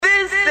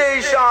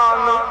station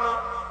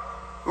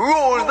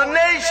rules the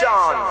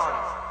nation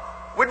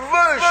with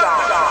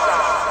version.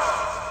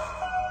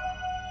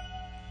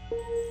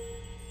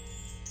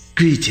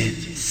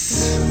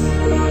 Greetings.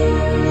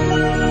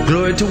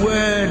 Glory to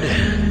word,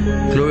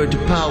 glory to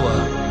power,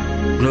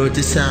 glory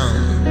to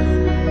sound,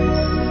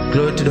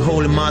 glory to the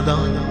Holy Mother,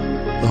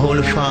 the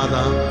Holy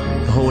Father,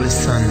 the Holy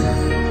Son.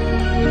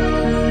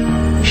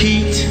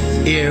 Heat,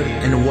 air,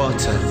 and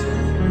water,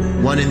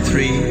 1 in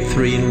 3,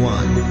 3 in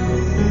 1.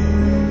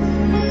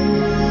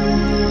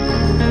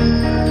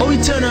 O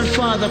eternal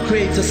Father,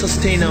 creator,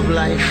 sustainer of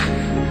life,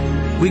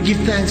 we give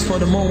thanks for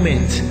the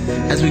moment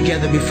as we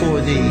gather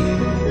before Thee.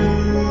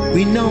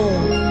 We know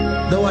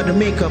Thou art the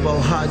maker of our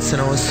hearts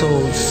and our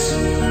souls.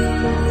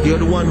 You're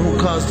the one who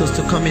caused us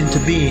to come into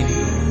being.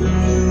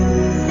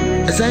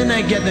 As I and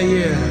I gather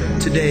here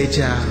today,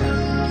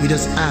 Jah, we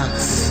just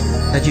ask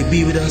that You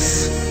be with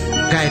us,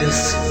 guide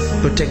us,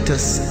 protect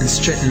us, and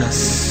strengthen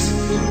us.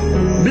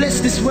 Bless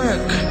this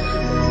work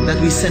that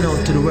we send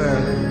out to the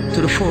world,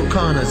 to the four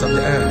corners of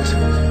the earth,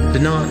 the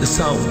north, the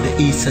south,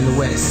 the east, and the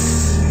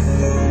west.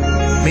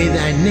 May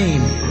Thy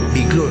name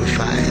be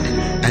glorified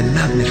and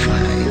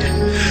magnified.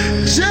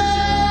 Jah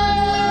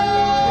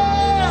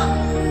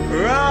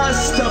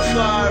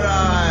Rastafari,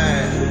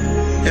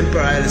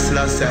 Emperor Haile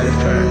Selassie I,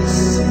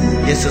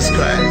 Jesus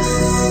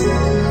Christ,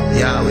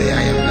 Yahweh,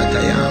 I am that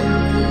I am,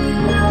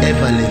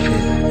 ever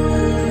living,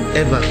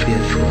 ever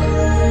faithful,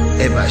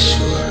 ever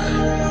sure.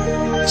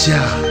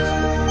 Jah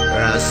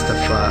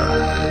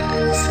Rastafari,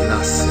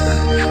 Selassie I.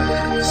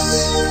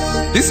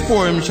 This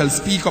poem shall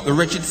speak of the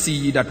wretched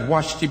sea that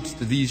washed ships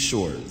to these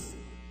shores,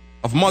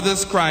 of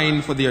mothers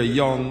crying for their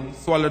young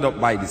swallowed up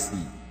by the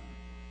sea.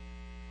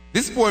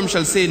 This poem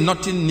shall say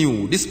nothing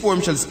new. This poem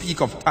shall speak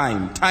of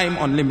time, time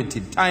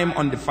unlimited, time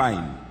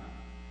undefined.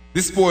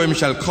 This poem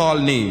shall call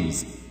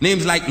names,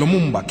 names like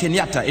Lumumba,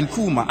 Kenyatta,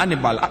 Nkrumah,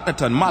 Hannibal,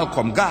 Akhenaton,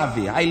 Malcolm,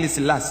 Garvey, Haile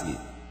Selassie.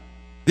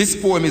 This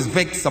poem is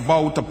vexed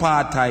about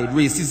apartheid,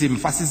 racism,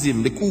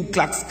 fascism, the Ku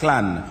Klux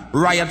Klan,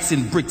 riots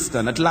in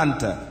Brixton,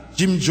 Atlanta,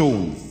 Jim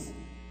Jones.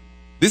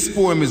 This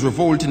poem is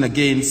revolting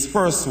against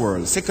first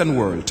world, second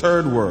world,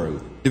 third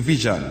world,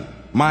 division,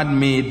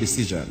 man-made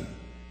decision.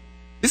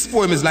 This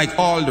poem is like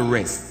all the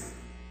rest.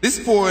 This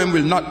poem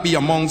will not be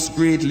amongst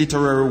great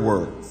literary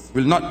works,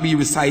 will not be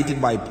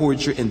recited by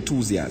poetry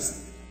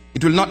enthusiasts.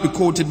 It will not be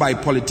quoted by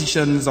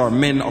politicians or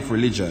men of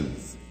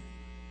religions.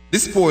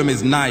 This poem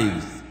is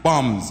knives,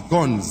 bombs,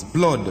 guns,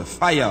 blood,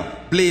 fire,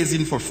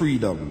 blazing for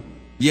freedom.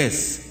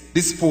 Yes,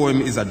 this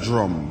poem is a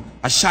drum,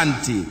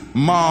 Ashanti,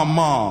 Ma,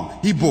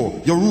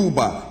 Igbo,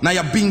 Yoruba,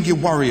 Nyabingi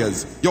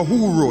warriors,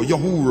 Yohuro,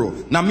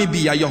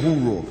 Namibia,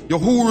 Yohuro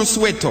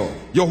Soweto,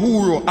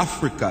 Yohuro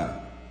Africa.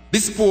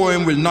 This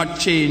poem will not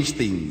change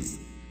things.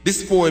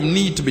 This poem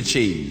needs to be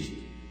changed.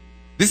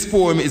 This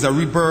poem is a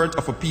rebirth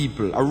of a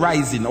people, a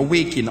rising,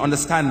 awakening,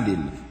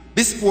 understanding.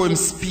 This poem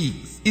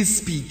speaks, is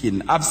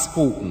speaking, have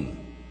spoken.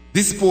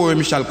 This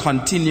poem shall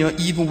continue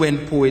even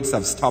when poets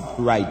have stopped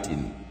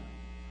writing.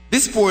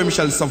 This poem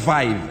shall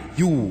survive,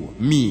 you,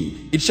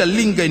 me. It shall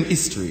linger in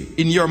history,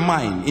 in your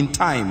mind, in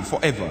time,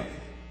 forever.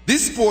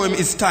 This poem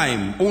is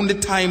time, only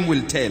time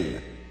will tell.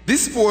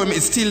 This poem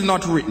is still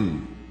not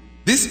written.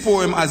 This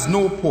poem has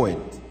no poet.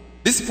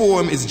 This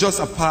poem is just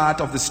a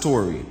part of the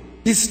story.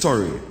 His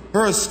story,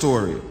 her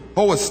story,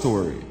 our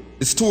story.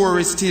 The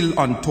story is still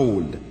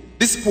untold.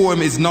 This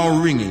poem is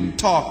now ringing,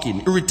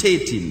 talking,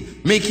 irritating,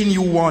 making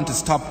you want to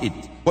stop it.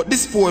 But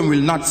this poem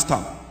will not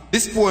stop.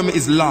 This poem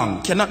is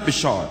long, cannot be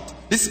short.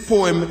 This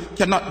poem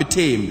cannot be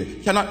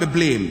tamed, cannot be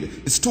blamed.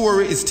 The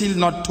story is still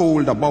not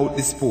told about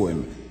this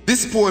poem.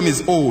 This poem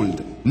is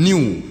old,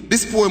 new.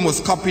 This poem was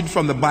copied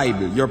from the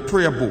Bible, your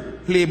prayer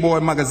book, Playboy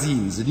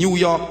magazines, the New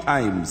York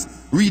Times,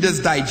 Reader's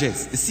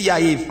Digest, the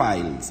CIA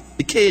files,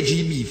 the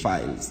KGB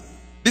files.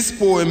 This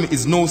poem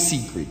is no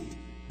secret.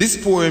 This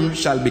poem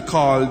shall be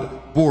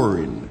called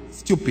boring,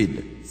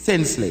 stupid,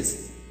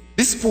 senseless.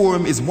 This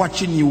poem is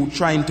watching you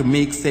trying to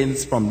make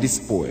sense from this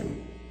poem.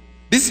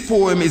 This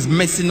poem is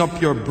messing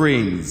up your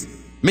brains,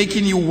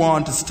 making you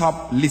want to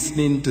stop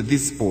listening to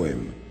this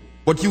poem.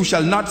 But you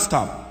shall not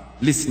stop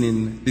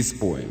listening to this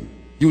poem.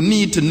 You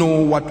need to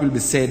know what will be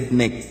said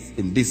next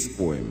in this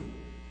poem.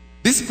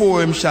 This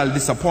poem shall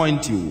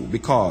disappoint you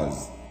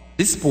because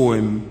this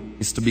poem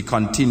is to be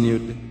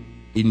continued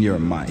in your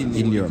mind,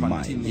 in your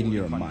mind, in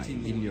your mind,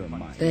 in your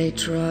mind. They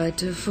tried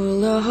to fool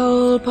the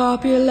whole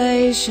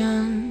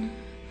population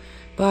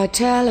by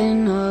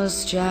telling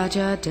us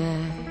Jaja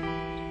dead.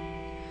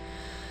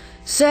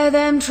 Say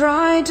them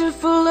tried to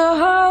fool the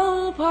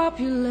whole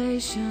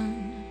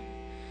population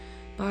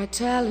by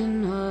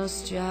telling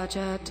us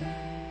Jaja dead.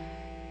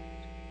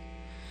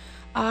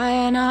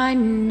 I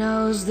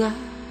knows that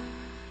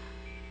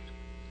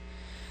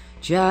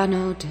Jah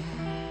no dead,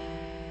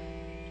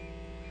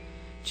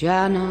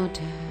 Jah no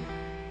dead,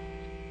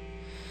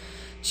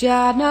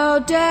 Jah no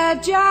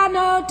dead, Jah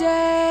no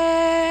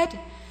dead,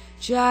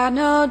 Jah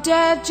no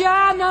dead,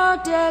 Jah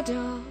no dead,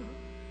 oh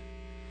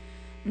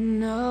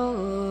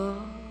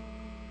no,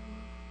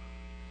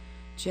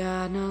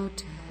 Jah no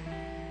dead.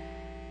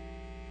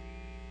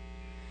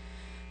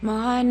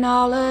 my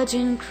knowledge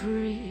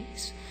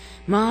increase,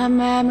 my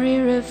memory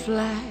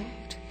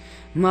reflect.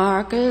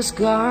 Marcus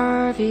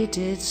Garvey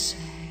did say,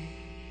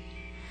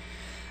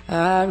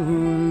 a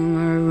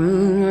rumor,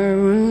 rumor,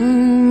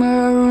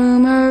 rumor,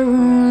 rumor,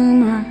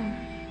 rumor,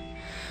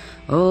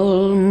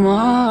 old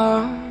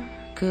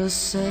Marcus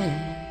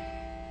said,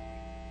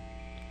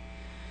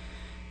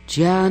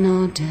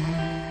 Jano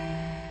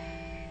dead,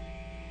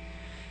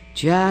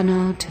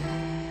 Jano dead,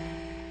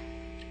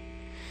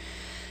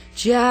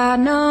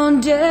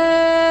 Jano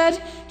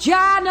dead,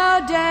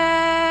 Jano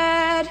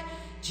dead,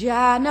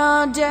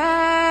 Jano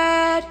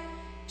dead,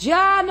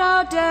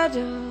 Jano dead,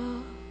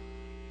 oh,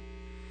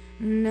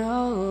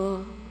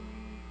 no,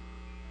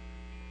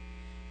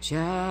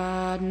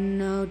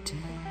 Jano dead.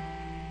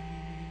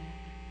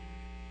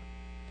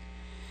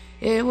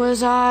 It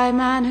was I,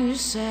 man, who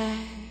said,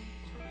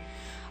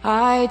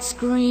 it's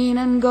green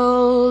and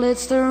gold,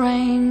 it's the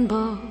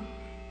rainbow.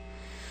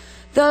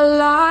 The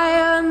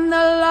lion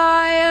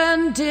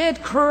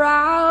did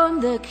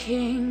crown the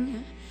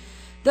king.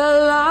 The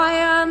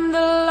lion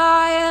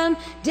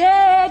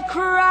did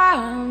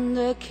crown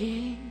the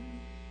king.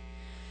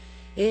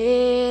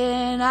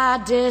 In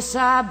Addis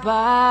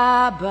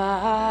Ababa,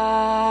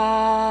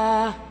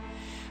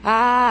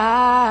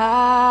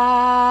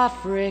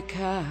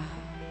 Africa.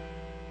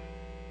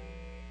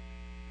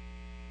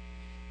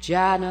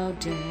 Jano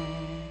dead,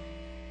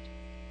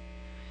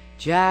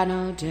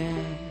 Jano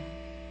dead,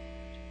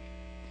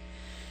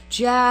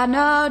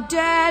 Jano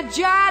dead,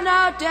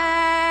 Jano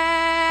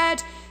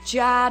dead,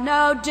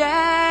 Jano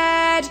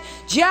dead,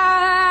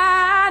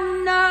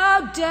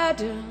 Jano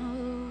dead,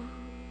 oh,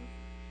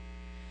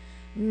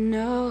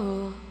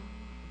 no.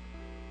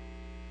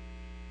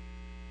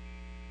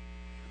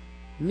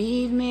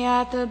 Meet me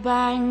at the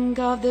bank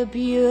of the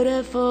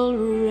beautiful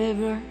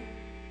river,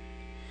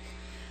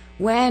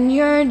 when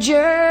your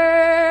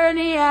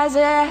journey has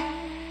ended,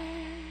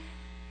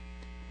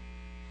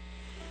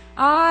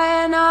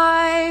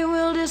 I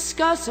will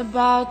discuss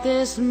about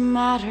this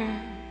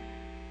matter.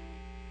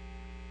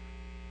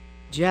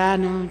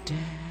 Jano dead,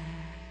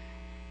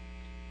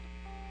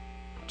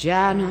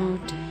 Jano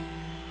dead.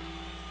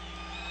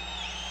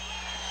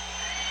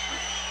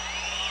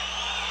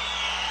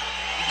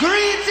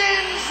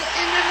 Greetings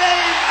in the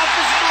name of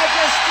His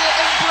Majesty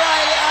Emperor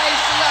I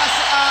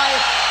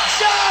Selassie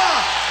Jah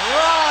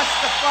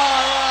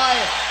Rastafari,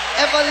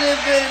 ever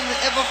living,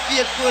 ever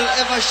faithful,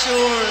 ever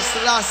sure,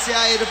 Selassie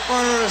I the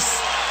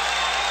first.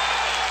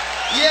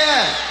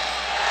 Yeah.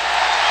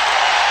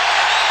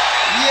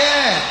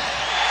 Yeah.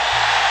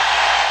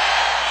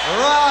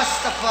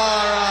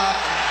 Rastafari,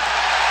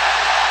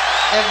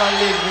 ever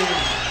living.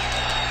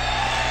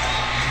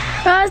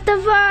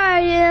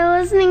 Rastafari, you're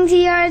listening to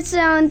Yard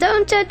Sound.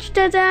 Don't touch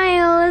the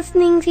dial,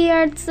 listening to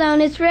Yard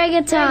Sound. It's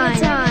reggae time.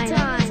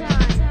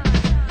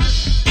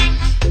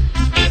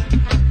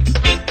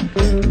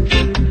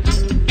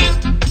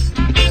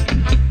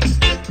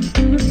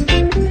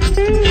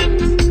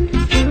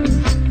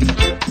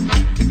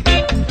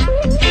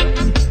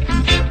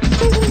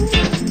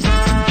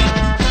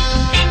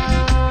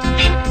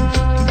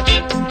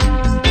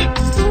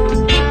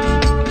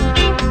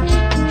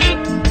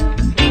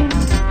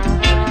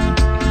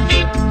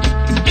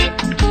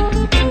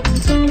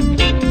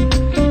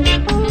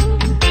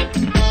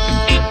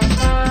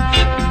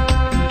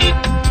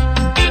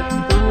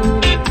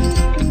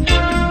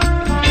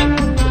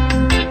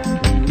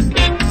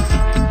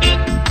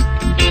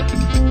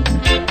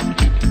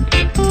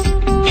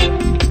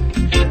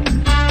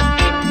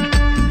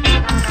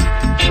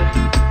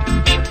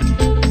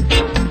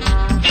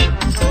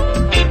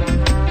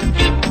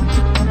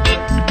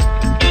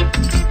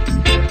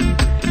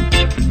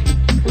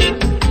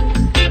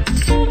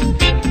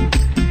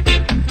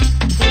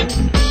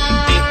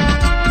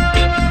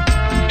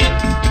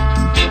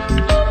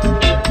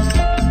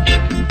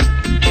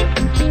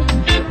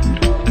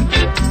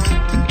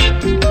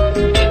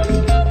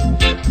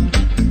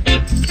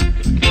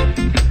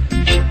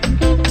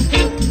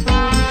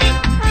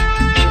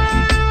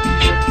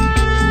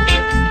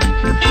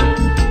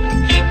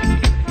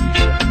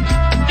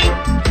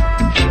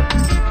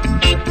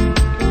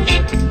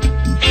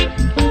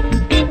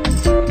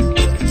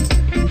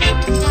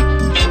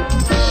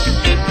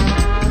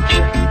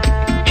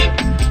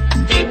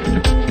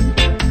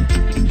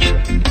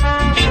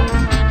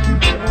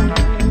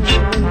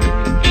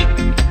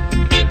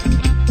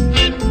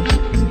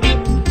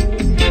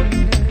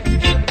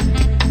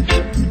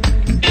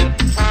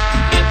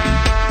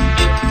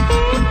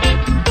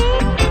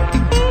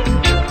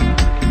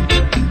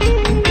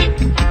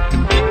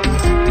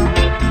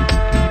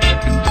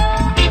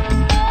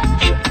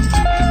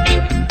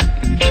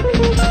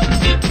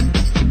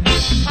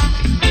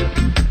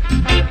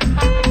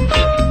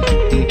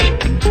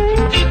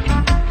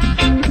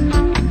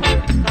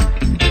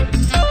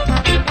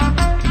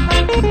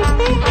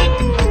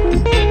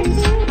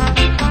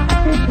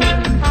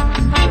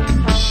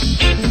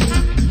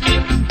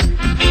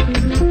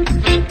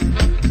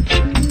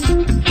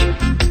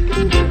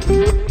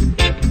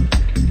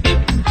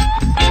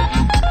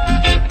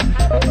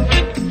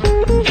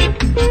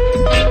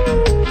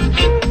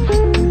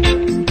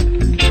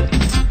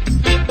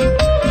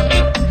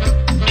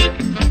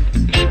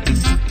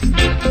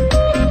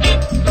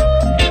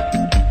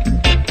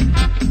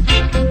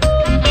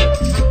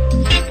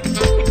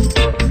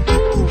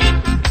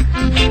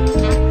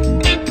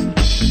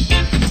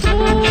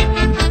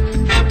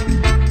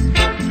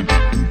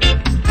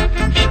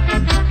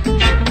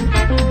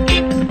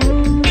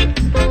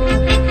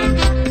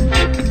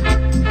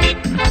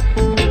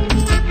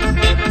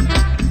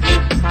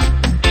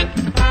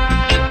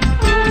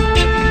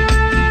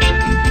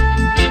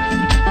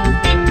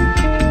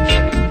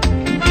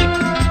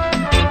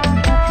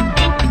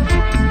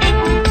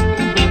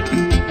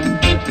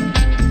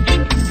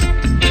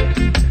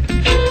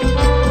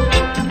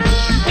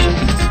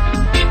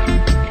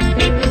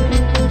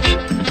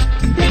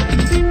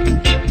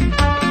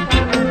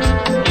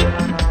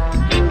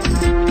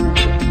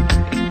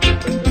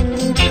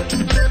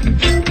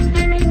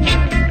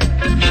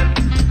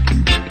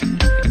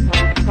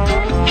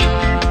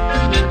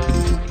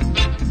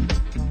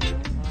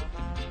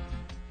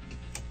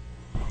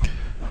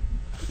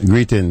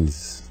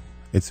 Greetings.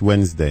 It's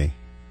Wednesday.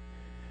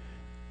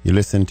 You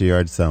listen to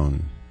Yard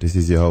Sound. This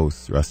is your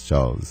host, Russ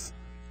Charles.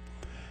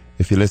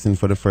 If you listen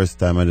for the first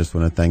time, I just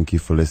want to thank you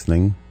for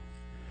listening.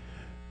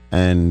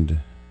 And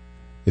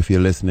if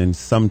you're listening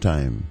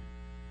sometime,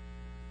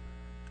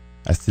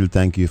 I still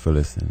thank you for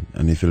listening.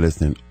 And if you're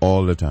listening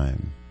all the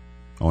time,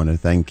 I want to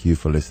thank you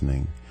for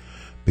listening.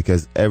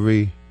 Because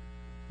every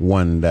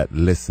one that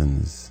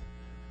listens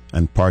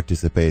and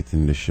participates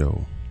in the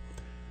show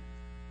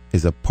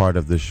is a part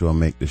of the show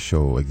and make the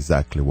show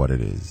exactly what it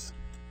is.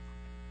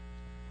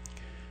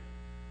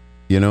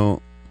 You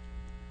know,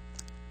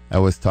 I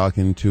was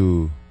talking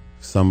to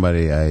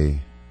somebody I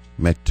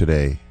met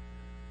today,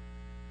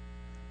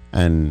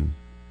 and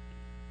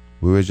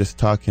we were just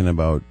talking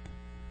about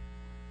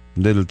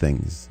little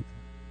things.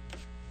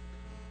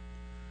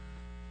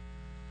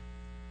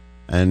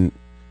 And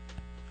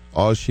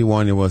all she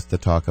wanted us to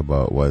talk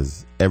about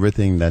was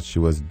everything that she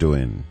was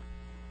doing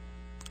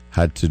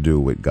had to do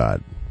with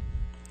God.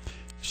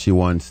 She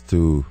wants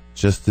to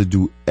just to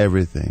do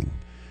everything.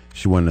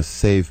 She wants to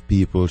save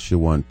people. She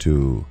wants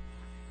to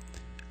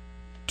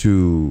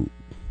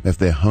if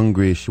they're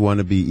hungry, she wants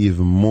to be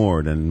even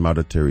more than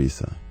Mother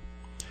Teresa.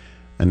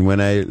 And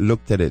when I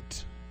looked at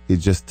it, it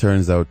just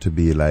turns out to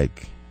be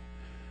like,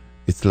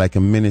 it's like a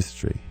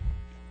ministry.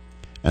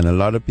 And a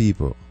lot of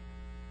people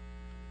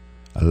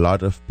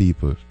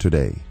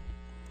today,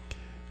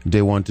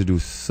 they want to do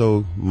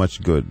so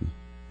much good.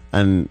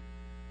 And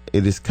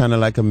it is kind of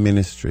like a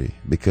ministry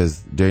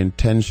because their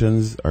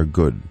intentions are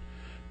good.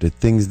 The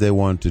things they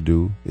want to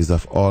do is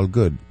of all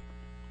good.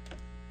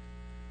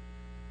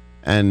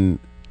 And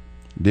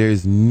there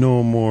is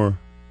no more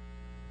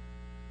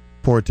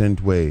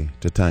important way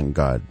to thank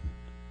God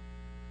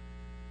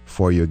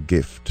for your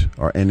gift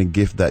or any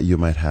gift that you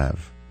might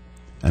have.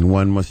 And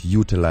one must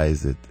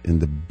utilize it in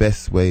the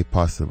best way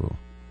possible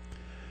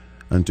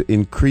and to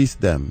increase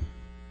them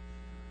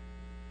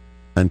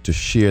and to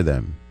share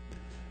them.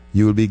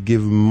 You will be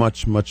given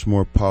much, much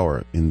more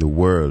power in the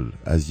world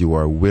as you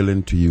are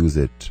willing to use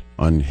it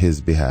on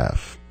His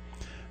behalf.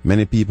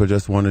 Many people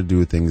just want to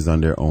do things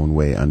on their own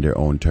way, on their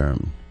own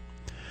term.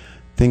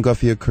 Think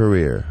of your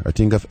career or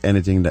think of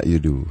anything that you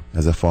do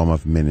as a form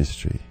of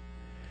ministry.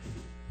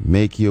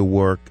 Make your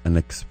work an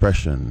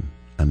expression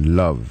and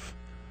love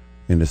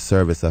in the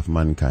service of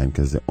mankind,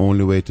 because the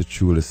only way to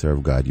truly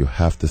serve God, you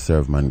have to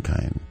serve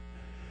mankind.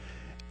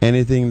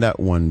 Anything that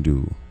one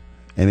do,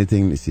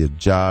 anything that's your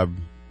job,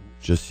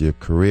 just your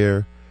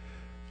career,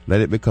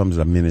 let it become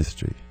a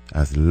ministry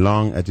as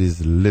long as it is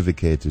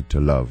dedicated to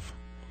love.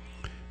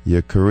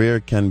 Your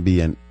career can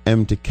be an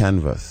empty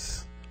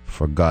canvas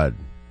for God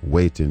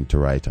waiting to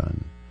write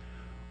on.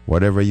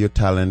 Whatever your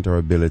talent or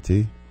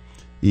ability,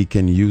 He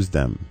can use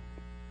them.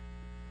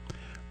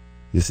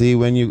 You see,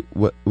 when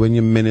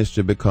your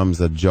ministry becomes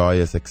a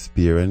joyous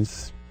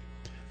experience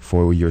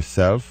for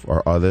yourself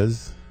or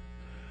others,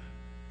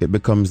 it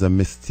becomes a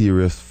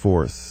mysterious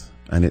force.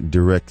 And it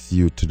directs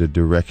you to the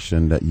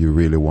direction that you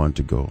really want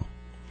to go.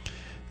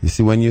 You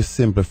see, when you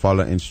simply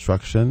follow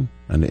instruction,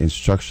 and the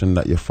instruction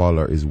that you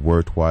follow is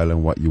worthwhile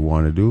and what you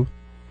want to do,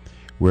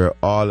 we're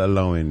all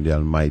allowing the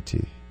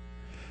Almighty,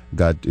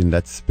 God in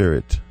that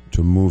spirit,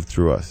 to move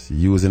through us,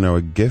 using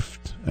our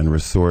gift and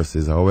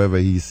resources however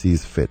He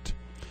sees fit,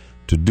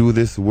 to do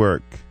this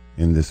work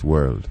in this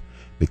world,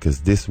 because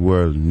this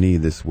world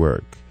needs this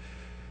work.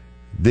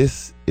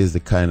 This is the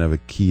kind of a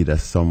key that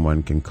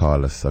someone can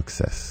call a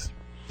success.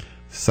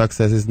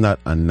 Success is not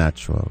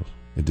unnatural.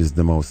 It is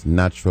the most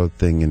natural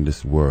thing in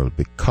this world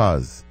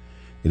because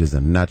it is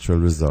a natural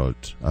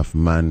result of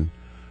man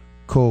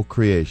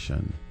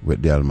co-creation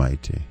with the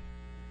Almighty.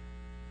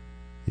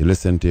 You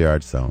listen to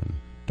Yard Sound.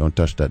 Don't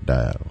touch that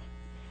dial.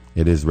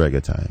 It is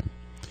reggae time.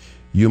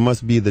 You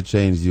must be the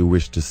change you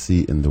wish to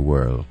see in the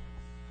world.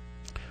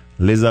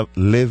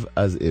 Live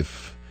as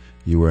if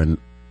you were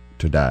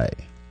to die.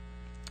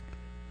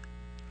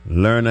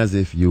 Learn as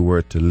if you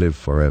were to live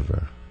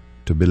forever.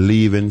 To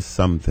believe in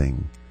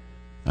something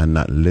and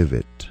not live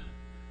it,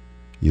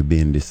 you're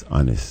being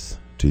dishonest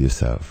to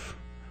yourself.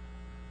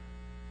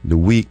 The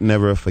weak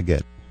never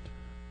forget.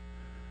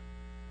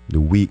 The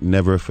weak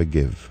never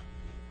forgive.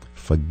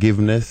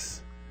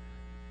 Forgiveness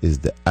is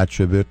the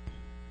attribute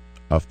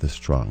of the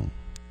strong.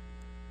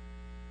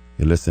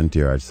 You listen to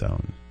Yard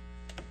Sound.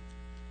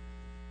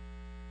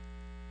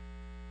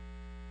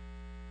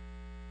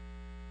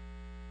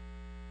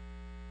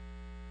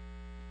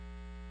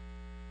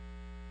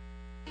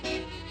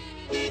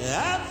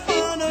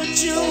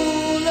 You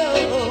know,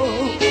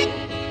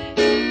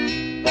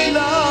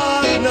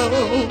 Lord, no,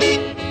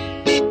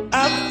 I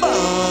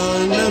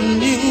found a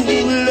new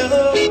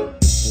love.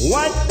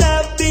 What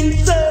I've been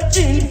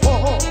searching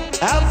for,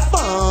 I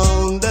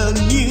found a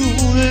new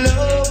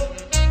love.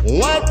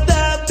 What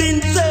I've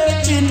been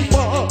searching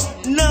for,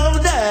 now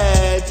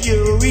that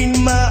you're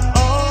in my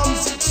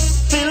arms,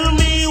 fill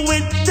me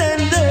with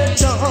tender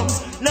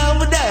charms.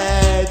 Now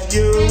that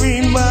you're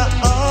in my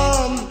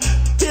arms,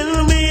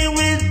 fill me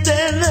with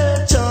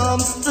tender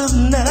charms.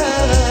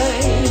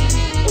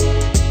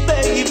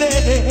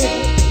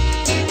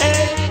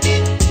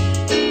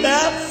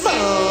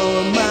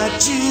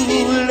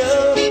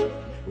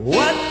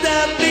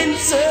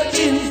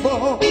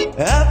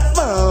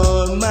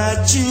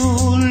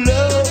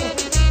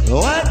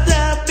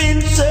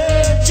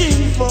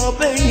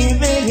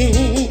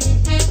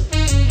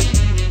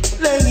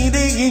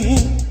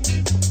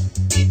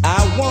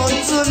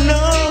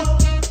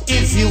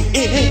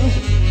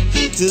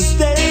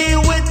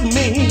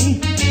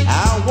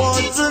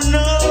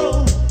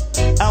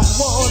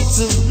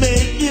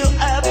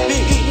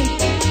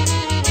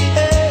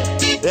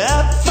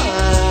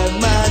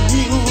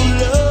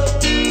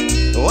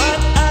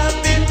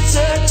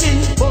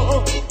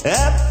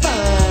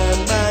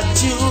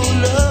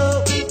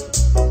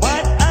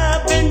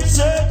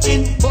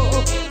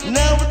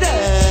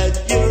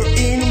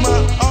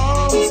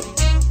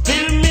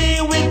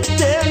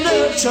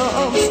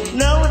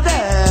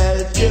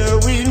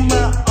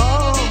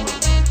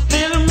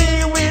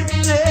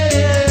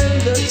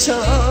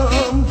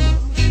 charm.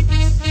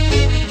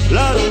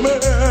 Lord of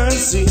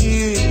mercy,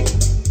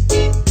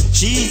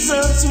 she's so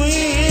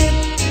sweet,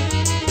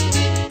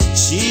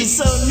 she's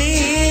so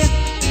neat.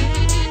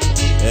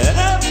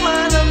 I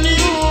find a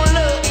new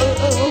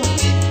love,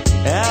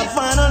 I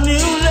find a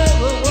new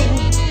love.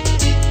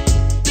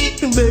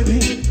 Baby,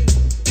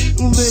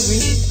 baby,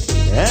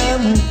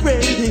 I'm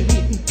ready.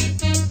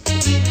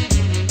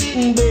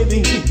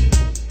 Baby,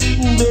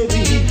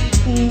 baby,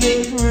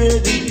 get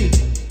ready.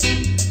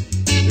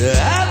 I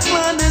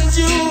find a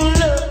new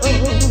love.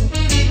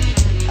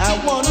 I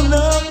wanna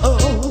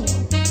know.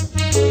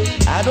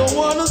 I don't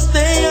wanna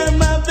stay on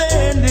my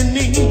bending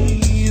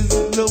knees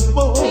no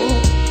more.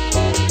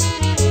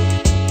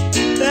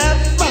 I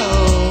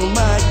found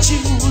my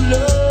true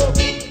love,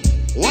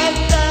 what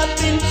I've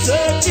been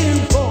searching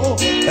for.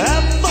 I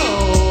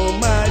found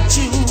my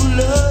true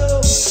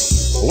love,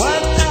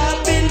 what I've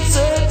been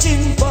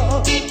searching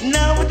for.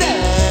 Now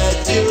that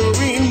you're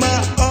in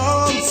my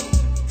arms,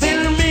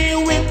 fill me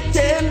with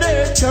tender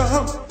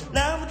charm.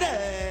 Now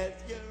that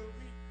you're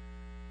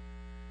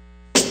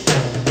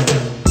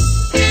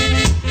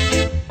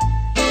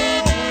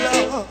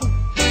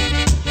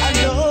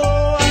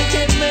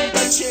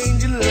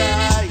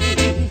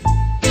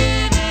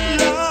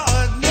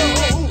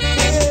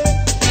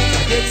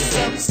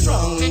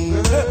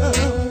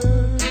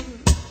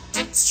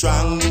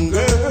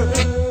stronger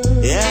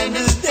than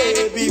the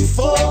day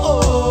before.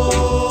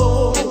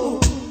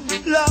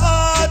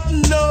 Lord,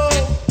 no,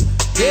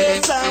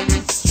 yes, I'm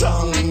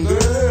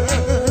stronger.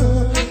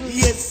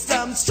 Yes,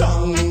 I'm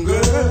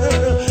stronger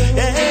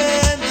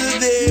than the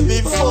day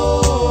before.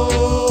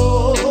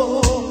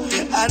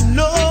 I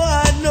know.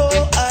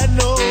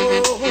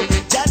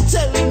 Just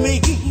tell me,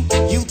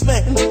 youth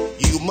man,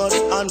 you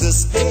must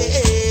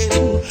understand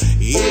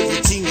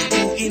everything you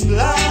do in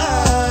life.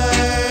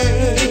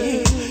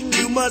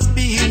 Must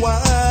be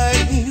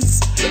wise.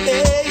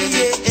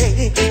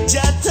 Hey.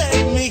 Just tell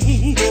me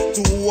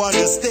to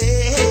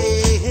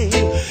understand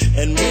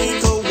and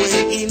make a way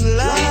in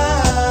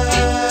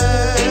life.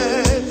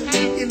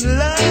 In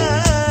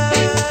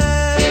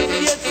life,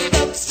 yes,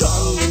 I'm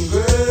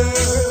stronger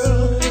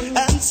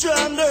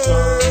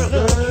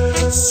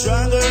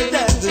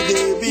than the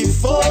day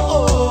before.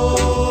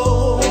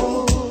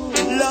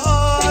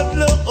 Lord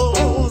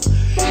knows,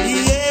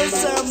 yes,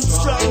 I'm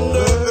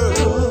stronger.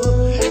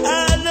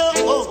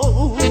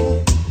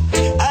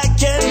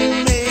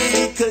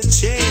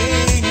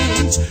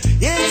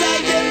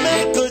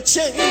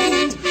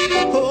 Change.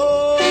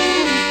 Oh,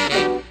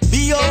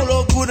 be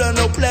all good and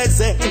no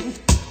pleasant,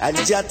 and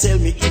just tell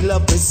me he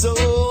love me so.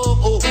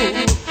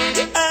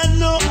 I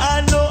know.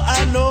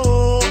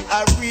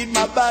 I read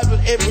my Bible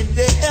every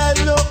day. I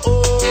know,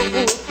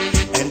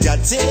 and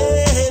just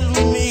tell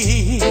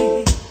me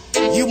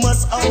you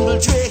must humble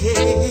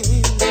trade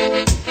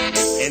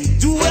and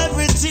do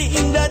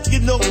everything that you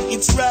know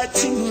it's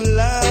right in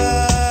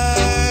life.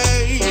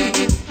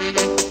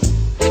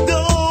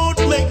 Don't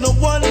make no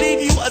one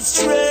lead you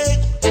astray,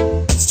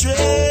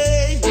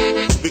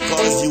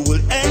 because you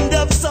will end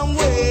up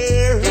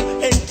somewhere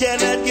and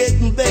cannot get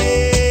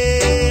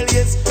bail.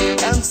 Yes,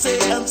 I'm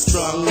saying I'm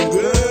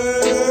stronger,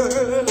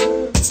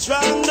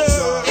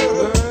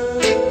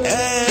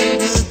 and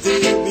the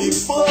day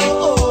before.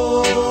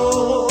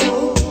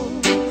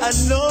 I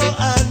know.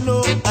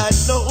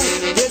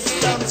 Yes,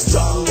 I'm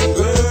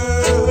stronger,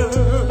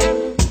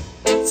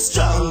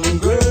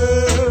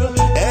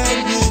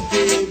 and the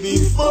day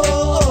before.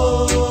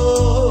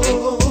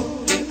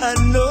 I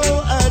know.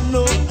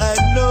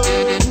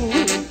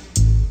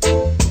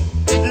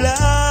 La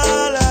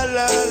la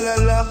la la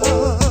la.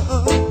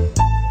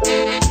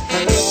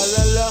 La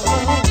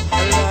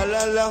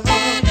la la.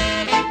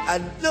 I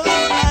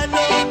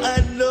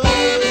know.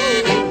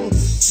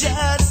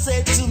 Just say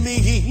to me,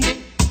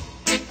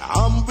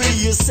 humble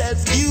yourself,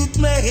 youth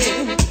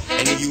man,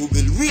 and you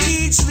will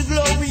reach the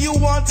glory you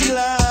want in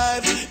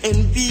life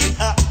and be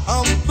a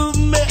humble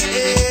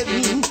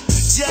man.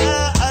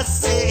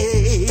 Just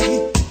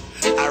say,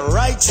 a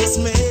righteous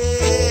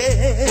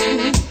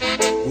man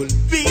will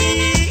be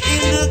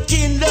in the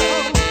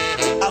kingdom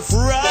of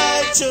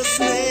righteousness.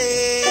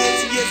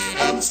 Yes,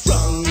 I'm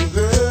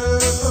stronger,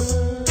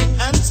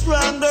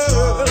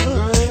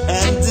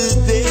 and the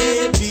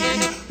day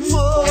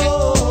before.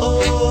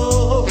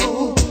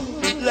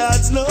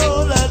 Let's know.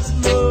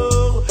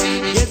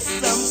 Yes,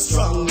 I'm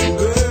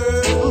stronger.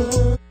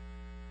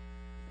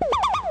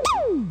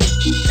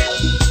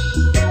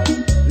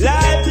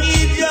 Life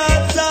is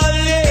just a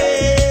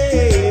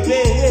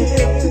lady.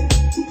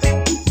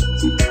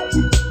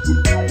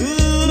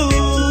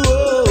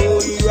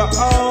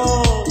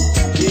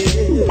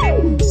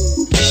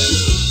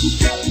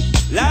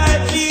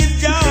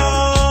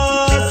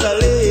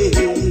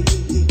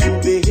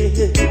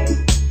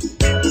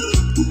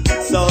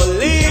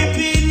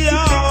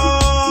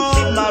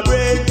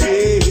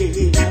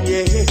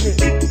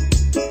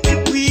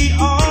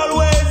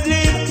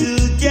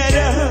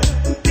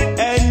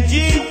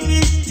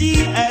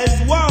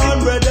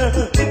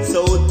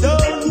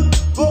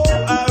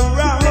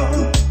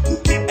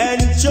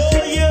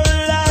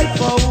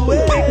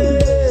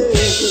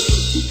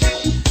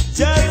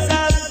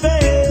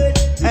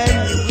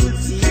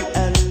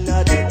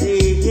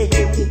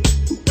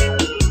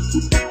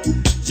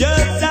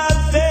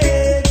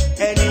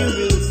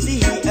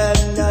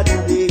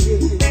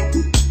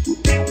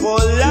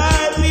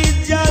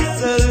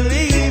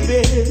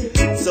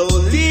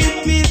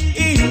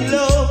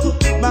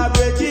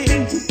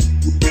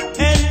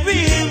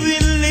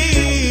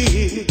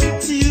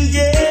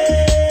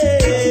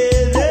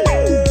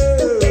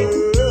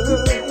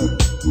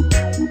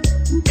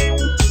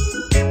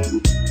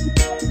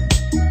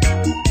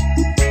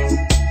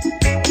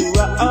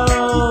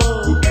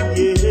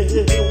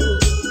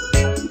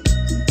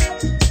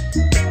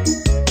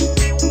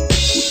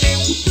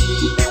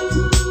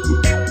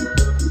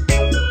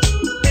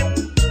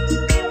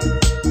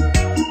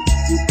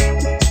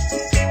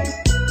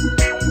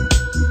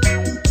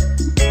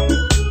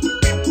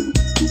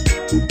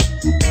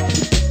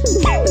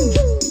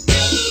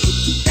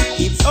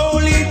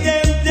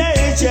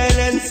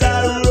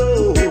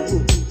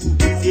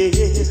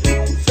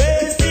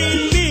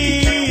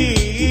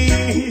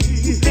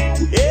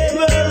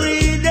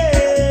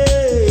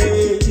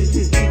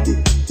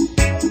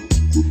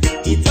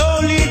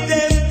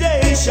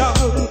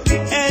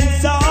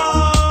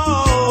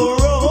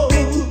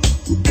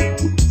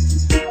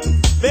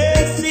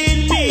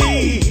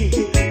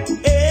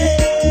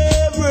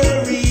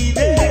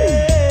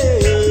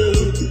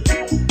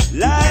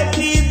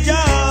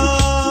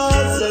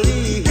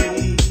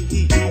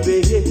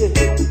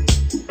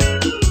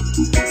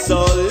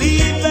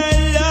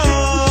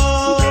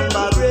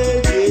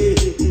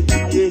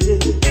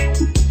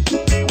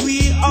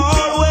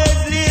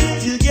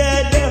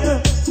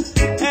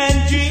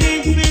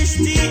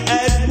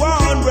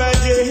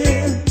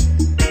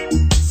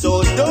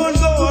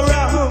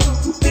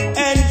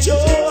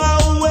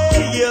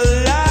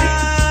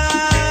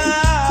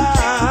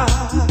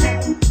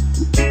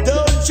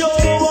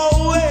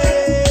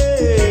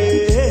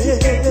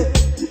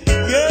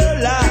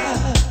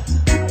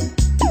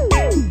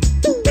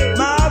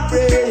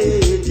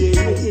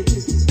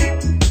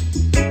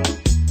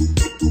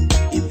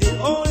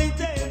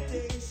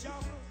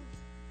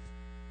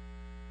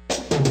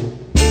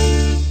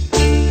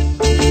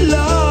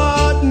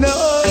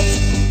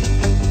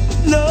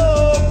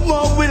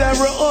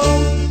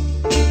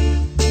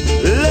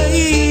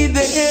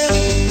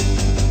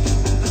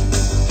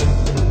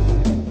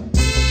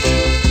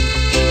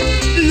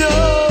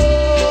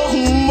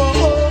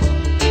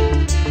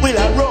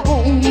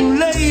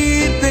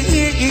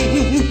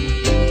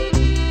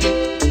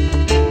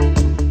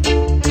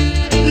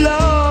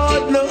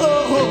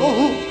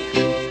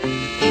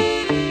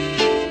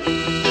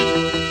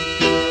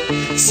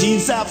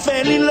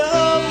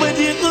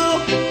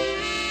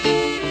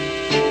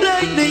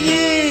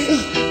 lady,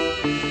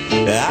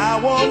 I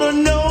wanna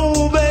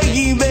know,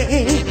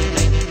 baby.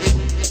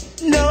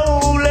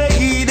 No,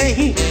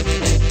 lady.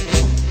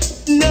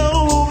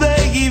 No,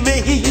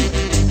 baby.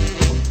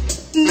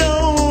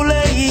 No,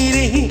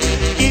 lady.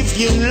 If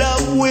you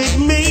love with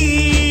me,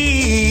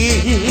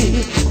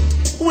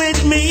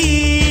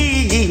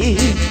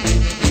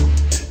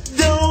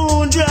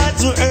 don't try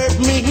to hurt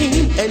me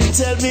and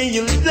tell me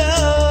you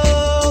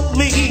love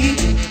me.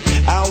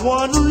 I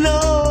want to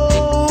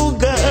know,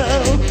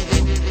 girl.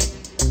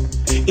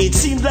 It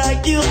seems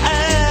like you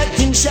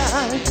acting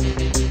shy.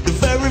 The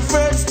very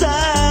first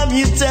time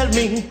you tell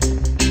me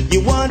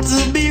you want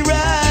to be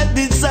right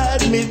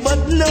beside me,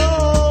 but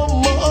no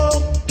more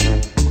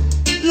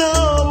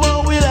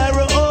will I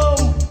roam.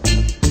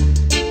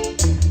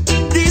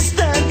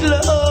 Distant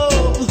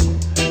love,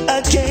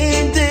 I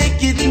can't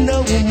take it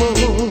no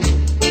more.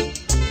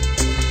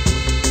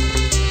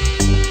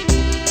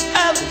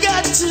 I've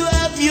got to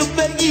have you,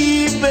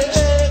 baby.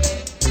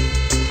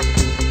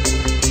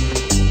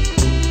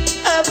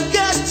 I've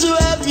got to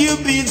have you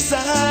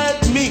beside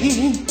me.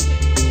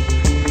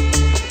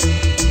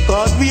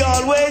 'Cause we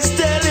always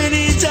telling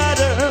each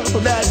other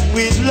that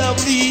we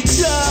love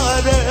each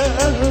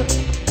other.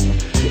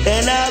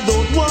 And I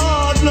don't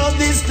want no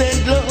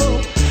distant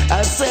love.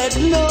 I said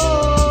no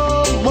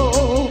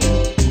more.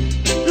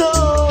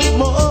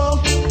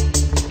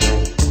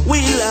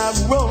 Will I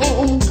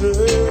wrong,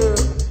 girl?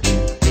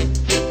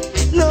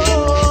 No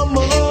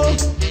more.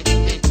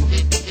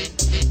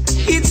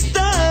 It's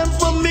time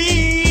for me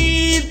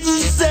to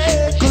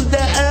settle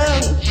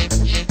down.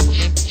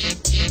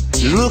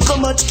 Look how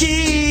much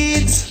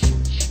kids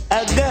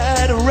I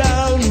got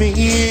around me.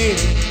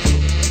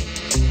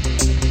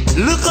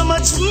 Look how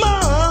much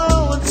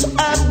mouths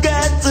I've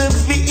got to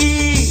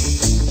feed.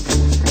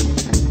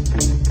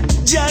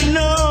 Jah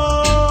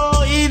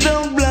know he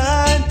don't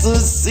blind to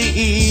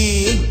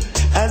see.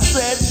 I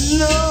said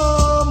no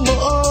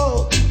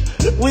more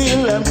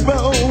will I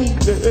wrong,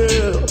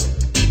 girl.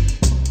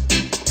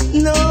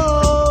 No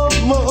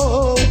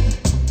more.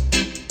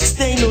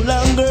 Stay no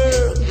longer.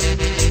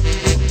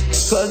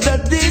 'Cause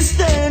that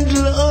distant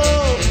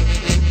love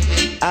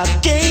I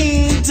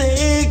can't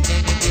take.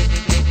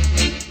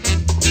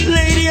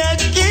 Lady, I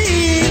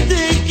can't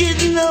take it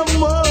no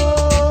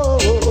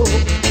more.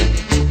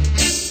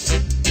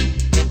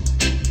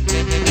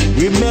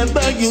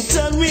 Remember you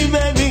tell me,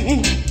 baby.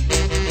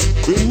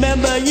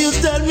 Remember you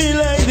tell me,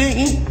 lady.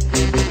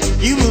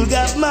 You will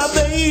got my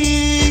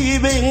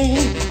baby.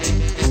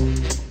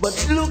 But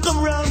look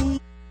around.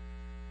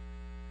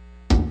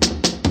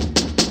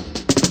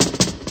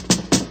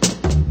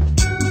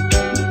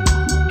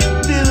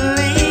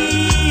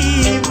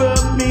 Deliver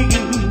me,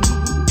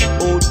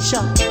 oh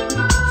child,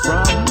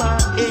 from my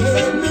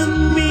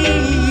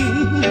enemies.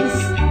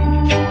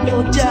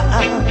 Oh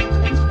child,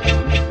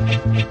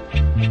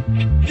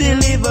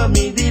 deliver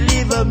me,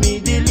 deliver me,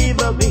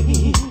 deliver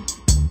me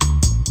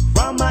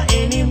from my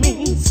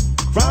enemies.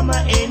 From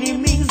my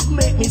enemies,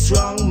 make me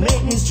strong,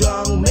 make me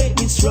strong, make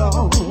me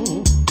strong.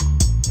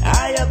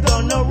 I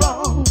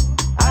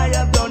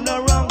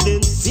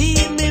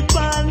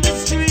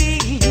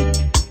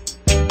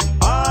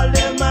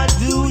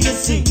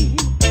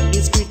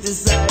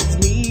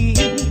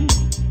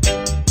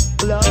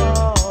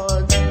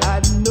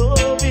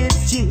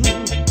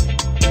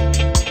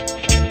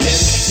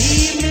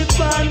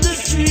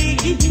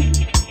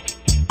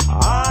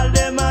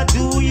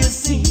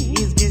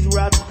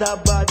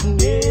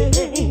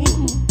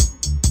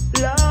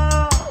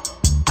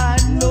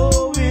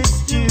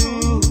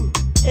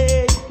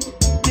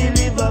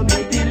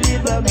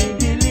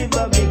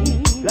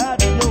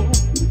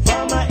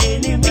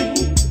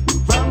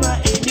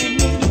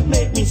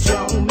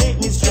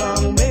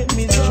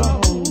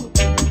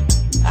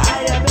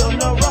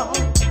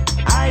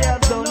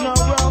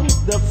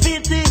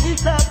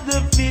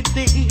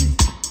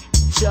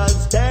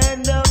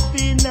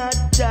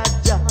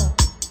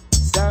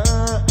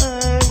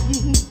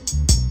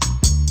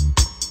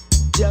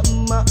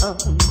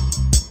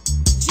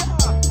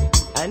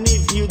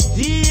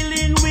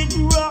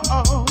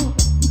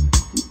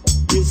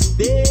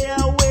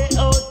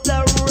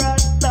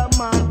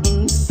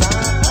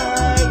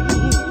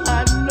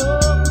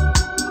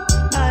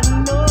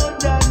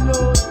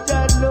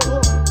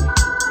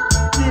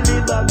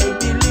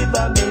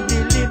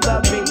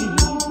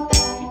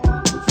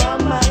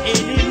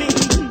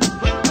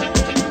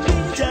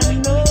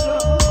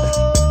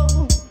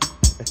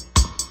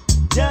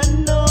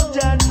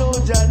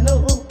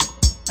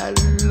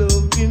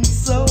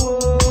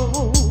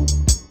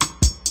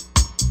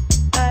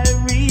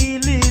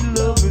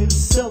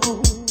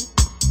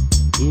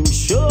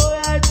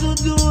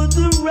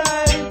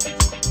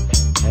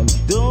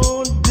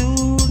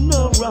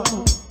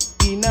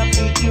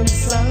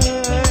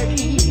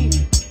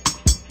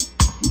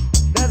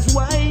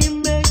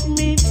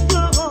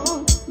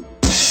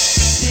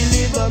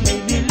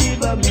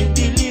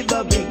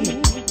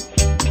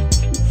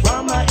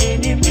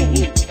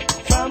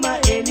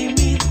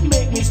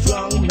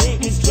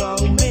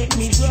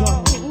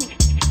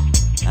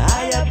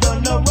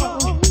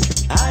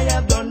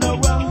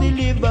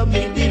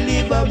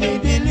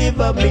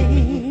deliver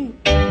me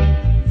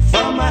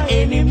from my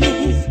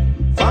enemies,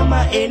 from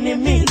my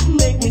enemies.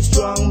 Make me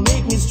strong,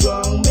 make me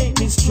strong, make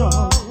me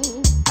strong.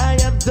 I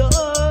have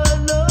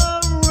done no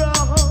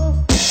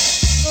wrong.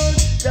 Oh,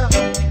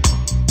 God.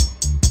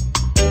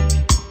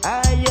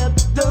 I have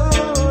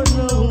done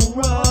no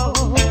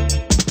wrong.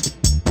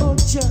 Oh,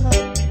 Jah,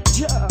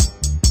 Jah,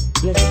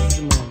 bless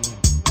you, man.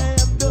 I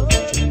have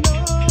done no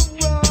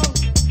wrong.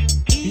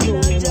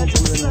 In Jah's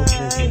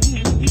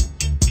sight,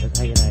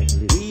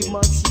 we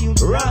must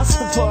use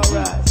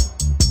Rastafari.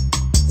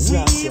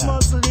 We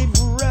must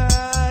live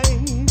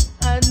right.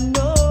 I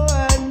know,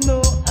 I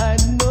know, I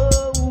know.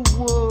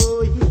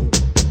 Oh, yeah.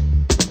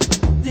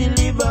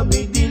 Deliver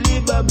me,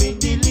 deliver me,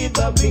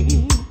 deliver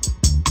me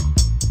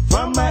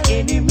from my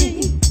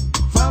enemy,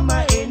 from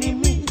my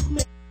enemy.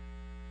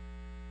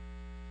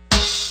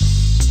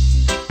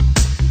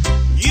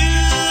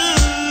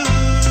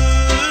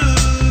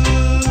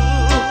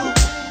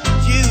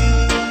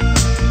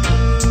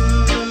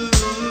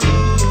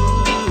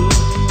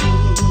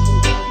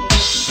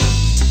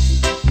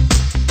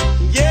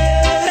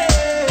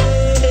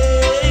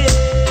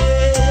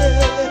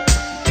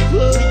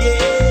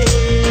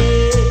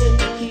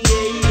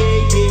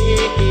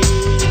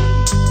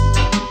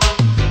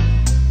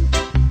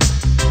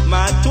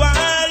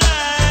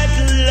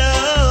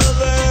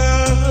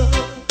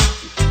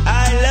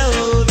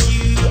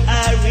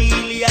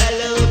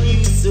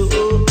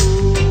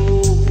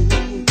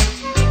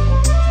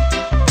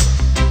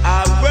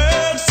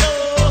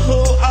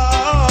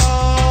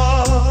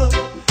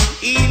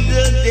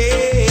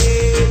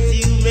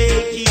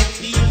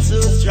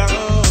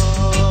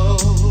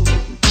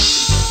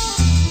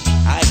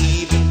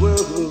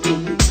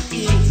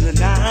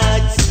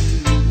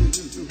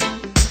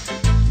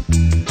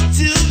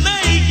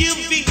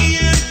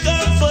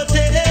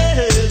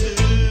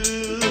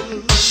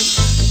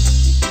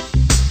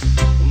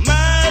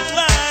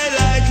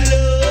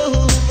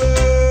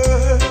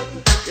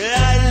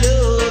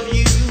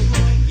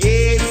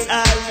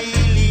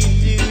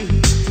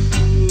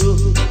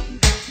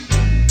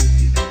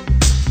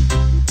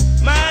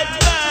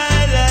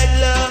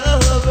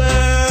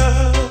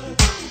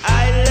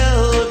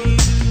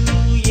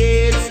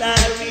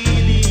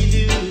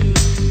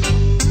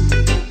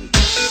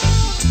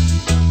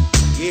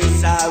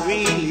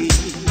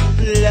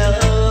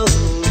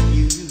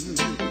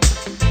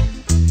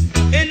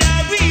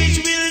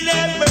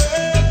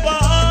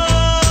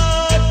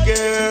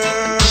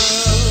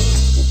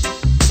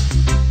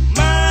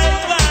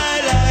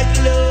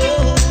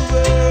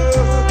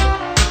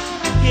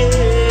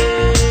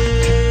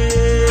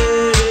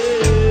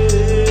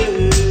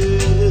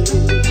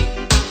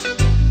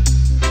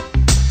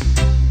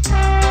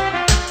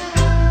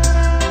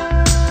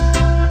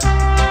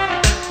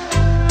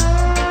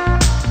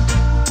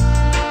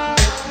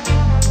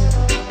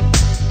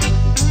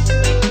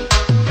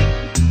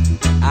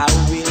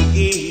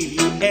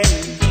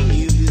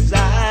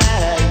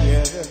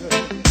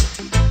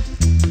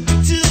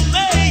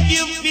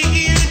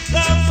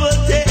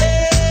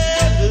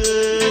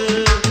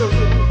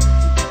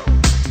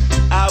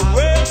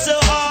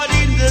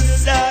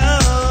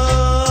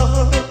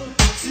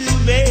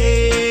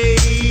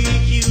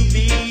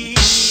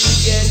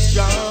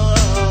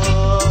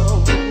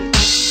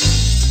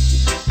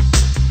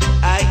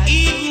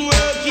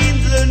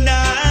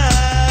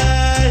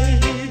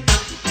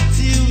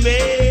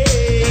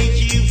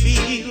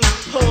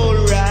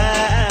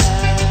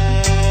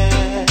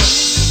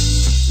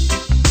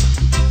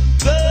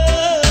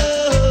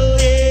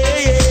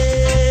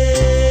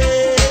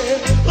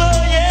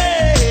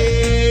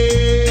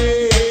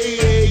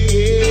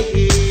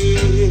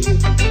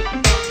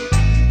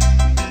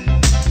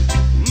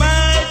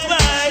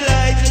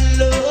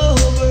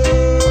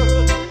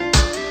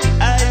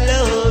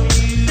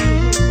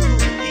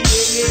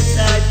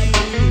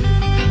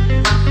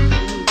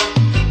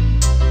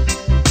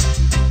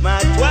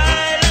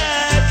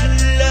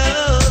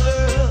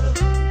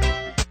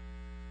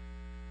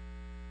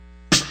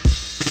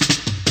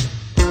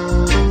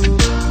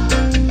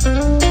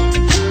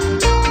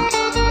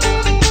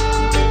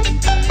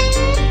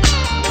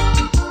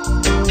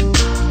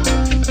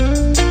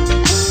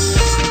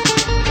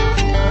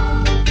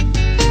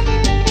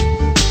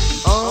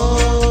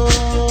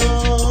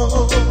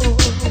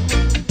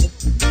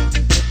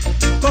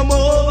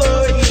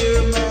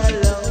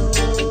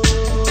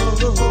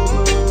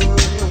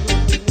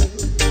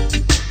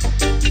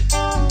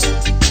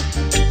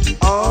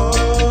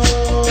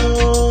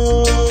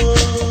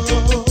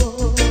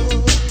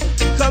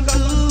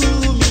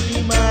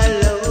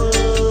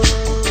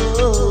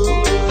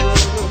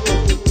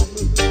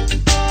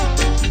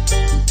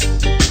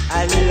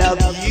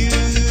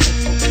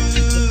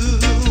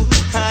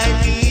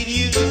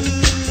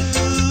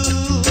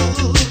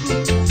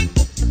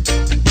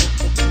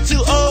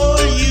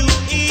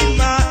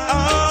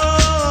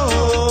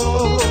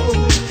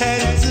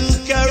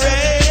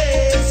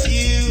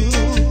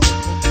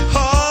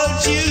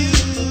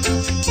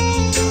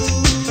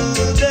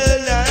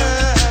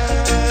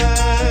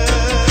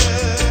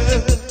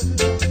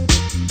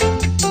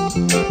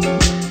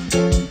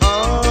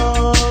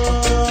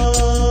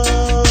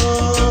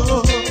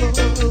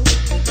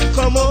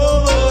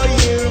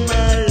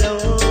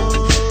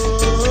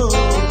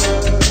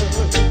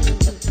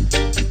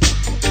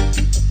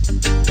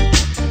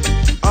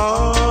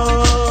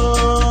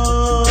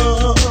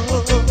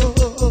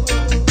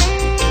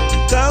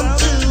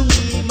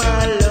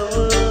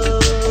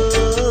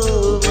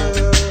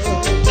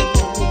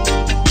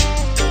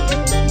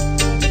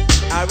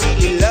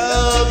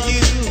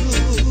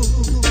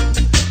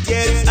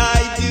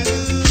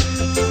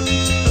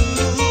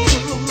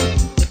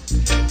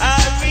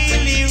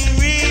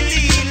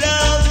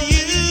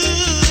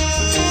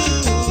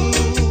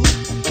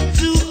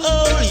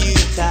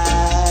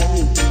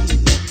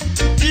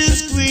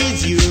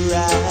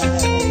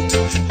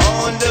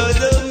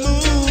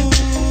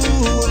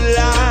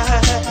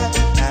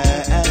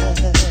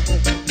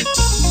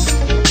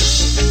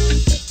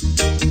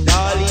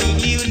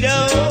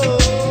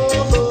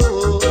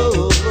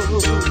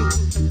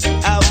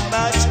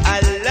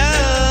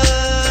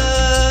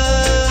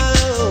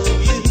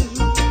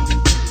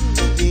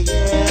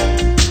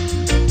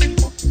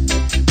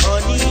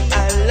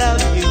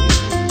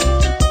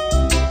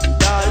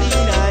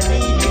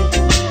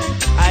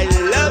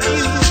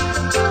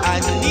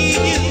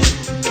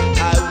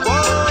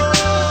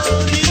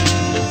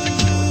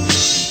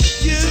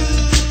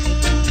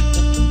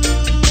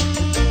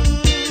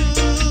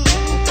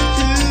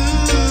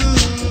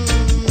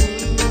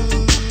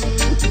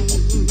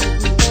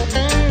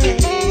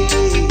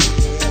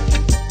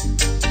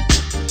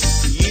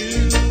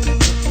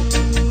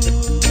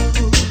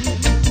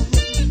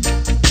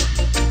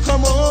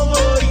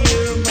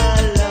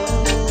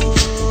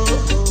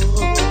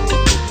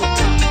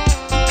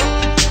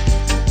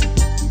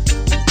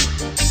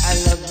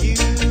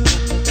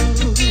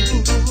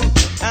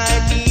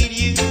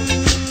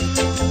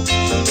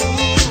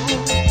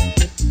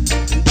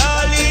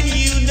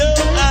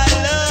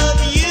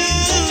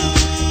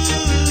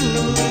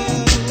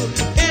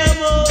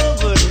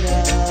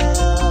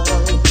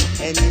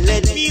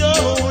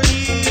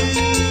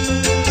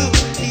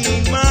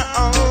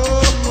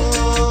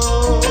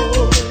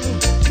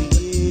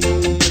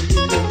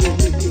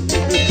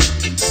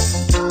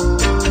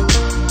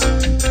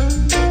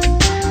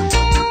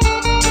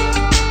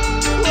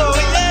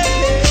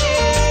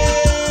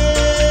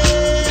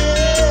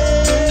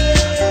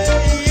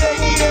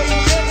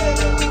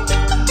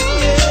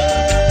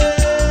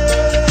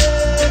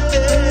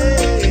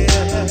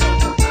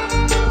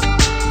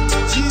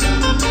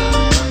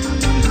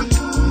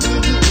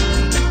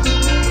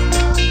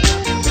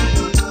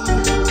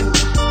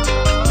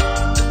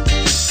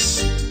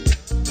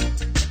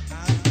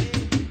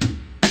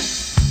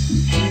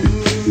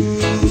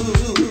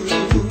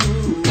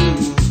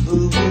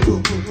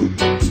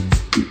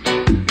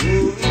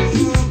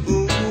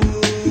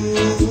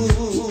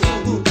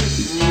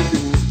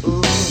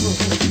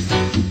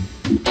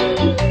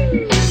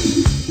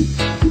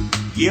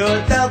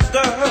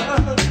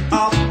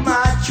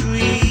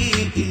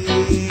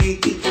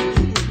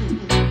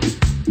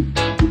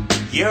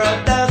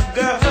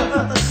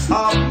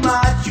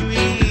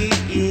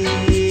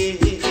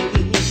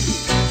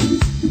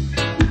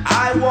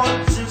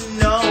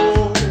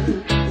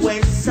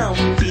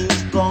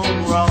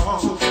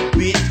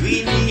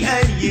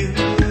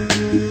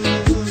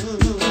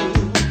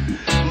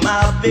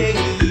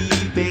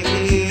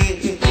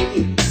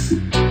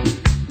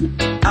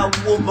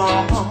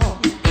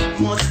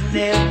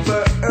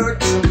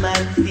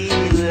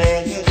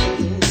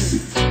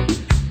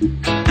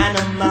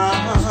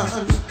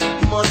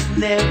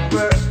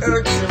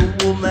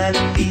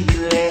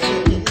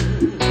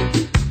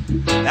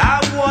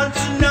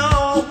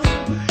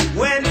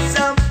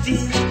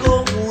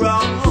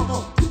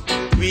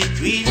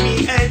 between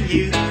me and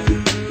you,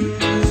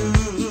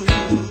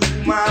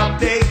 my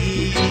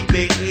baby.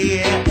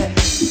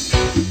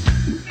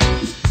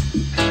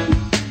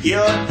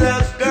 You're the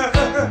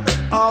girl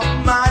of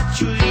my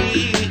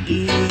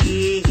dream.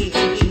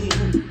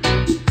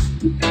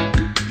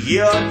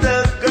 You're the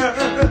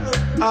girl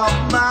of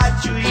my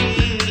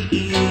dream.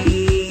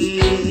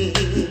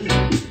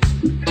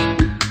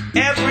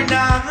 Every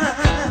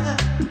night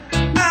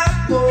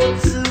I go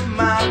to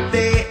my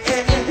bed,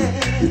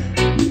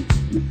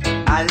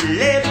 I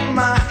lay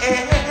my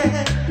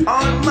head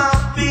on my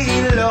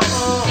pillow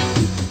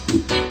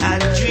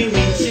and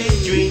dreaming sweet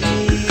dreams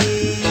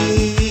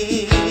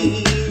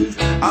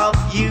of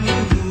you,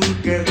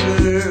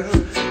 girl.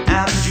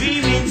 I'm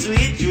dreaming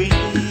sweet dreams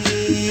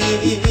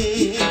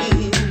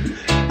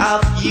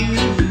of you,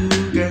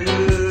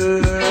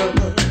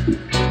 girl.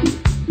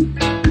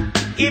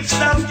 If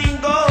something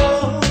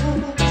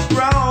goes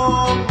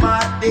wrong,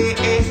 my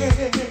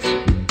dear,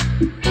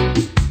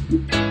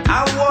 I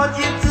want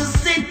you to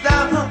sit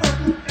down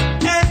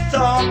and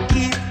talk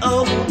it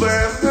over.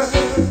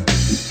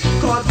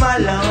 'Cause my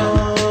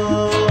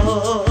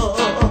love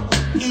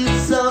is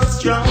so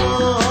strong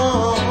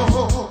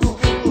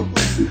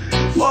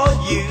for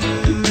you,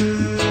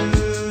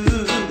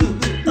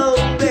 oh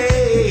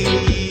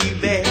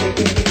baby.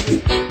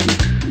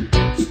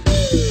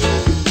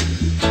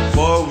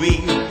 For we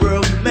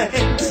were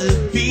meant to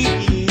be,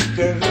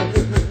 girl,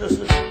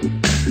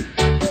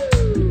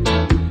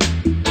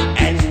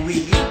 and we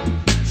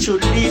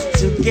should live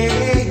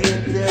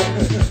together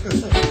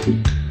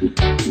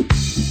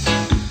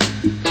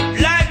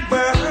like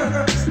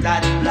birds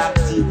that flock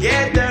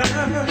together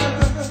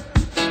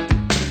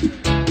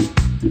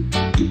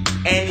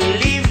and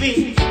live in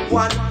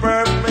one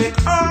perfect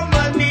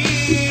harmony.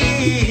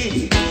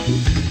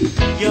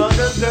 You're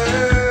the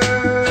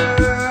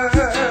girl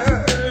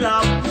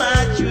of my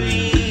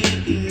dreams.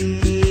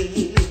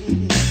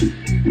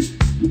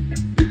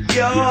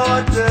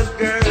 You're the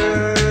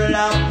girl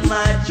of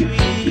my dreams.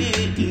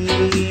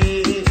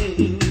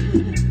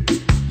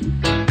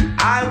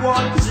 I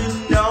want to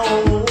know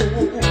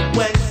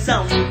when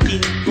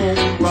something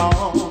goes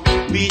wrong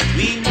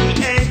between me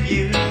and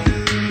you,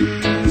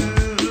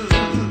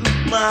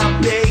 my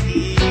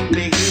baby.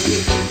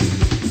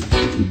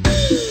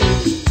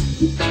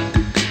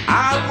 I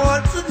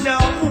want to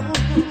know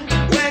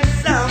when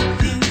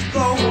something's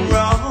going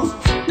wrong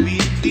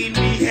between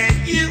me and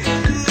you,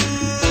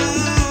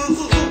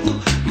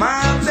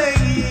 my baby.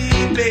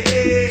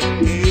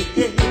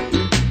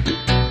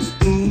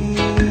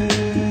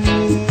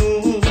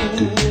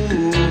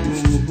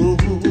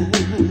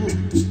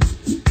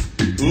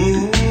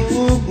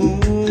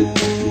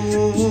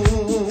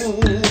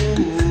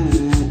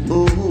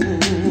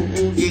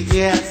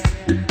 Yes,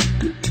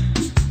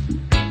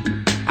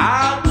 I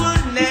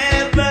would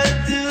never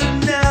do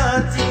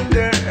nothing,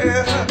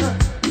 girl,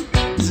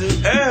 to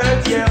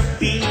hurt your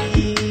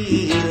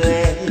feelings,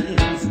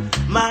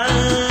 my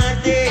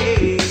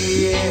dear.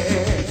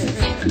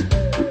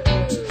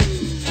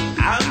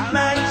 A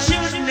man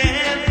should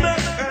never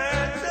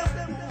hurt a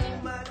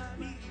woman's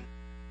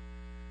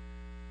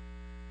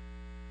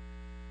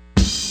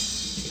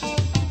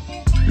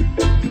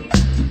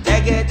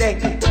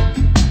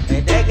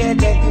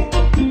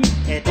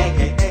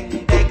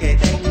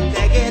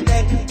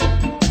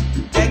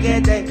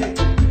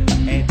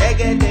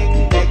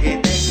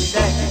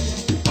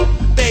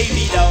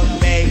baby, don't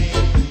make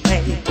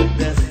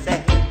the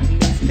same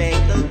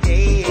mistake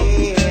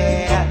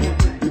again.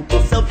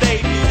 So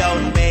baby,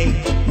 don't make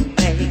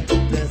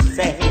the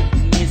same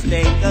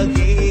mistake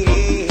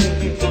again.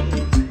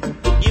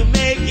 You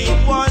make it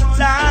one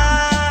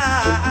time,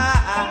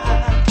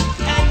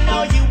 I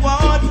know you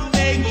want to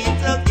make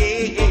it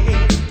again.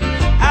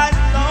 I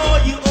know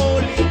you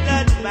only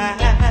got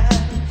mine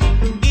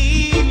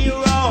in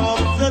your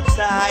arms so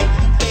tight.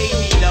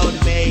 Baby, don't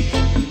make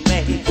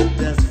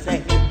the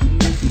same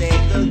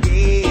mistake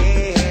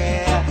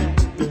again.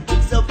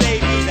 So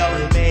baby,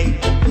 don't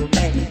make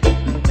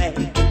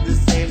the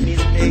same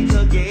mistake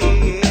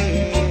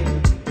again.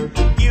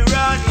 You're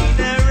running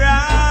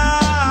around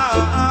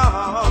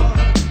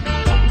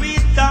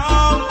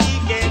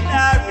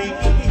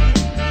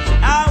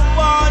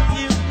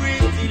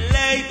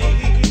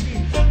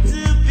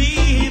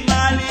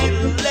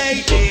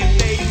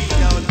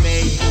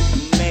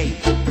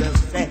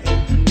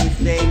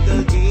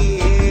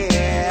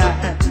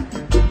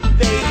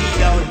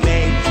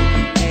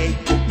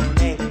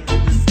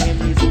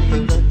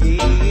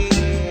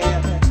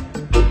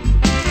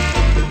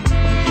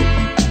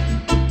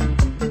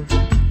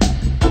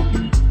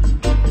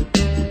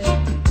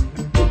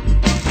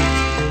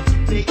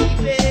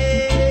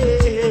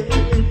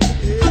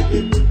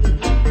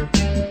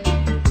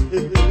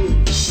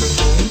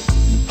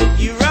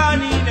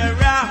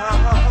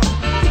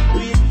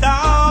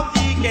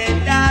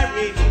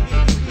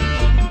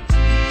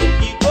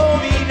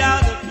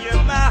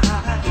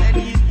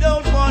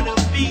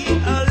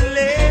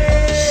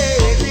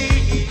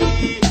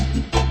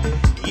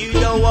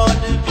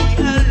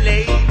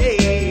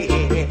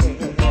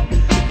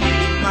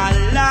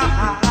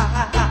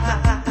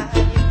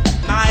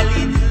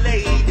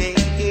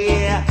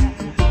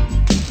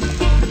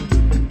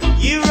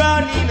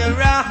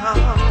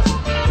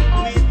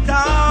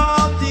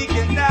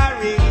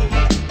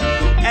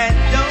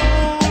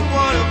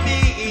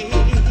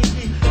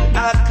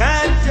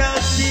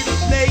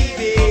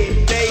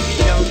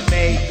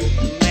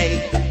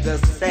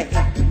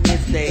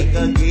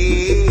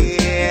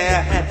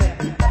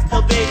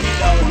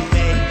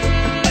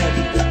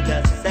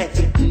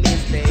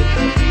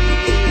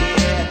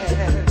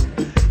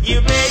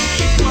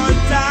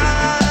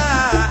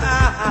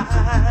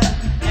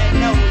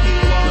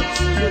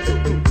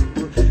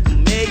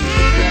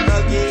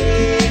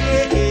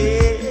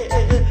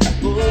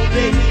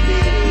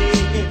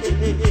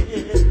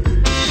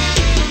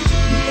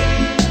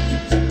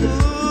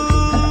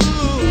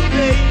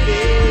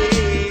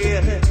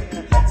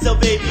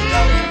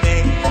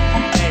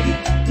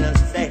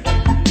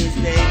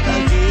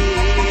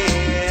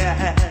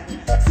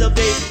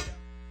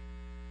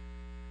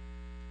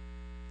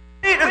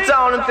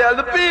Reggaeton and tell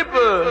the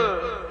people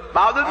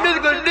about the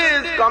musical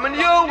disc coming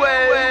your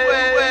way.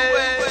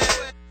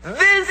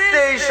 This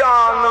station.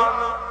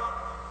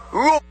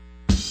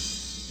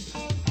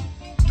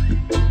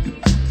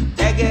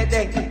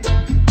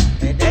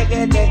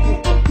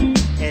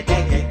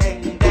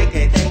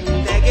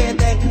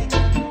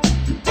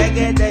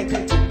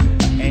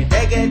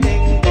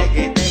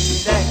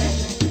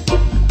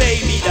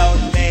 Baby,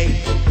 don't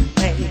make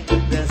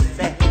the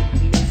same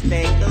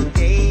mistake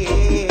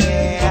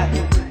again.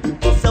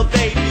 So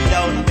baby,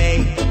 don't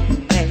make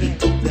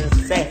the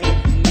same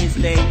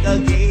mistake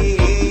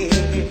again.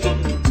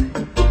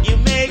 You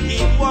make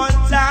it one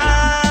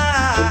time,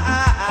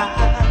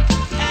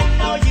 and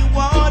now you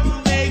want to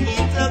make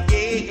it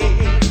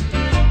again.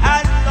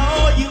 I know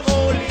you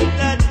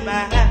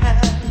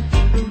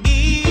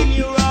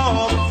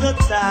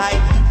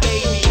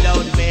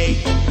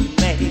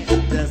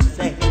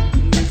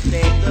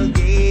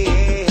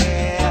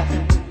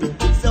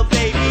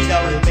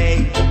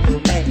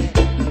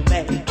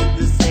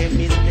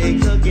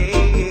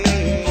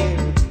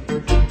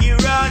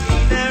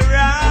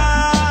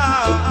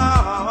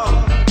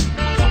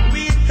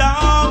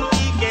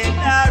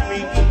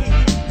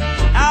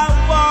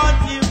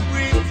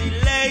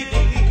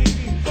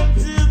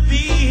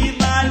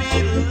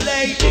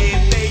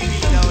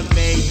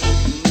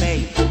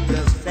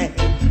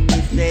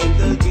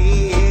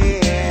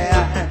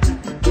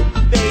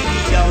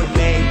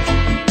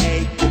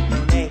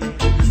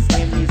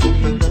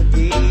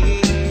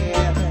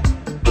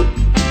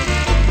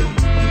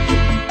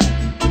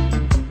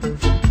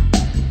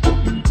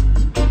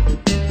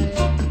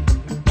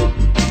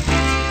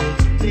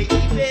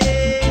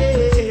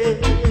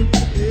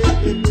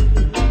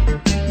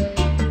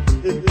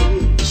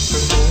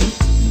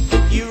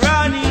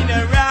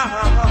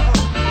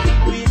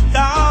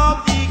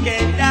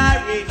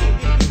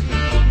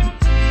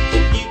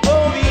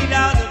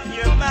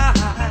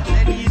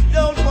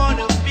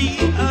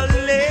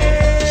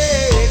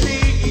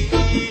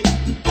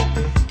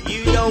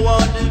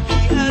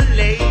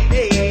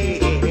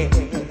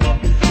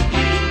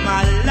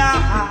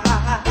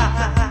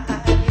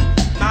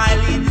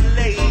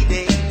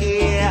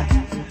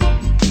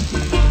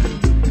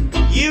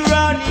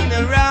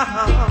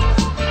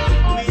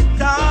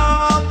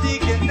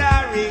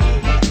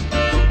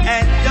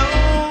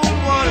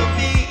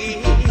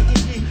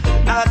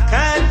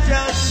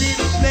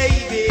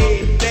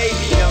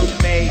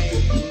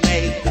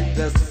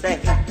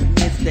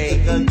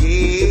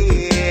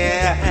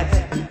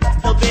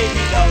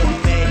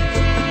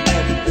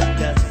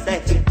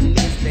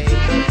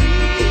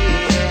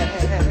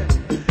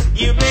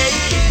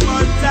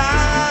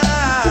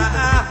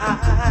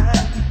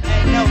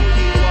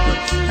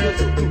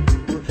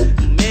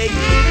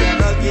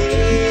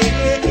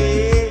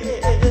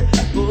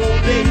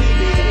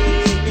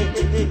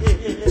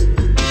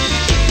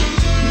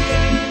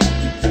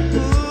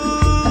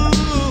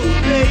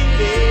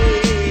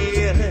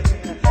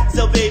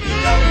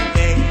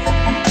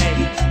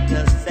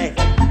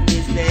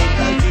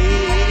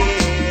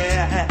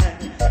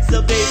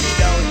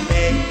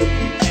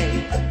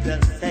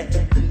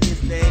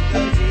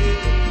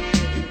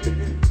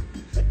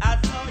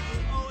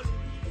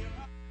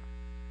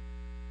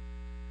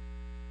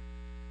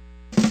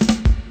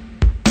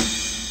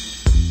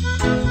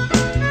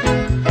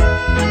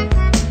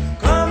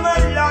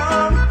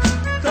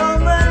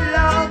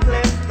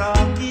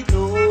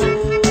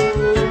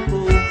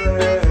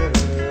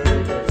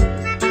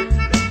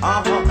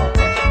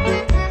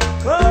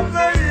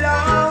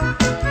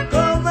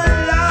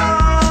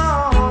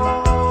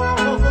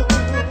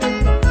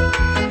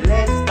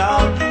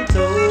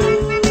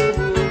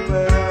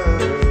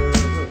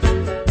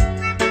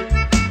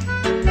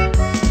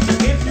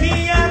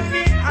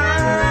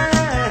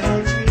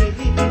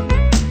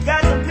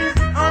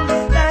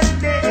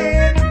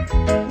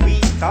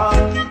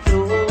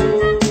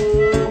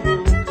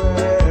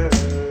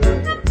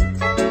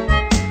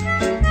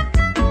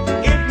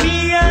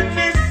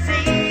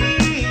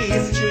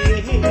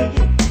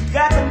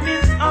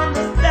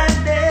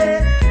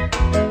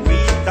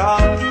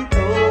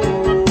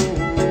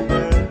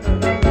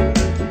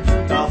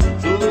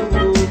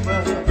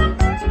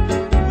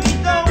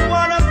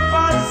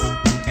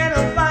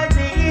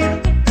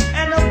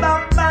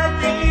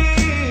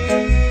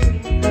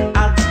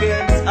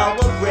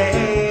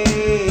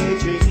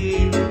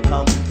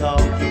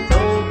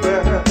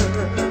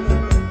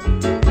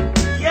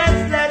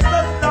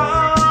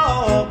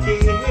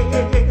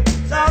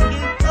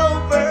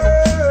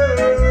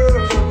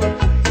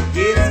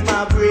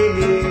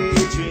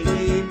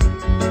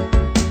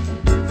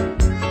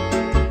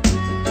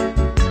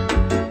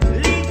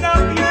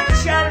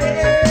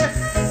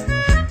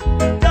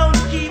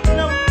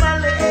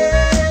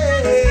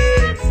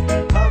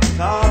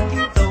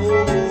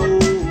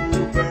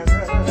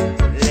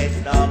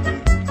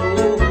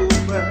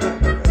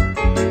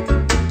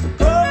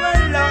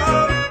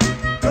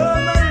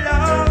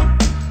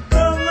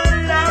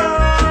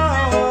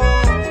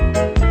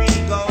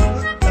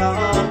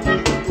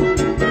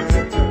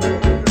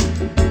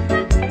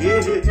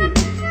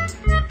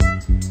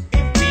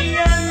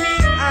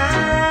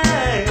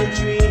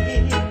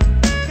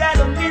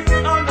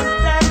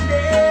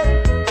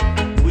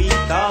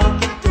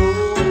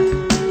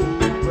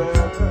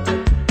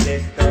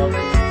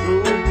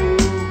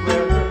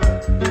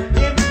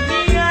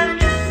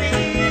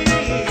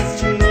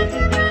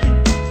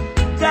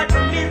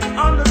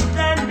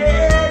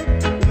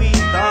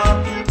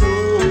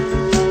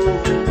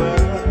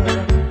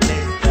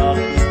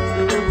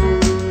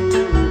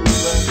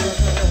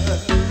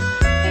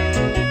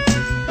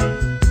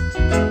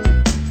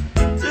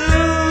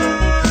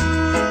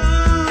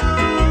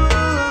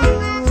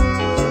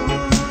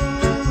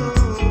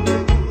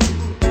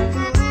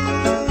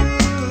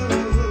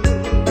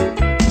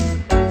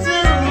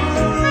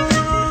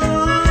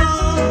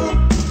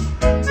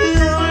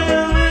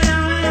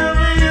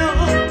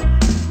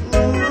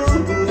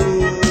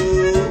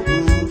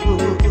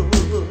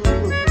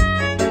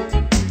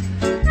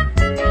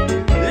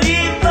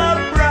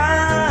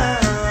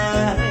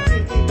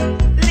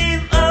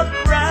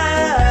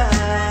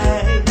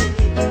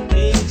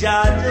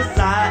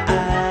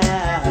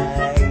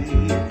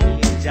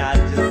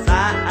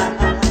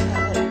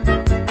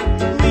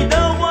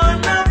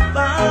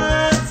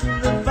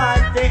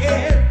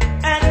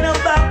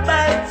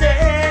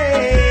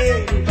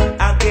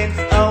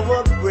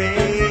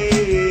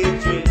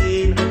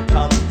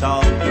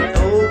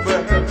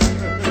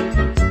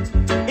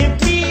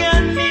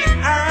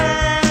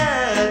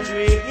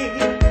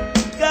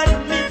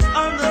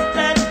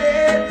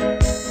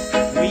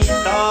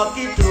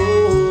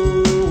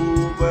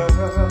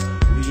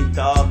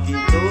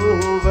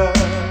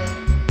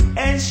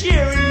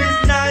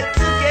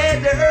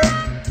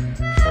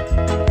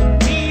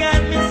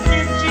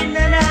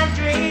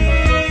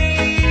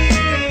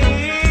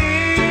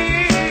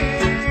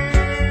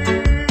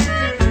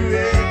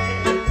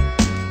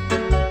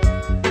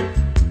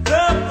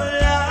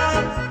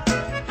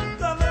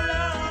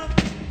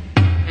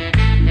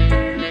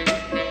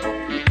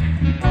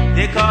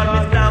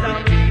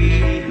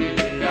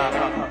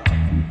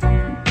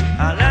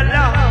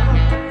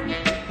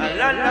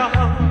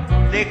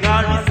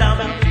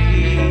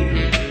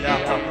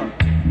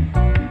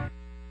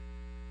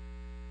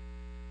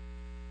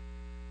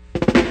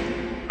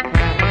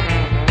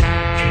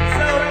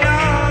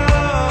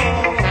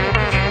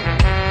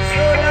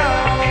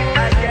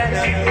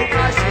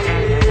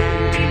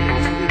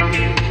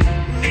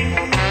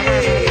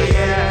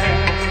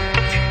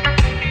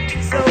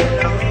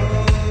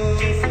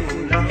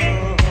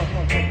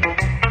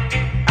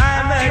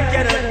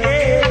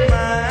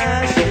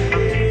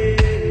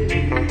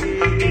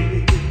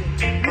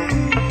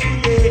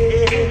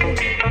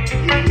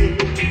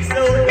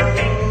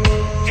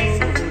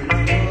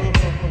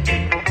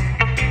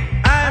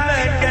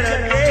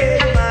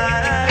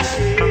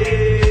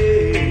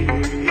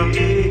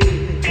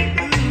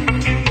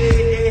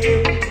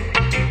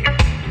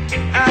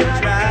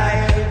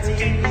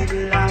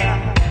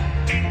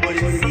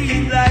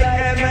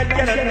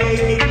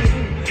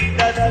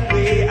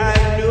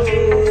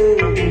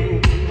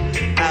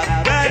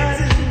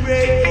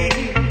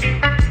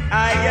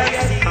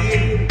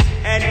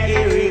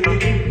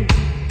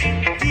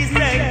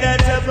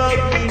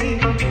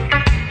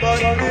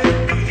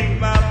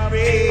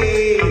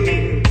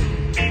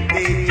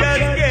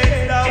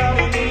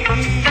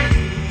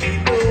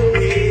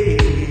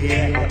No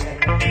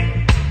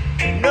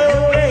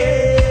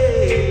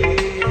way.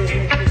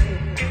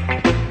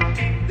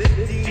 The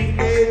thing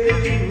they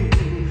do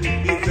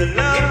is the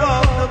love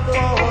of the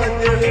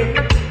Father.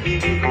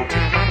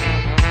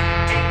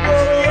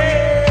 Oh yeah.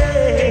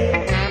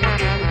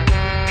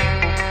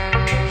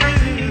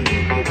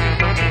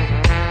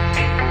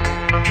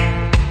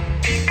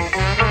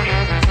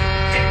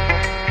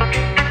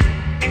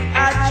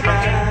 I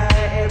try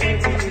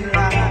everything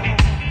right,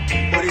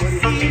 but it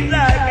seems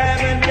like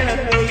I'm in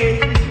pain.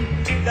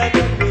 That's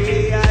the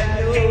way I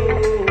know.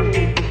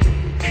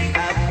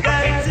 I've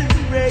got to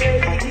break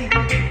it.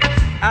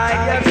 I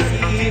have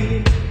seen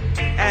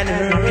and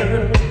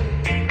heard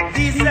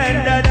this and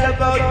that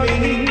about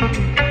me,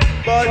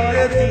 but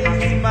the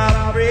things my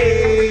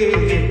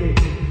brain,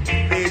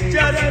 they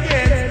just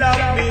can't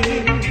stop me,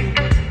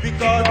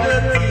 because the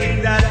thing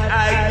that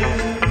I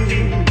do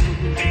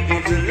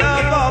is the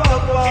love of the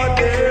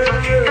Father.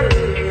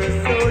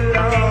 So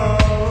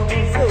long,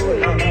 so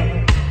long,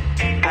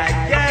 I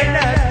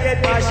cannot get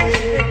my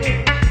shit.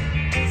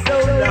 So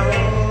long,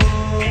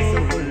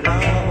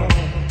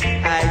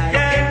 I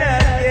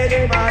cannot get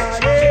my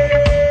shit.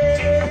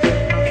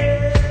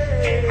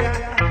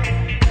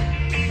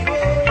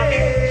 Oh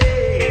yeah,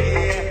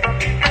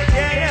 I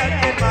cannot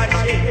get my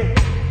shit.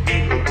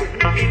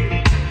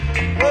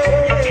 Oh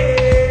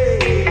yeah,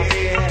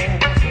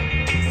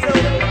 so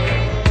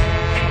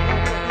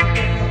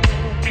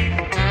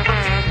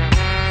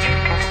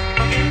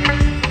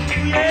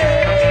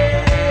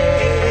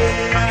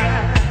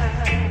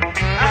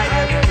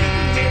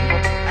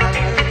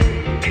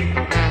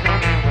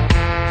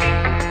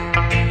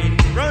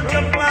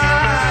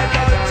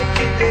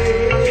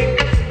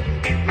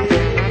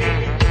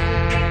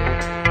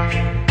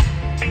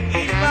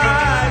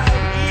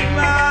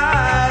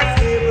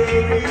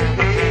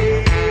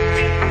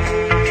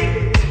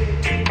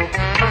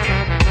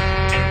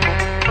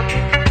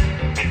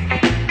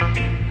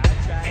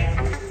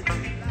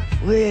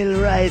well,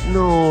 right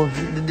now,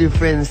 the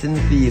difference in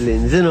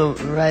feelings, you know,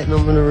 right now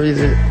I don't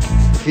really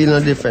feel no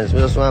difference. I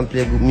just want to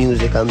play good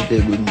music and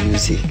play good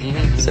music.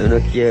 So I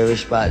don't care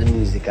which part of the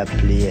music I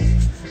play.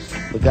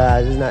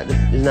 Because it's not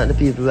the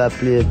people who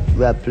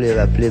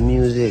play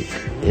music,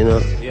 you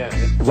know. Yeah.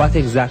 What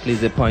exactly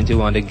is the point you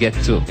want to get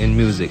to in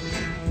music?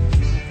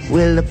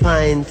 Well, the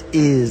point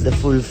is the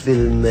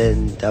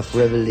fulfillment of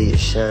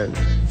revelation.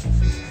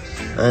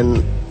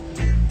 And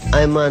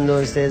I man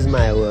don't say it's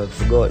my work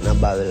to go out in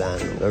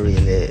Babylon or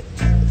really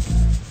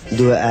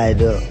do what I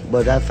do.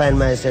 But I find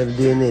myself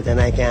doing it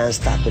and I can't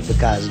stop it,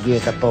 because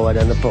greater power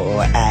than the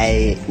power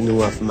I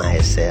know of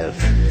myself.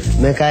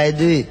 Make I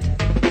do it.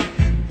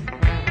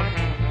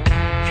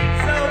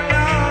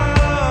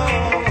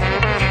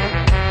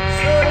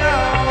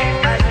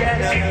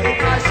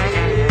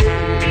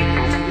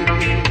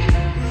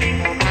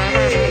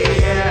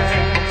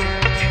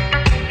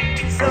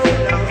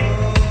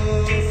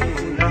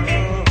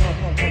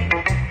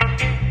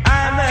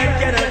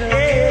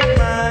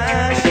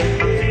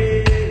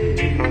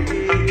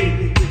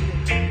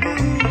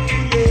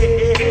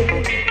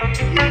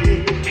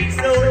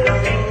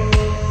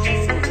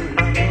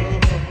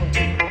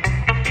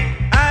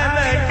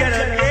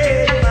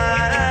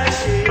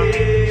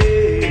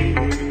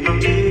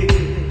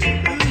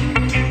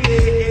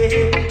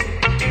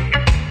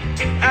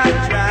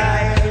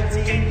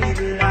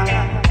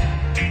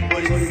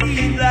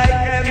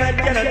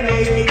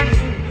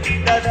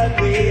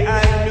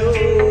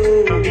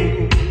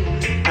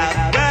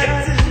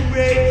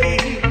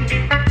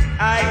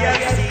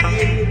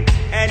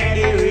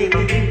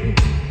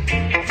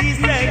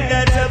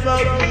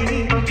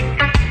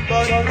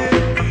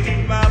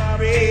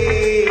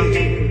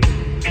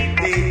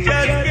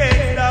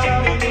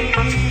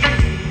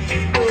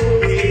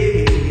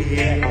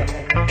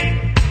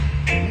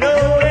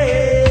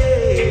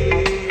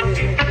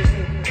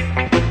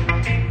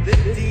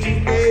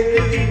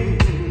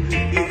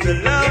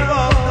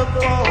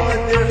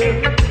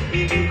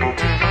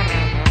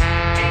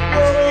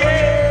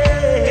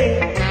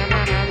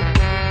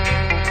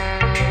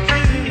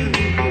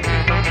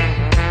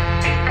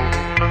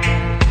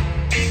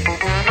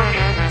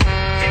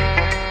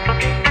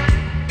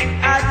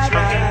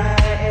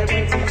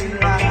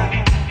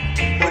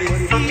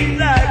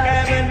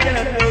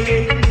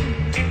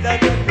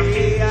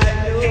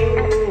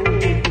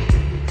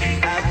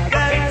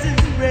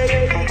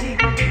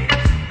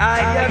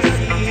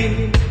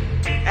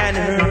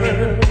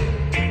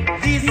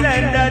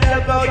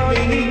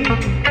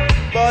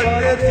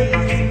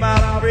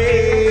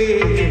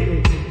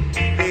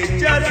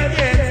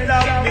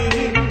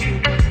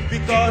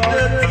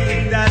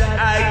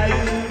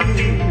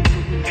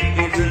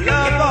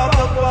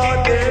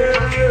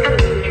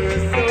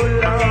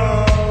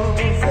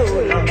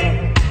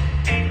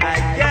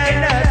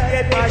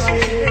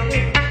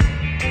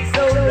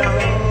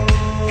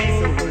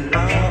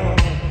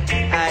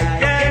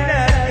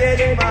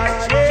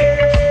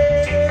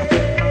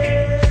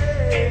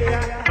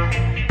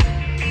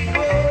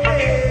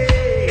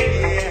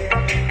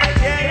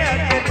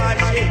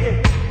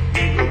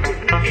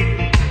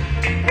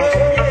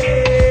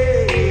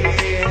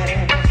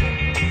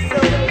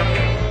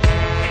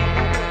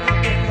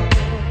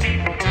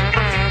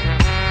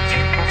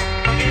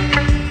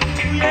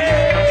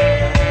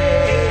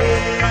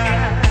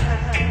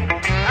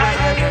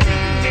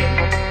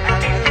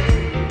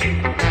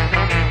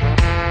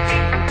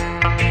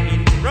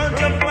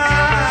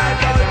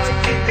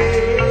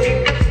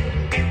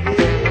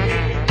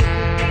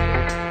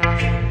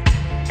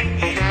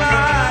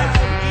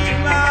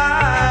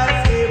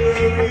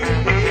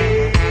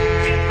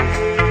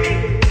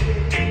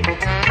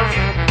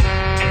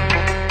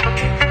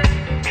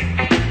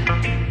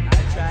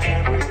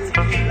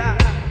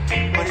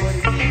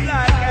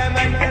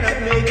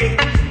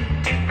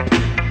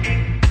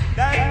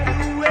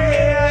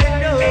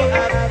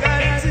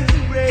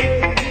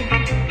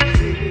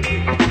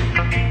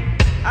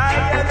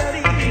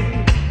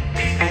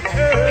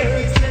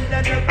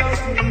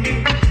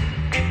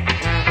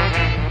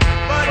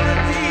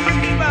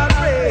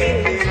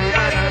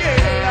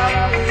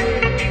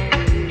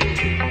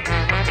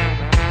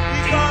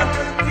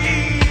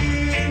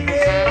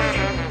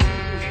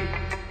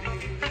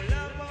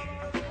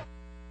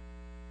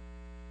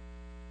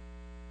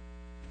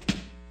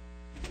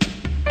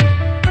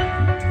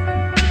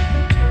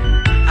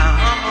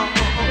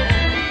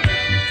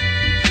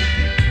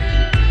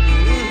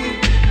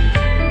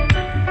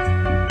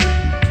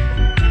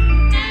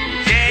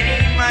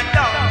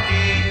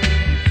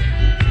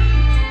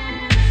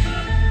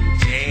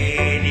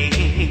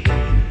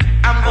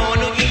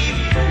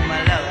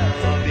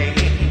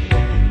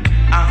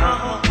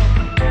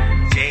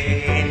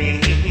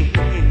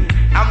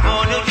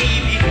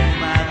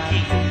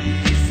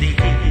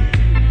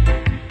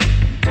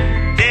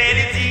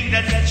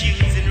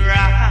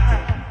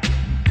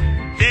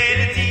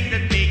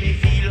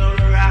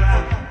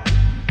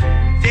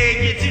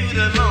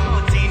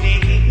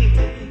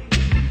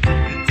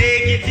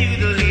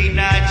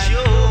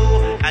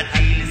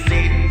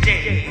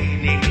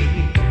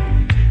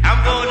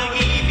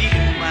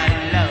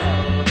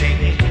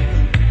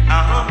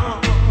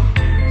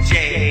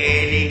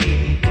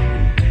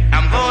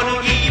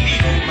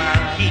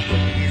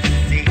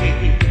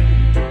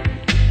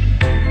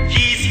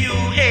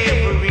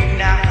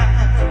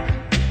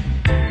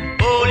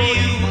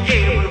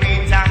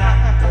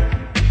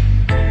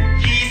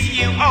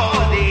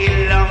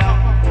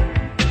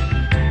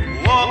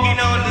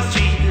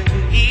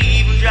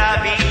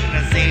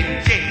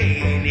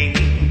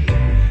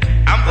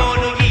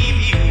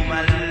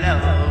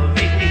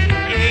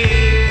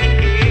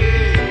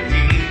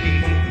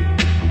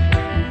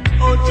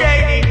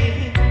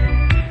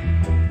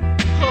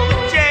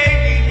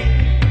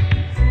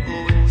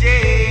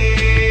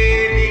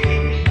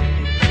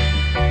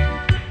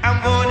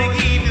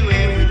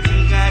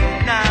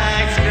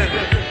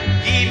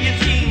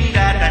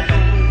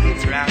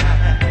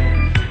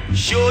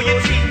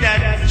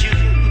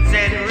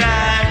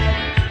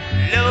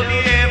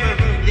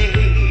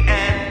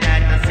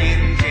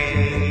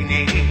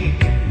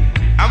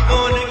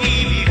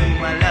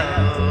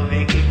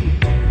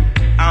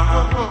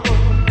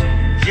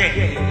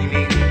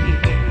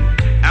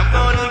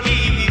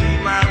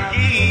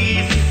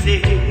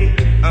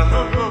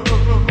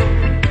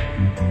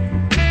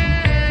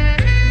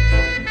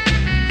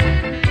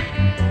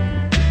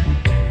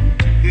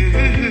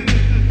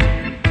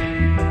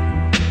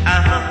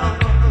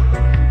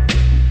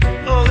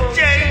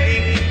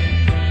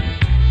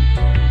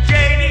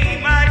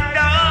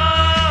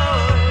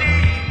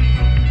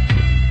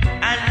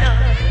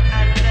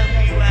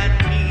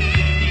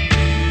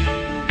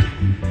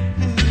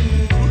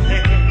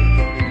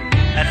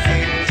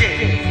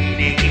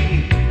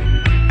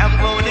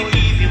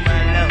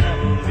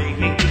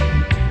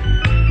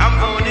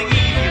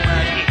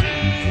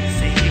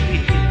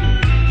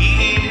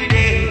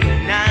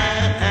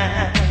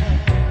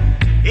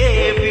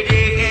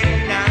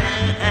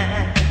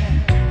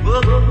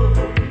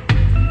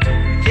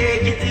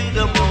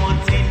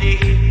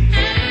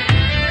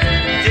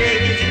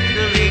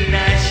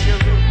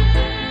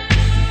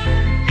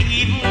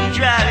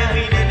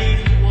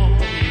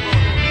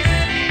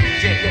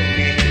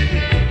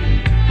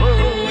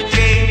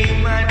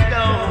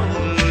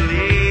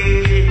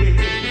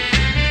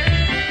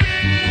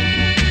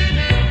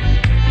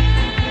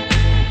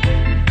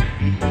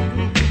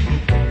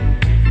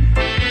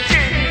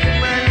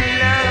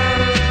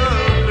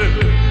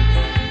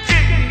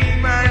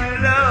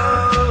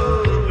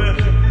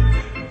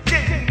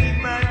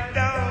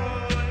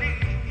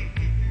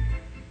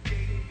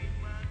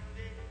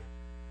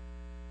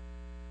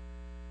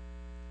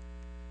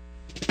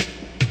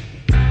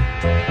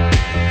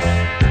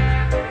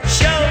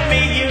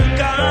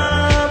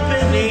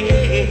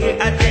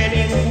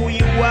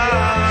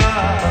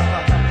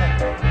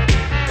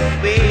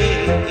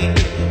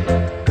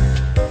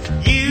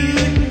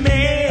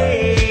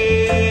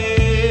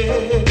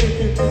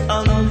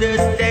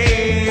 understand.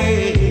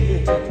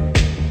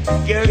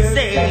 You're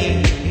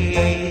saying,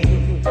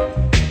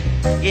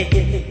 yeah.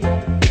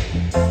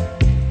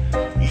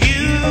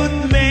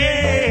 Youth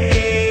man,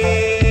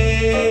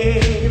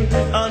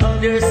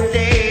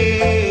 understand.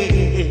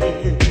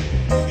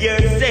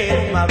 You're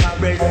saying, my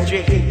brethren,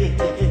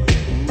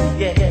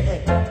 yeah.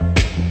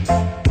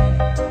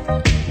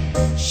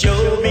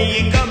 Show me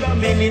your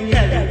company,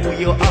 tell me who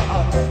you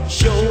are.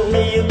 Show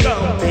me your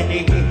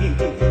company.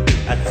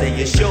 I say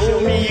you show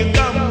me your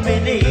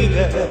company.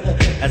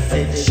 I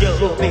said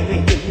show me.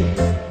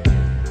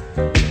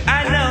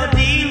 I don't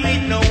deal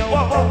with no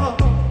war.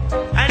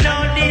 I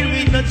don't deal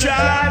with no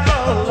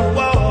tribal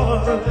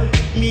war.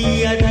 Me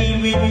I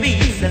deal with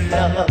peace and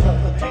love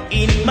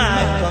in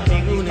my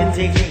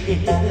community.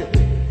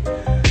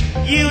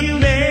 You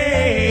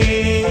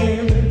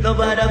man,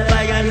 nobody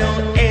fire no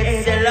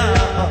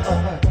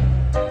SLR.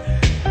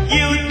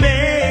 You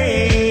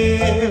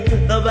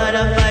man,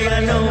 nobody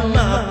fire no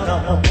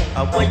mama.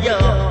 Awayo.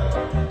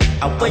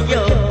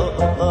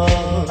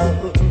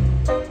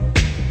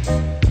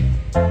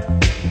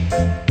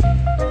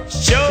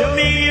 Show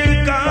me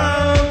your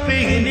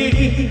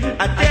company.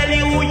 I tell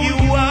you who you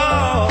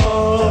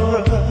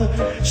are.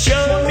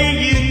 Show me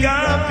your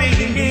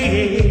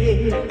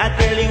company. I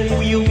tell you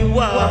who you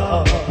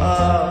are.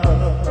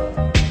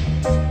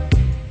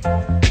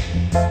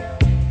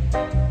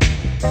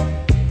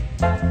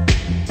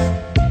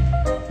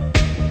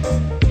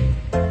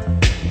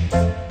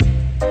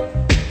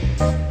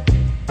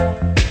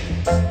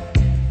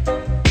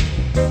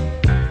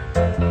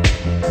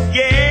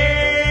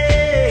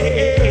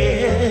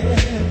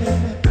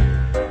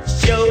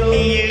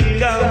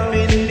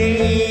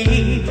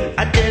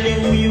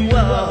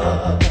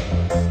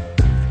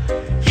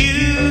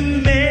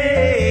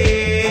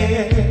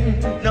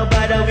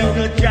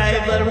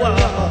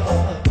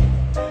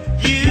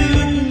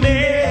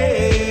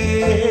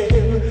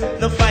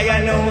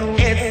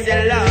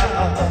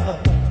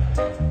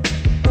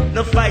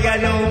 No fire,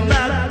 no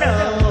matter.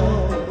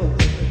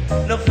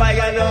 No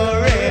fire, no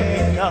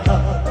rain.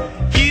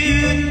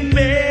 You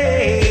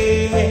man,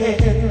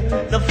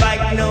 no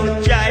fight, no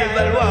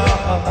tribal war.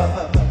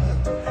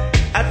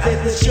 I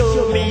said,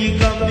 show me your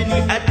company.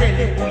 I tell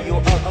you who you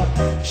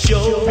are.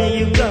 Show me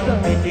your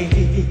company.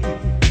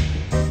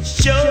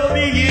 Show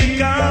me your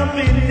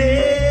company.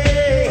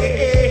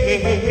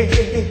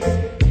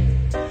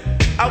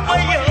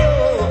 Awayo.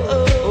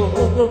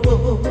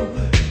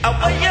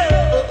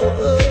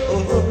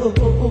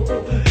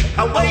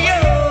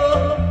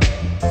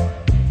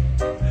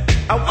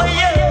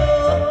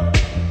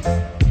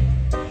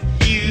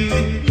 You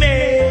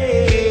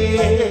man,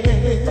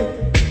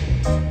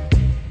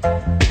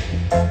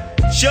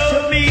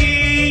 show me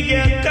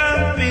your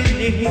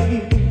company.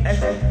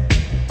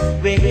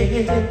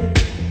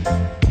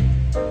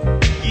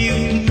 You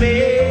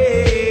man.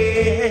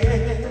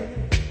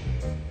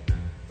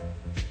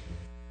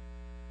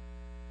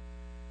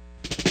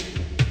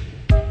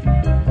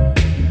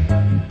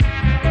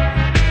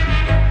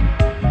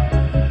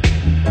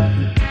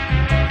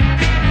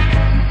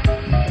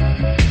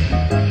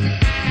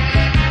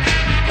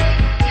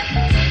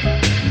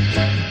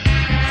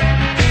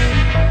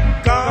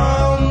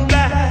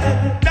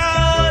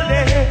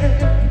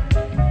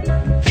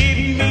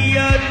 Give me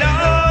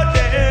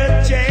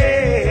another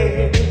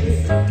chance.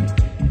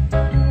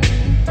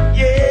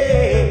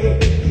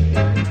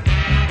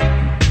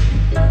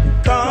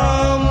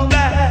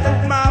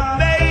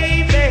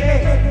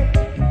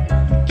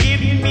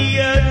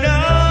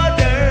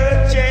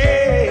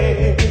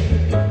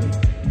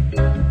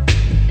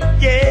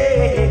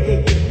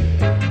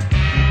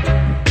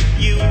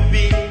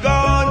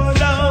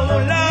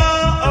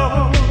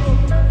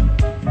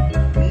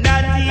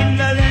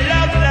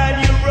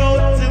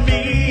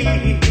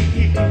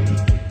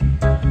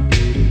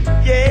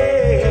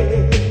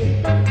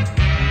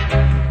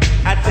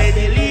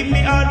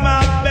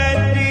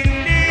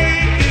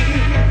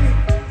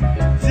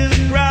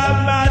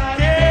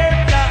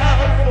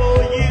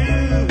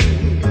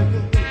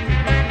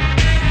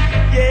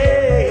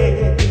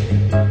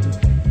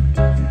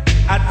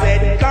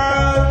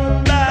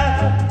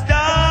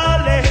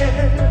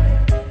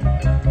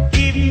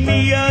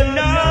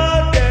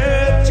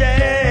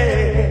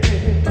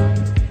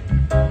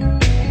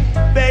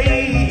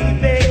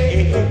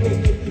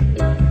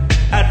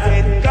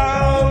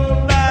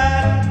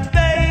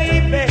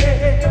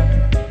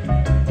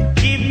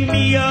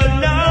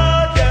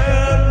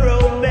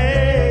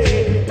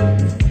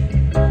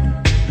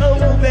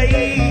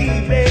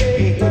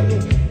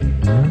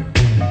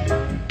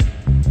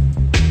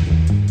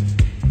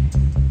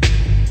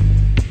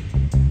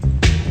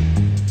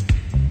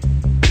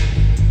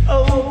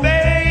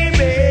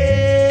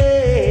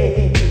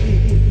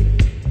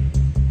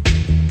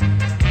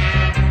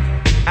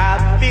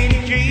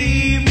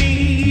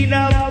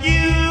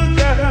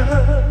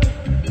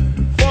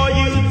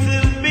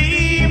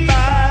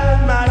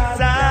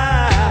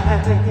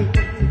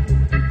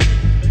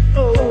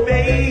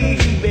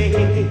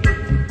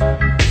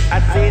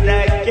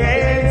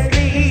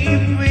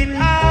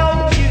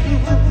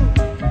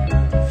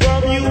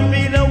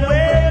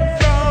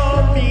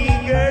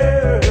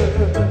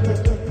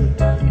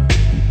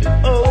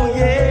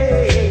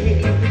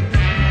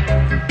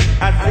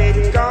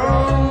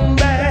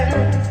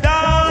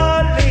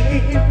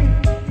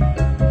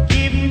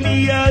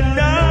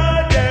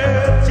 another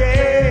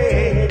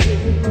chance.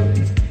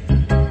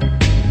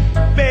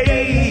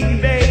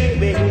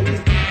 Baby,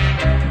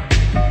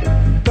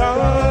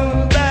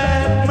 come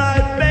back, my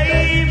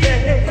baby.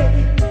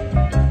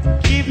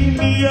 Give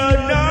me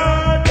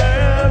another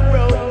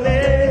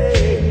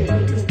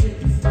romance.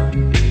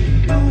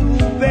 Ooh,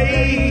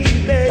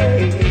 baby.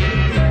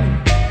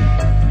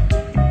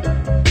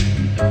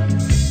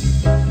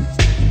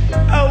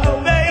 Oh,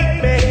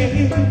 baby.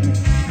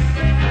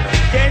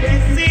 Can you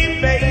see,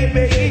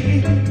 baby,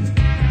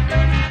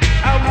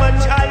 how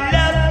much I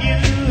love you?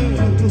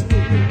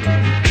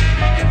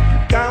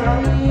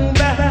 Come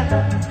back,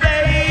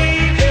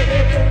 baby.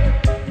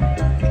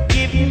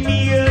 Give me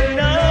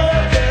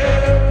another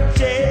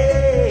chance.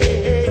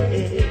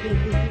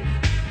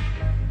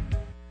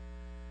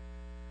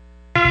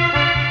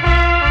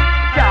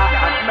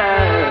 God of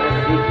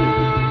mercy,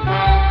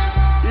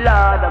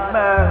 Lord of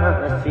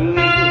mercy,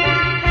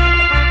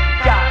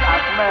 God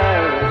of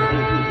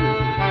mercy,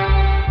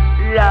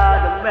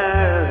 Lord of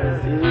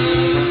mercy.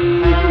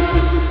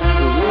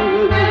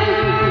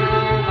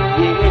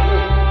 Yeah.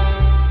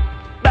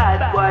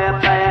 Bad boy a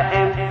fire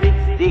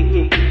M60,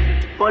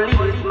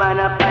 policeman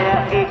a fire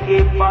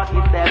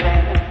AK-47,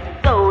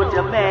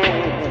 soldier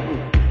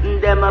man,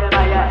 them a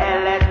fire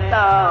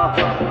LSR,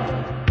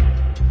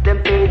 them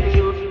pay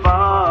shoot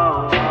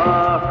for,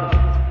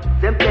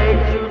 them pay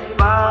shoot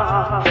for,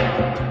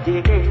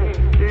 yeah.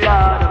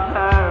 Lord of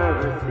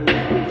mercy,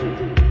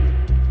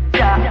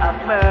 God of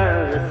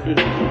mercy.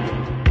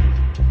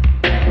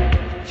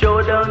 Show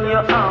down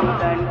your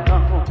arms and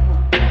come.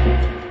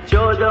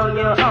 Show down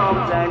your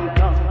arms and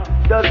come.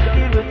 Just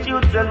deal with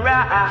youth and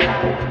right.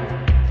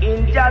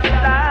 Injustice.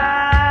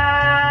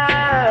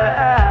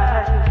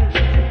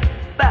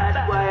 Bad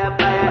boy a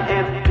fire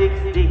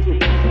M60.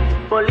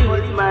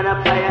 Policeman a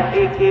fire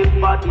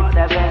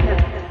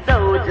AK-47.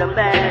 Soldier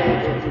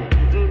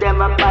man,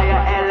 them a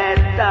fire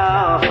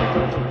LSR.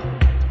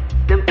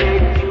 Them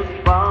paid you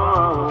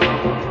for.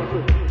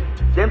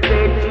 Them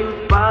paid you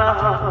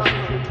for.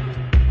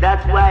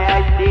 That's why I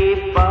stay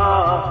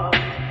for.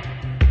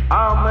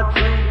 I'm a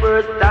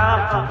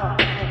superstar.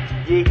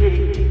 Yeah.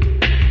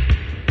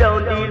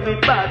 Don't deal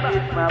with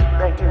bodies, my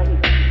friend.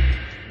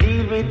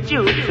 Deal with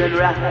truth and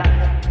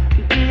right.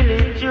 Deal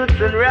with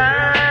truth and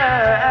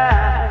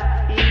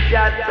right. It's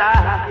just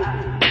time.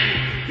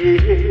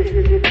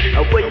 Yeah.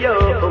 Away yo.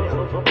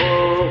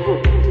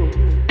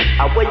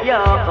 Away yo.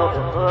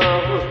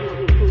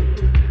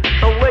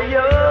 Away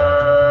yo.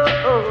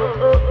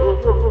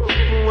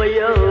 Away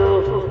yo.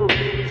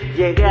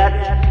 Yeah.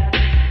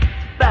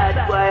 Bad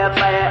boy a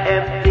fire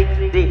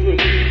F60,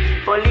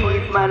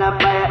 policeman a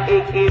fire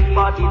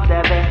AK-47,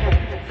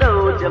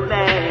 soldier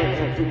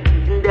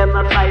man, them a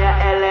fire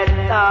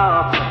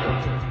LSR,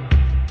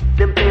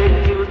 them paid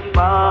you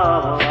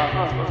for,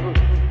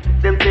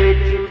 them paid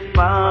you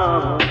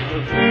for.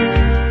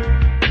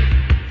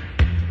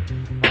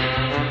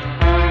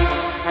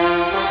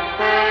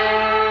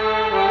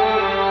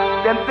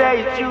 Them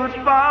paid you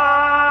for.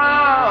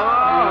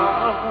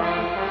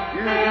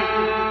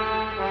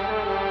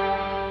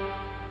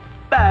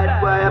 Bad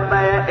boy a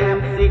fire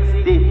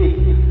M60,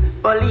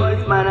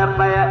 policeman a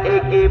fire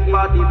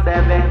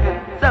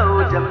AK-47,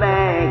 soldier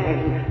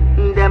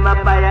man, them a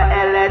fire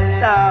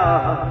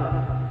LSR,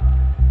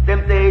 them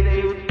say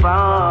shoot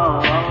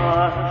for,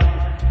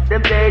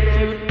 them say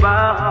shoot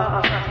for.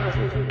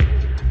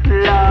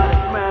 Lord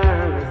of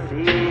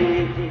mercy,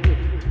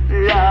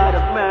 Lord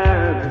of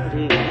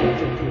mercy.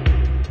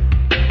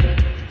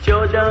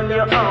 Show down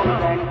your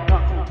arms and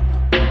come,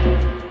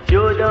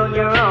 show down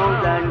your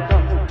arms and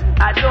come.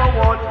 I don't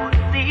want to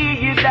see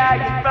you die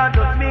in front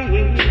of me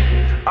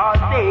or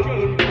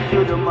taken to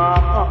the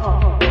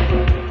mall.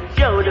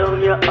 Show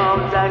down your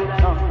arms and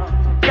come.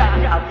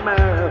 God of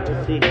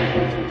mercy,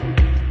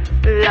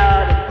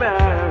 Lord of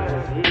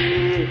mercy,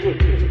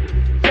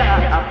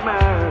 God of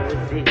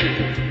mercy.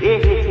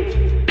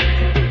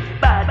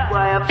 Bad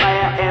boy a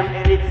fire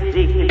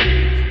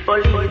M60,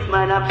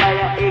 policeman a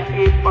fire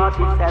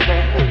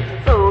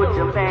AK-47,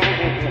 soldier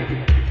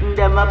man,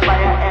 them a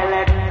fire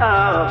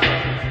LSR.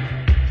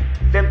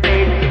 Them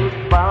paid you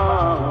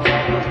for,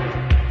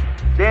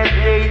 them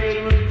paid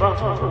you for.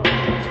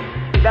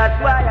 That's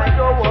why I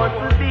don't want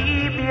to be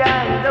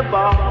behind the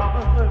bar.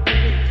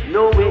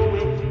 No way,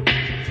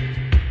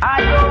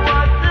 I don't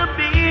want to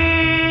be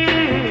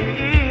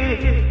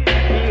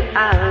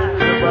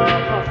behind the bar.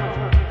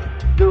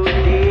 Don't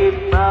live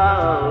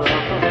far.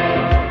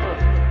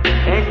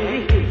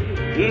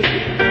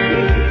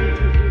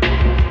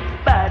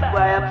 Bad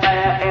boy a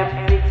fire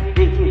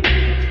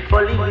M60,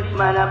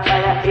 policeman a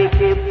fire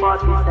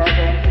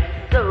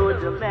AK-47,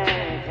 soldier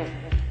man.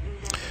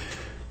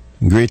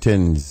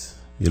 Greetings.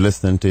 You're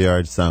listening to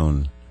Yard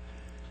Sound.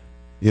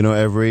 You know,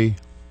 every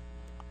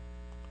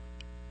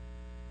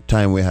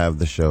time we have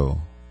the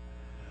show,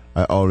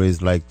 I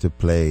always like to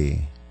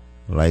play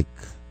like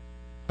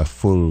a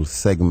full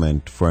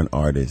segment for an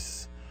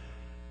artist.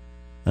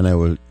 And I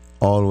will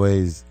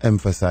always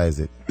emphasize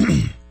it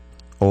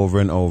over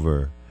and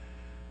over,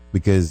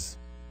 because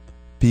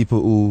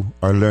people who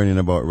are learning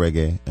about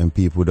reggae and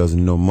people who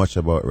doesn't know much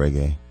about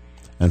reggae.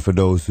 And for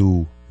those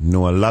who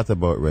know a lot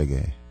about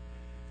reggae,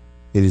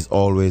 it is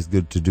always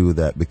good to do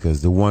that,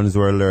 because the ones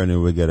who are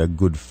learning will get a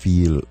good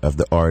feel of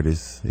the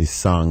artist, his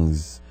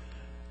songs,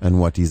 and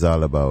what he's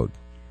all about.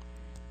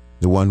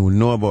 The one who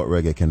know about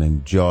reggae can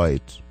enjoy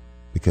it,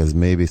 because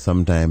maybe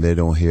sometimes they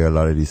don't hear a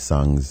lot of these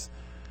songs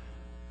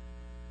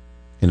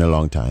in a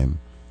long time.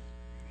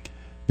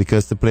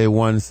 Because to play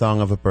one song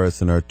of a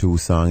person or two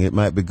songs, it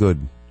might be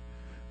good,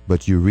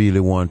 but you really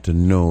want to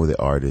know the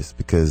artist,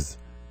 because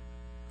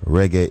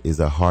reggae is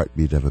a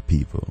heartbeat of a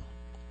people.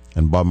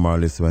 And Bob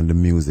Marley said, when the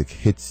music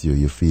hits you,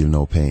 you feel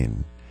no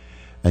pain.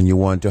 And you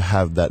want to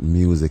have that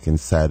music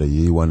inside of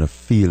you. You want to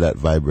feel that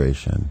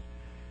vibration.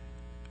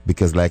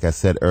 Because like I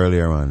said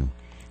earlier on,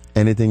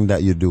 anything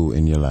that you do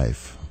in your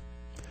life,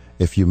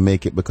 if you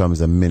make it becomes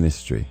a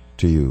ministry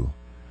to you,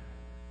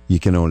 you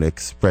can only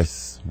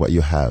express what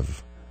you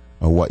have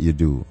or what you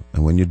do.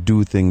 And when you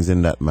do things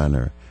in that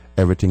manner,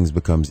 everything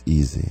becomes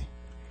easy.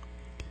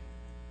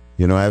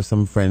 You know, I have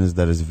some friends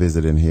that is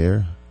visiting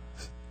here.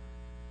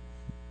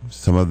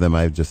 Some of them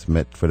I've just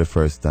met for the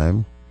first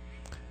time,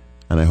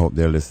 and I hope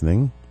they're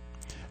listening,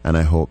 and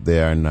I hope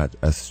they are not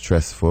as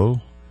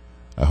stressful.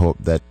 I hope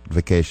that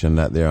vacation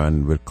that they're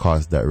on will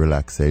cause that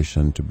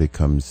relaxation to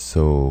become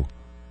so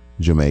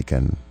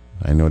Jamaican.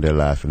 I know they're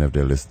laughing if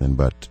they're listening,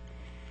 but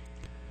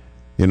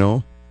you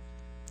know,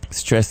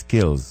 stress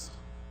kills.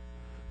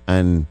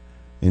 And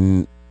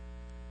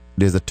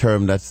there's a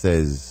term that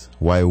says,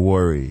 why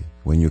worry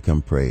when you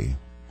can pray?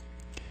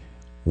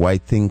 Why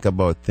think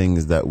about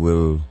things that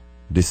will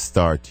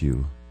distort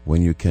you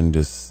when you can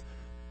just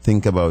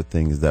think about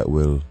things that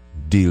will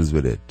deals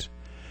with it?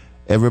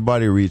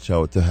 Everybody reach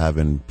out to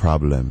having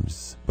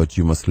problems, but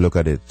you must look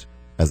at it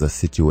as a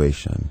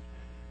situation,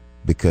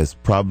 because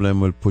problem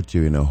will put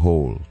you in a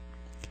hole.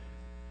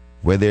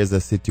 Where there's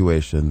a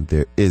situation,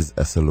 there is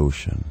a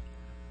solution.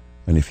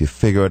 And if you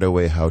figure out a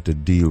way how to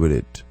deal with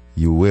it,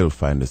 you will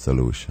find a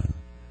solution.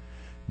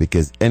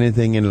 Because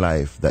anything in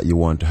life that you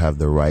want to have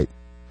the right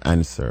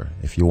answer,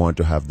 if you want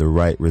to have the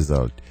right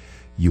result,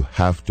 you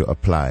have to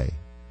apply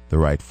the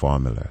right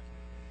formula.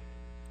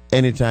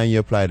 Anytime you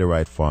apply the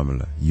right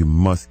formula, you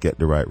must get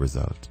the right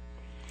result.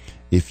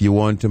 If you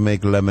want to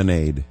make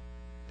lemonade,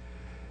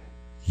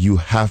 you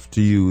have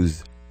to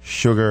use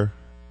sugar,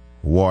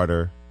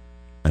 water,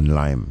 and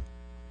lime.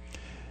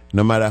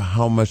 No matter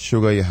how much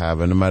sugar you have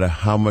and no matter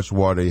how much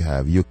water you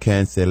have, you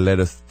can't say, let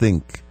us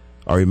think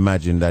or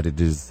imagine that it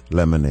is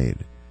lemonade.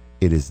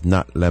 It is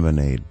not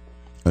lemonade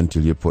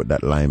until you put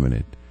that lime in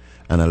it.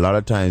 And a lot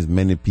of times,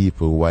 many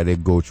people, why they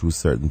go through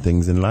certain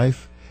things in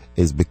life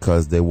is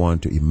because they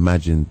want to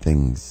imagine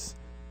things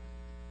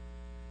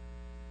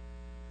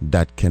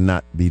that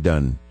cannot be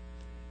done.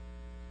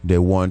 They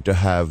want to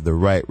have the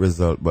right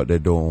result, but they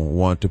don't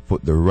want to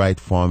put the right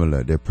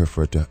formula. They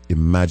prefer to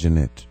imagine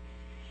it.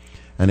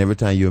 And every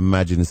time you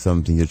imagine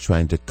something, you're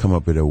trying to come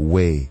up with a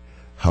way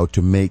how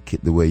to make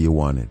it the way you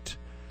want it.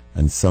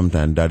 And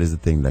sometimes that is the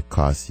thing that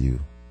causes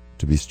you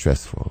to be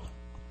stressful.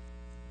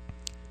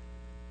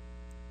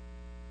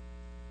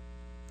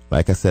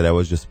 Like I said, I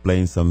was just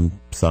playing some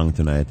song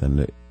tonight,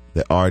 and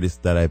the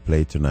artist that I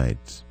play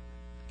tonight,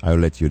 I'll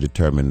let you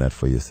determine that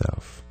for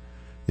yourself.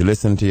 You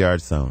listen to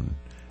Yard Sound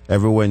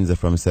every Wednesday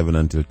from 7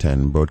 until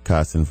 10,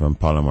 broadcasting from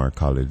Palomar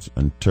College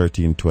on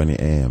 1320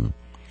 AM.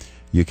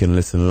 You can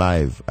listen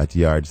live at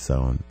Yard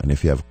Sound, and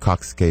if you have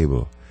Cox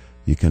Cable,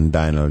 you can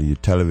dial your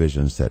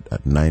television set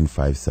at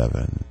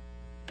 957.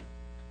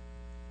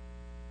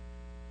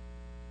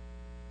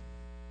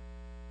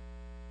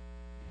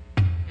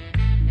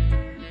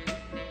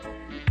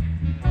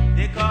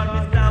 They call me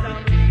Sammy.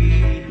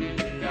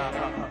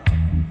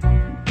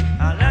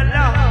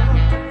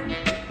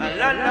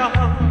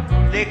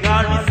 They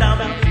call me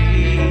Sammy.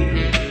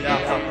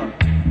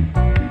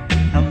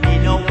 I mean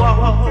no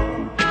war.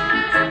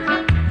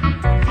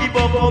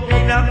 People go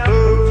in a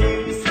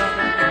curfew song.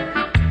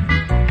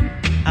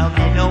 I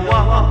mean no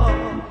war.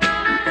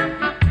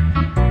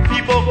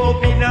 People go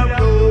in a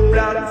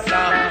roadblock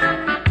song.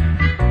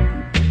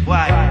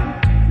 Why?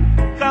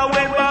 'Cause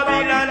when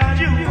Babylon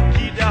juke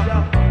it up,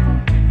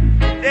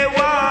 they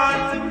want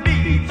to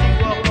beat you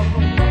up,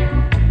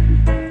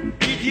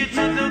 beat you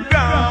to the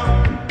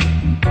ground,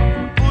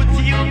 put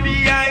you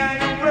behind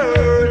the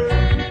world.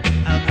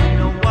 I'm in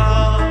a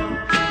war,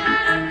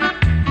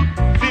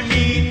 we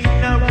meet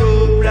in a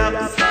roadblock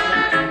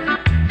song.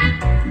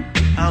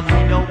 I'm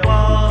in a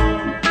war,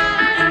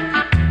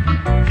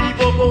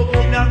 people go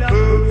in a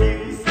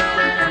curfew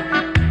song.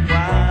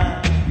 Why?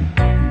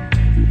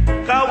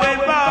 'Cause when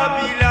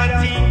Babylon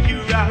think you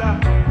rock,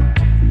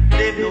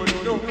 they don't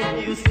know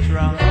you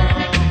strong.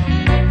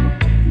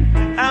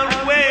 And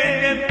when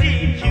them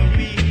think you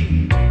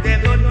weak, they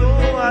don't know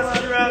how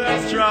strong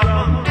is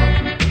strong.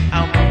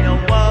 And we know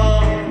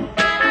war,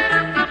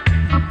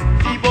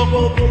 people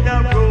go in a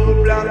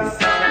roadblock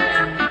song.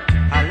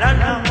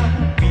 Alana,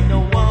 we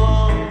know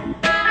war,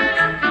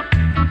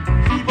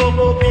 people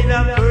go in a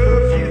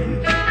curfew.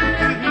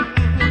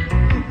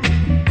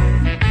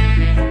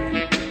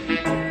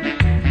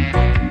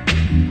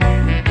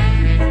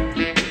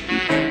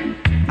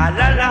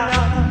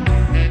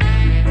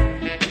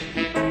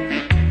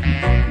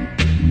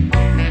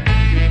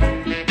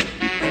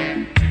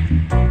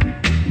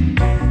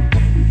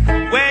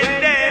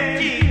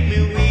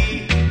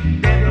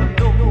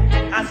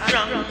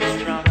 strong,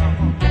 strong.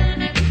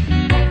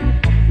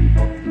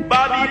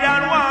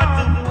 Babylon wants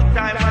to put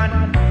time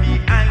and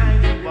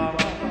behind the bar.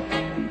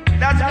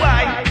 That's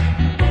why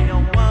we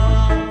don't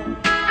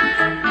want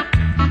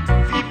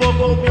people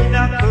go in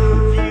a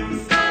curfew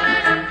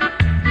song.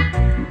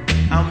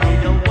 And we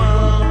don't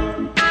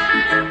want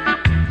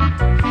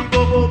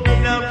people go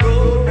in a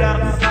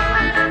program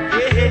song.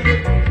 Yeah.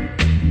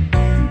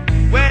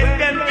 When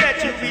them get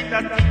you with a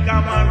stick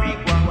of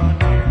marijuana,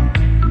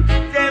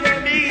 them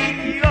beat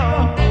you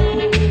up.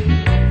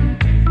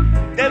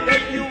 They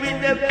beat you with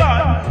the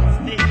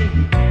bottom stick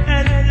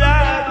and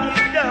lock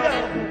you down.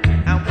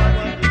 And want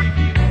to give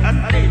you a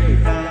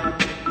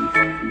sentence.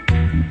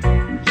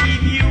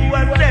 Give you a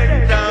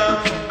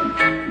sentence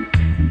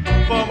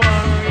for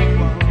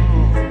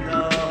marijuana.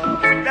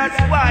 That's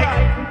why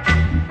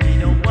we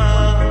don't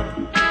want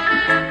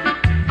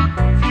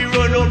you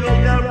run up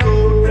in a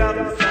program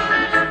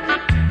song.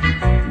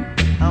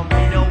 And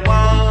we don't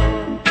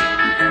want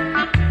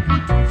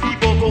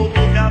people go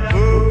in a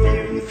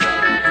curfew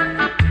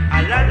song. A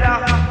la la,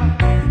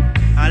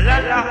 a la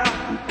la,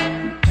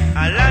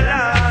 a la la,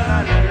 la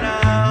la la.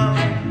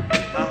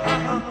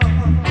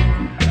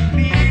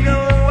 We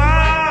know why.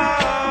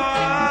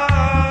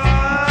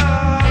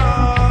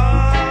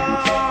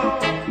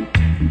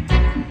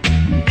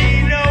 We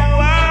know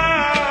why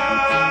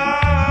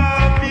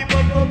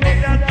people go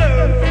in a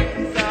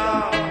curfew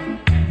song.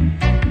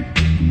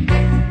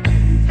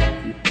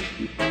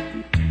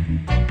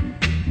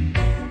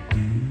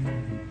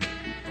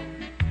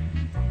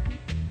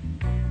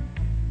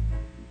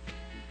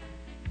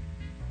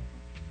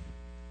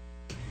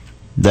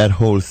 That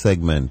whole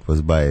segment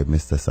was by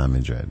Mr.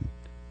 Sammy Dread.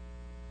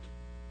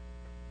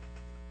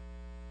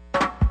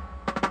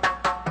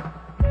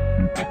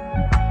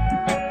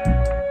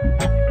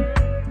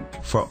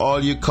 For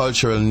all your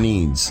cultural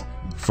needs,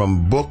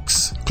 from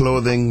books,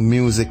 clothing,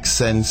 music,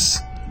 scents,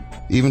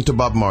 even to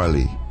Bob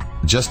Marley,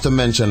 just to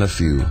mention a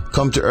few,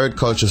 come to Earth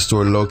Culture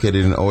Store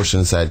located in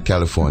Oceanside,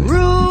 California.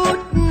 Root,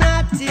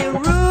 natty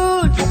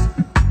roots,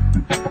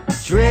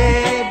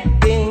 dread,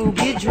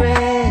 bingy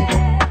dread.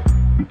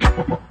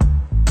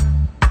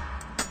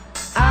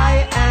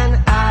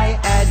 I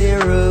at the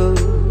root.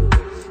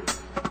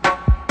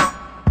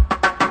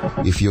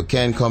 If you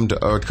can't come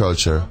to Earth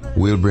Culture,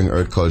 we'll bring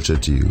Earth Culture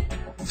to you.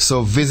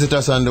 So visit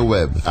us on the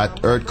web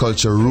at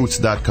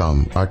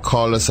earthcultureroots.com or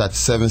call us at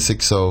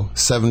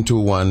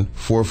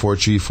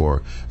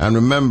 760-721-4434. And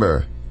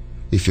remember,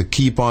 if you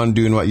keep on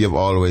doing what you've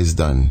always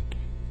done,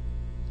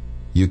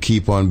 you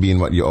keep on being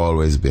what you've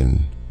always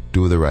been.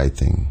 Do the right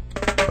thing.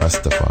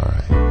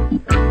 Rastafari.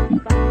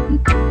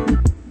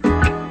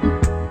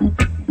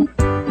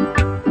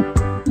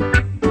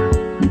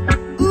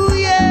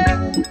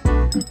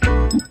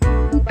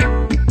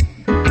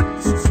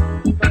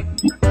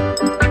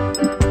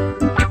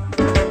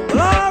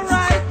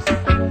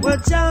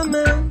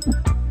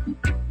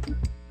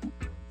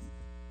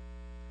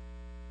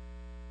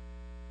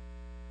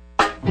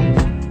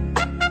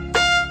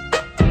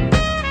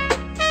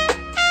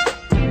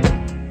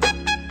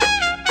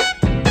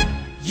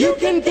 You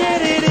can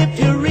get it if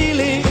you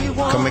really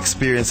want. Come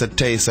experience a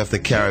taste of the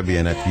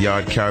Caribbean at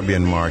Yard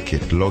Caribbean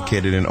Market,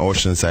 located in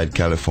Oceanside,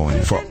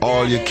 California. For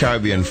all your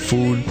Caribbean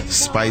food,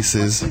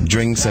 spices,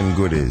 drinks, and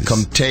goodies.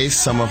 Come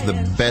taste some of the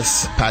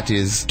best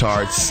patties,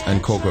 tarts,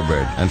 and cocoa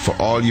bread. And for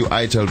all you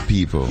ITIL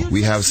people,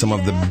 we have some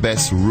of the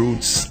best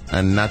roots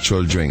and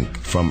natural drink,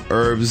 from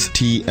herbs,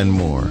 tea, and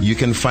more. You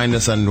can find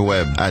us on the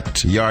web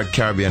at Yard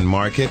Caribbean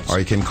Market, or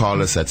you can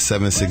call us at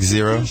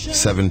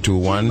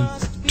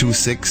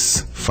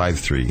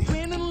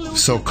 760-721-2653.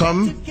 So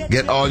come,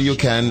 get all you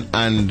can,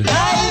 and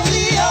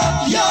lively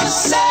up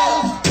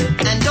yourself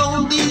and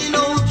don't be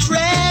no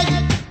dread.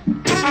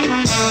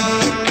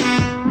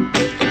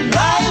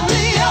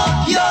 Lively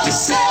up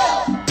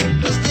yourself,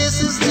 'cause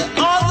this is the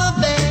other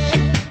bed.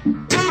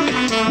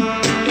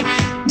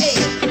 Hey,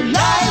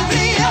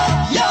 lively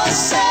up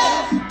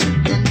yourself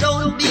and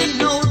don't be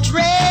no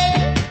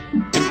dread.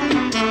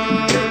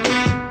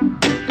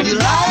 You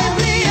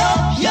lively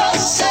up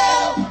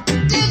yourself,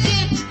 dig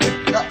it,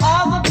 the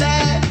other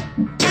bed.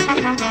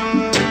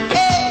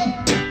 Hey,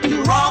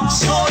 you rock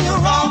so,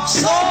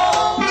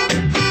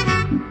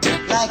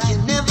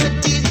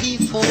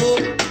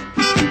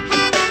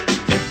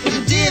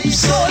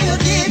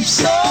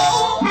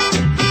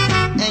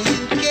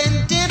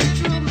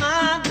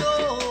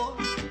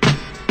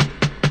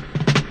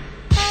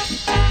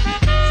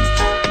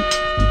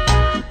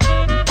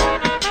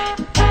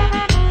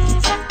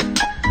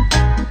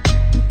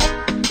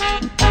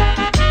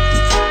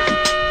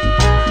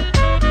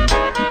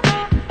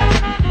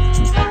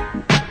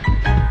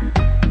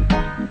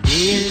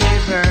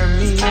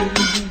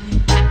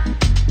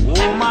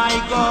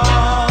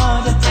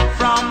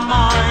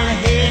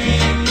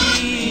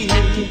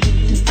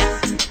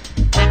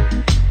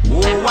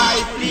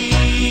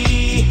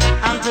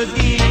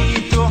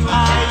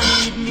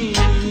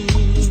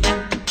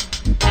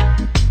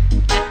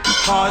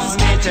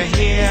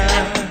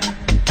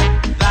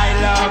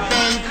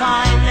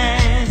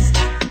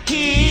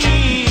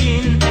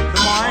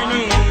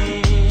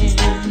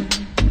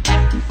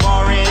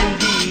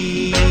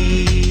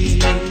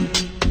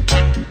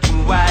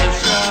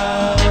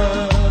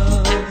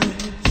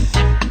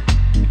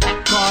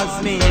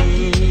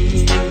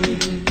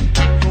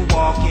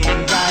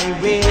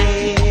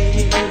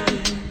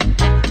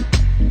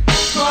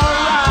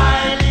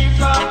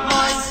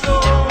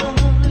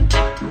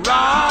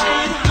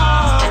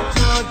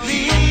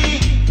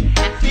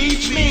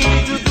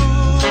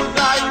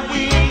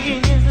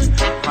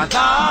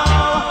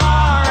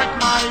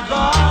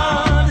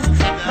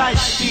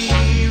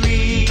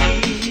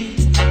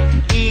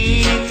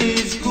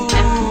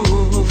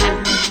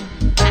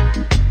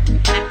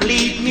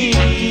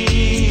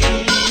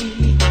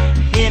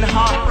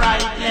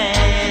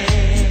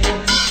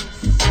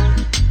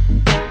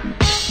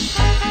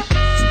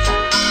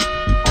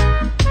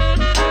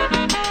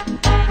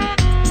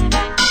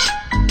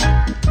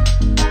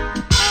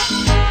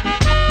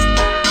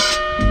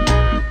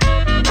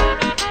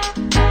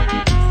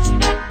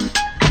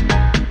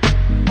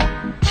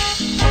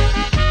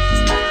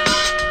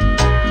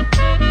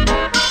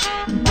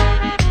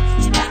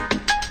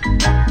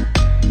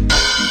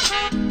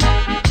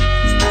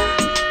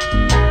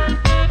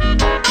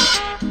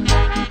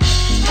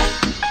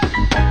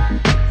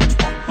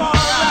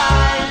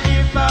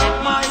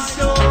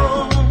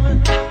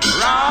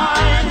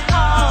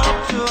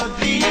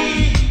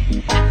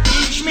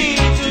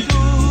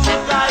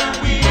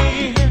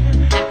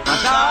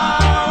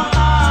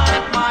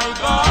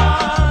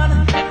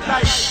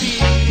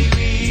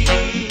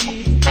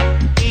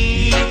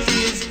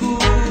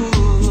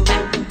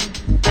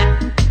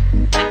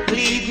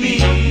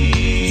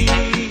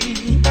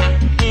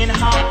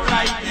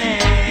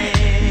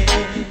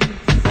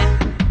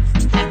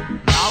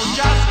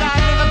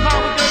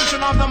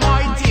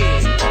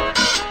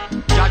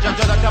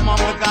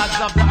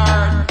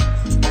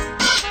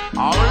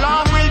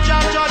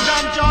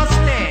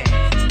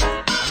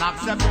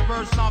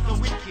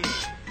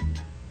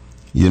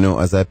 You know,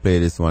 as I play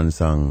this one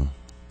song,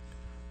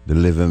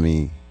 deliver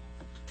me,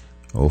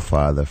 O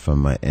Father, from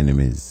my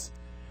enemies.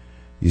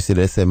 You see,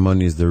 they say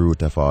money is the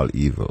root of all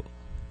evil.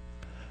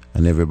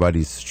 And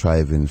everybody's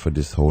striving for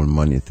this whole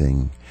money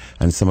thing.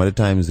 And some of the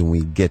times when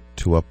we get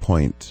to a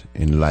point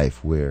in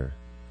life where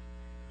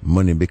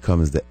money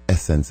becomes the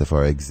essence of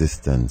our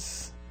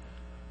existence,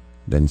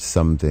 then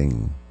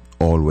something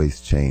always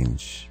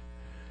change.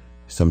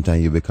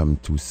 Sometimes you become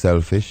too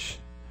selfish,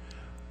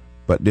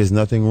 but there's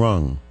nothing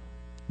wrong,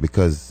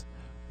 because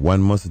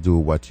one must do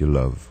what you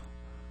love.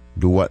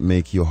 Do what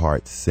make your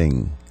heart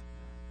sing.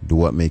 Do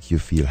what make you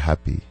feel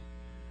happy.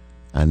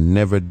 And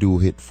never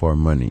do it for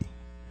money.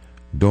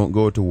 Don't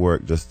go to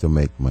work just to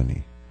make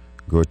money.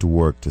 Go to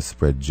work to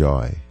spread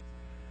joy.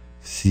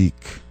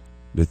 Seek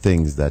the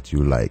things that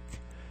you like.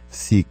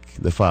 Seek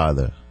the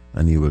Father,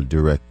 and He will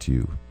direct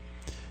you.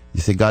 You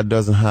see, God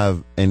doesn't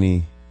have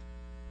any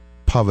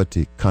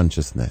poverty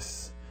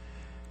consciousness.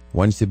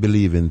 Once you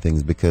believe in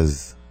things,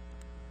 because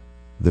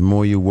the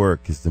more you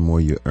work is the more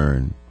you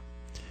earn.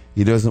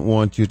 He doesn't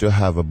want you to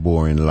have a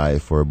boring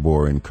life or a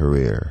boring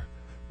career,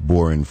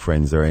 boring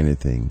friends or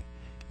anything.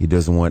 He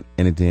doesn't want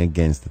anything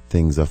against the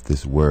things of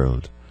this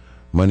world.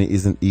 Money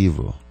isn't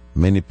evil.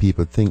 Many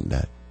people think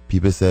that.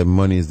 People say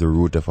money is the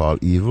root of all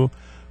evil,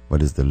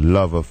 but it's the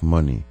love of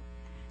money.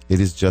 It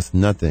is just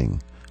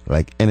nothing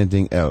like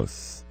anything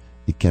else.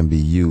 It can be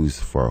used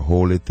for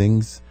holy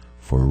things,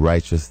 for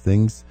righteous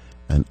things,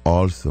 and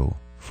also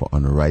for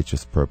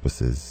unrighteous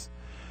purposes.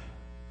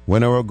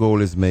 When our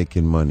goal is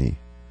making money,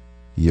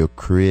 your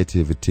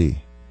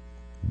creativity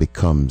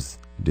becomes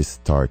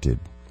distorted.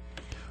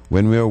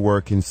 When we are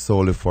working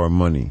solely for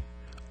money,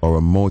 our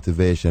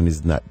motivation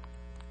is not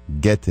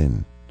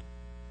getting,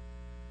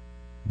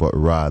 but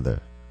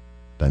rather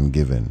than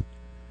giving.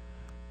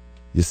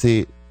 You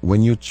see,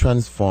 when you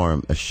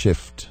transform a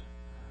shift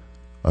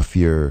of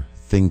your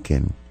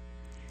thinking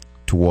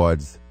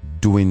towards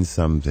doing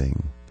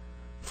something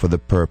for the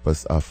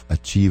purpose of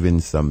achieving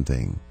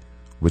something,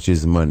 which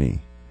is money,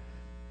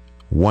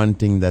 one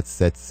thing that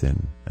sets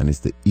in, and it's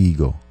the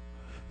ego.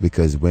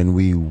 Because when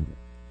we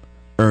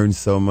earn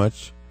so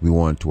much, we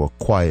want to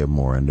acquire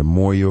more, and the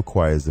more you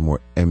acquire, the more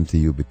empty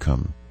you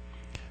become.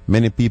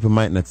 Many people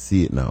might not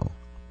see it now,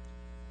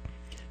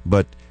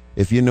 but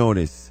if you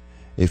notice,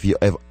 if you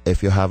have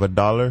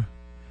 $1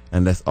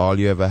 and that's all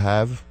you ever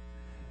have,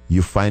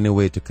 you find a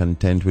way to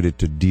content with it,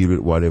 to deal with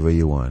whatever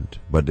you want.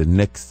 But the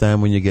next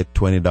time when you get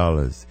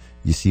 $20,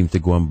 you seem to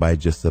go and buy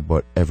just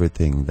about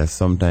everything that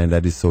sometimes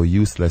that is so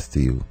useless to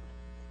you.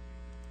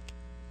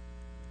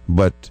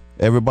 But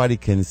everybody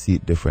can see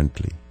it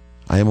differently.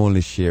 I am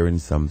only sharing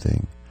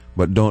something,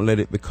 but don't let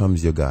it become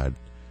your God,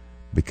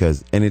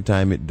 because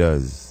anytime it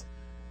does,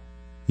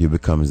 you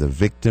become a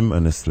victim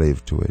and a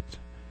slave to it.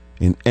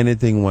 In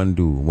anything one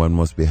do, one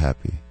must be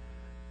happy.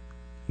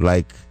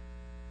 Like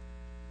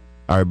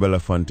our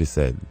Belafonte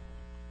said,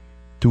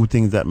 two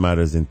things that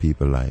matters in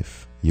people's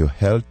life: your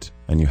health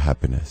and your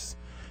happiness.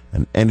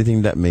 And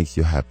anything that makes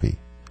you happy,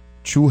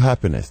 true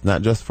happiness,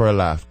 not just for a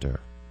laughter,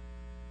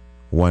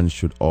 one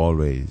should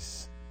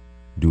always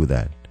do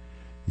that.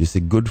 You see,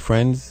 good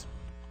friends,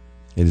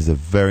 it is a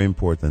very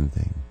important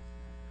thing.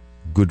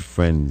 Good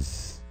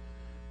friends,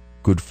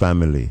 good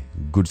family,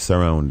 good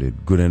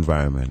surrounded, good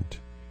environment.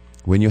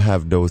 When you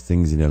have those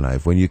things in your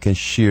life, when you can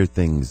share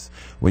things,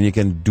 when you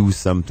can do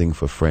something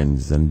for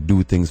friends and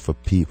do things for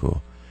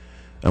people,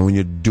 and when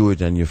you do it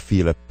and you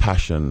feel a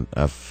passion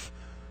of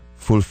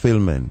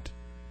fulfillment,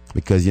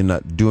 because you're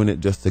not doing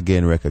it just to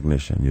gain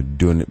recognition, you're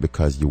doing it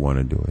because you want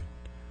to do it.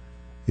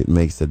 It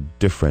makes a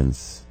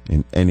difference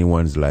in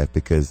anyone's life,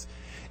 because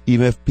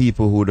even if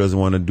people who doesn't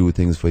want to do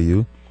things for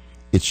you,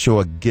 it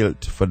shows a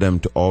guilt for them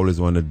to always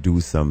want to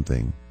do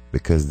something,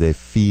 because they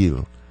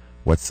feel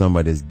what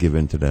somebody has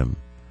given to them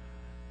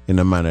in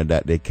a manner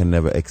that they can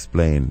never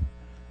explain.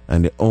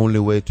 And the only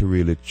way to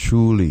really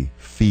truly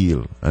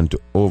feel and to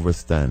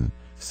understand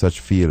such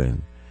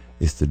feeling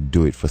is to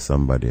do it for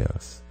somebody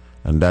else.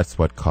 And that's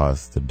what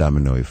caused the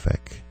domino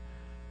effect.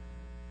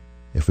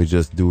 If we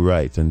just do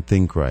right and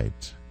think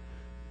right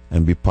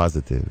and be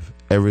positive,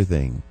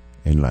 everything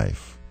in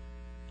life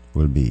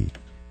will be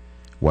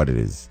what it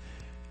is.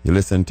 You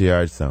listen to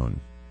Yard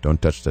Sound.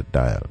 Don't touch that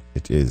dial.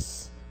 It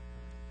is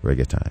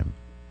reggae time.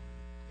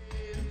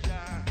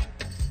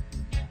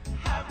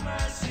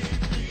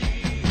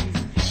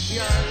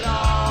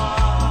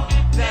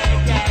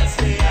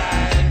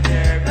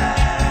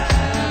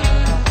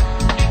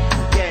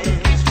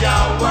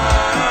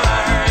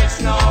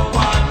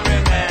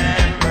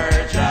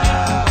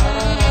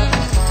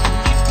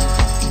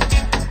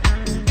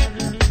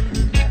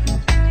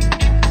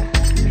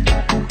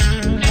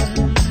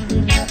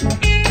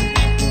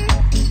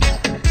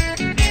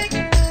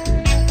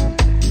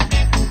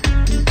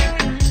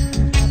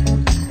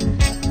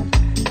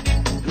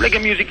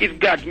 Reggae music is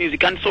God's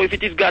music, and so if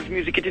it is God's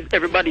music, it is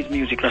everybody's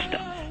music, Rasta.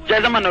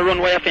 Just a man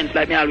run wire fence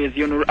like me always,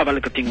 have a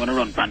little thing when I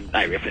run pan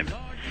Diary FM.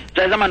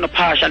 Jah is a man no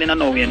partial in a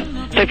no way, you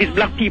know. So if it's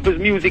black people's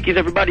music, it's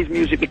everybody's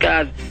music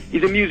because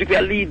it's a music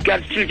where lead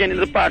God's children in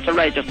the path of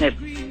righteousness.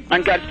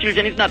 And God's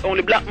children is not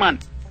only black man.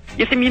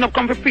 You see me not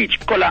come to preach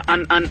color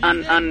and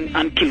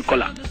kill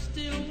color.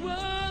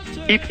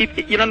 If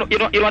you know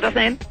what I'm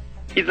saying?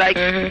 It's like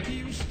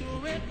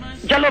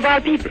Jah love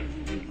all people.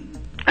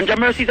 And Jah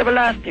mercy is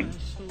everlasting.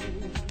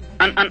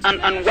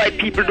 And white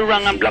people do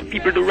wrong and black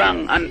people do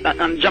wrong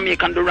and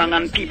Jamaican do wrong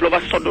and people over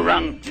South do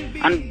wrong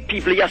and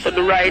people yes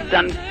do right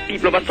and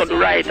people over South do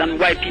right and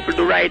white people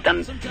do right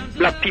and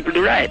black people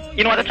do right.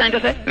 You know what I'm trying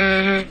to say?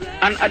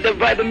 And at the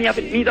Bible me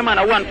the man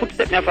a one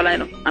footstep me a follow, you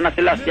know, and that's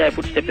the last year I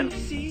footstep, you know.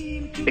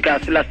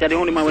 Because the last year the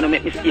only man when I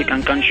make mistake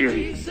and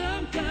contrary.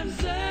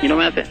 You know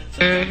what I say?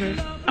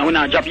 And when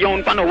I drop you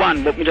on no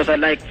one, but me just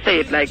like say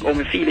it like how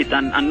me feel it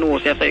and know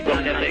say it go.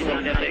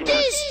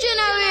 This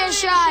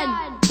generation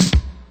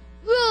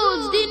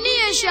rules the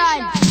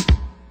nation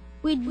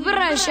with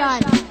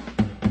version.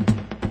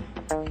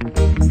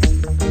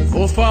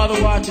 Oh Father,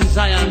 who art in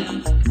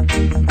Zion,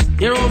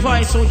 hear our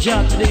voice, O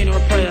Jah, today in our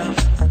prayer,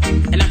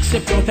 and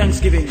accept our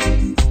thanksgiving.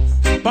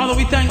 Father,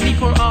 we thank Thee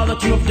for all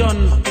that You have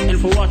done and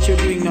for what You're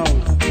doing now.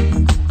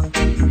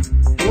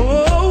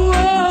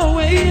 Oh,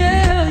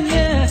 yeah,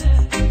 yeah.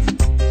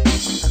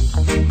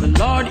 The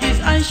Lord is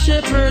thy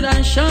shepherd,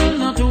 I shall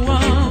not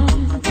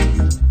want.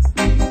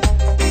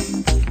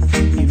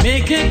 He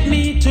maketh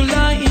me to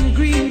lie in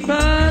green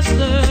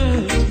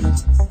pastures.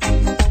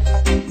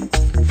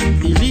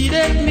 He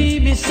leadeth me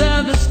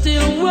beside the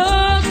still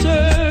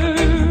waters.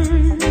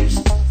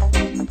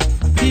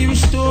 He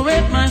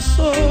restoreth my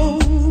soul.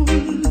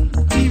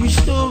 He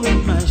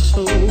restoreth my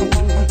soul.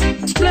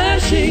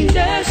 Splashing,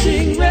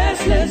 dashing,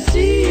 restless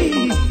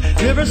sea.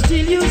 Never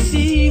still You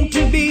seem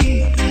to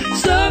be.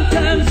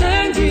 Sometimes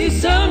angry,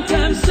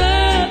 sometimes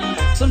sad.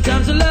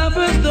 Sometimes a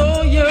lover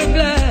though You're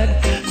glad.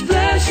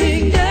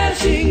 Splashing,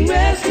 dashing,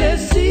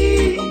 restless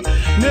sea.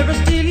 Never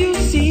still You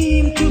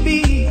seem to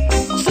be.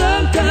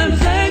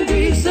 Sometimes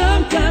angry,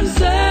 sometimes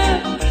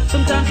sad.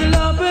 Sometimes a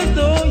lover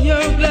though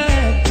You're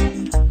glad.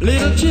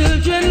 Little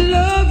children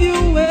love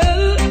You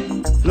well.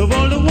 Love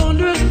all the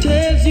wondrous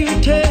tales You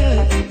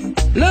tell.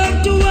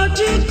 Love to watch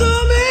You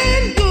come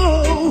and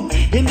go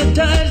in the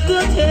tides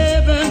that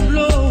heaven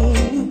blow.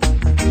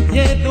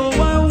 Yet though I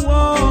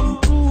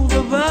walk through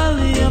the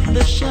valley of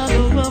the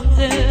shadow of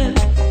death,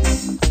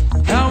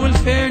 I will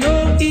fear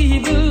no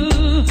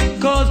evil,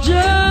 'cause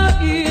Jah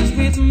is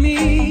with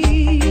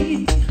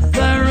me.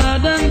 Thy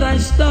rod and Thy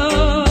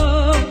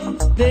staff,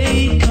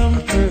 they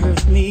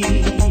comfort me.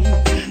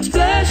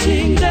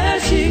 Splashing,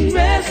 dashing,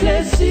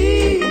 restless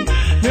sea.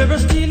 Never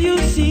still You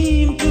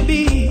seem to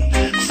be.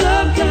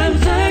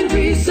 Sometimes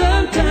angry,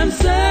 sometimes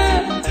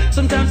sad.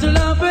 Sometimes a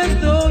lover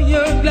though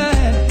You're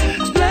glad.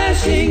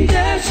 Splashing,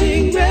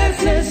 dashing,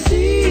 restless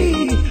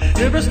sea.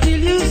 Never still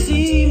You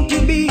seem to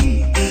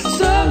be.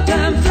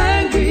 Sometimes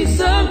angry,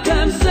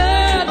 sometimes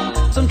sad.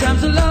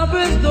 Sometimes a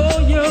lover though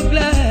You're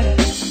glad.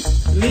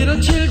 Little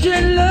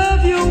children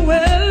love You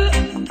well.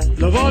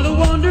 Love all the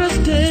wondrous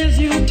tales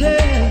You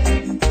tell.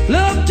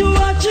 Love to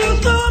watch You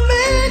come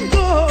and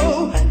go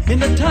in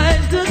the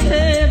tides that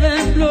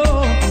heaven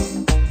flow.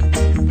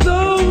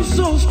 Though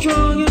so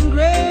strong and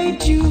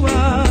great You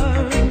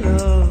are,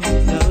 love,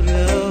 love,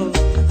 love,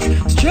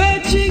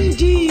 stretching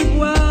deep,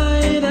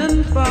 wide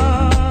and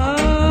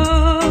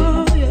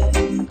far. Yeah.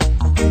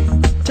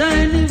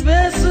 Tiny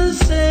vessels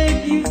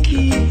safe You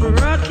keep,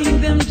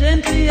 rocking them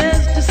gently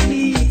as to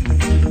sleep.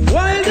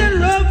 Wild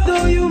and rough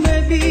though You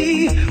may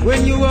be,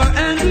 when You are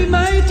angry,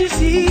 mighty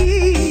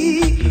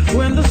sea.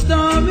 When the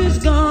storm is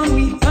gone,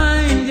 we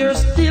find You're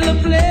still a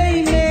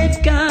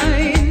playmate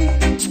kind.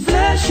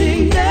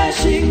 Splashing,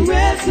 dashing,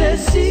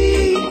 restless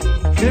sea.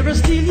 Never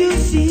still You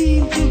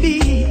seem to be.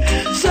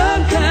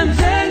 Sometimes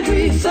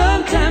angry,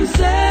 sometimes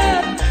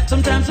sad.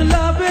 Sometimes a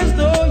lover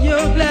though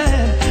You're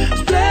glad.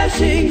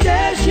 Splashing,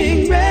 dashing,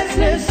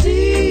 restless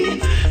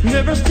sea.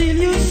 Never still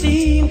You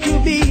seem to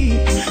be.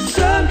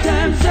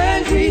 Sometimes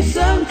angry,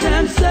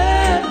 sometimes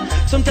sad.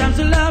 Sometimes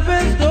a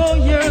lover though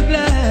You're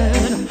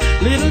glad.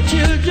 Little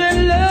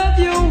children love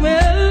You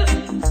well.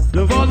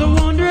 Love all the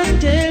wondrous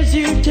tales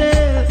You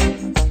tell.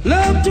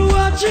 Love to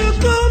watch You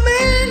come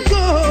and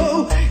go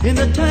in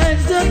the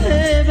tides of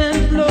heaven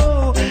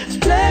flow.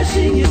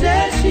 Splashing, You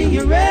dashing,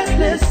 You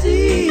restless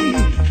sea.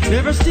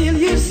 Never still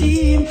You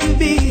seem to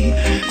be.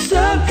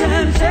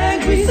 Sometimes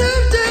angry,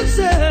 sometimes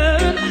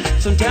sad.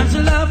 Sometimes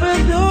a lover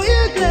though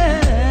You're glad.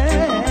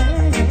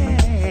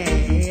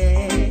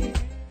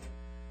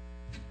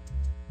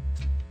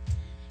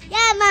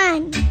 Yeah,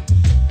 man.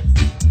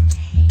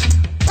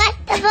 What's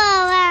the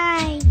ball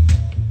line?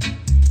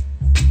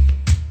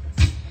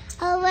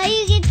 Oh, where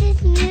you get this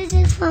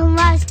music from,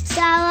 Lost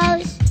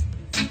Sorrows?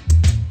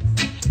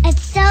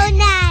 It's so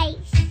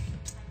nice.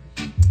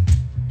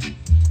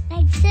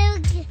 Like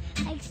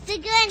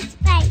sugar and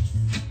spice.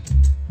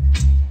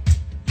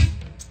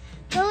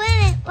 Go in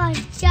it,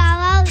 Lost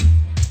Sorrows.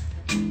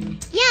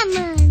 Yeah,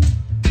 man.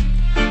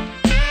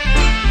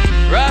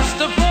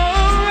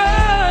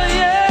 Rastafari,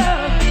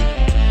 yeah.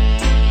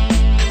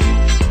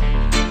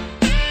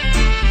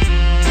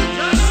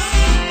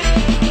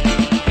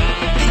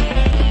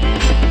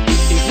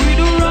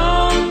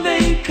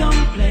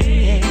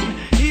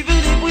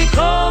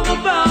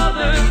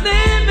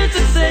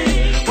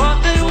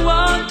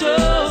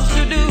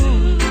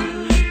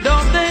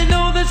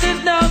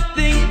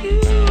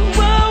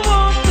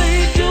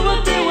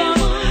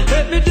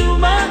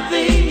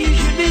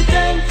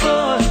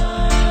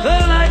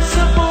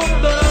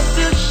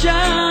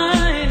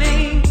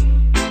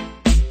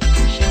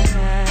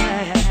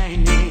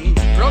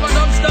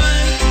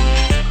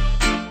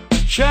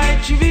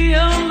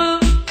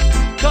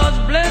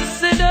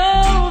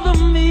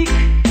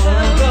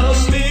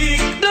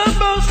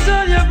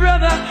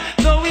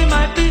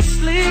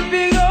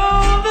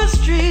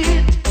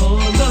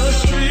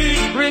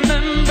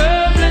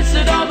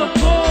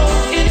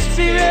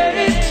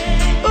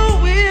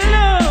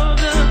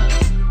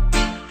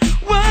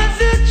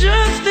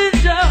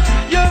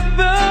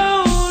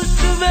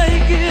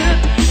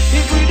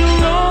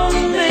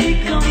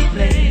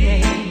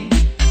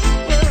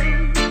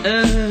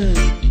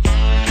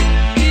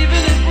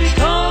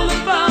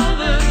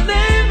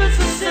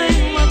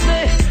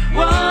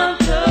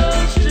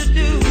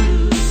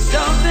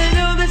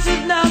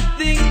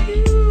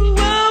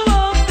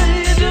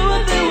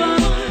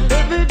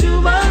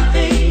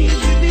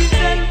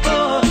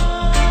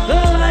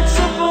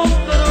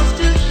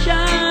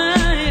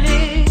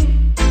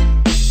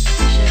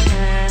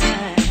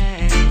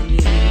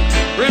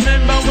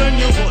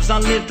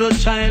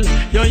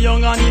 you're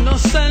young and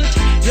innocent.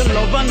 Your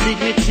love and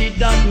dignity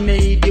that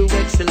made you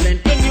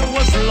excellent. When you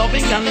was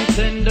loving and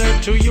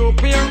tender to your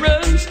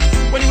parents,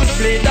 when you would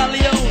play dolly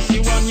house,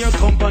 you and your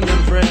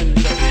companion friend.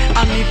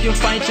 And if you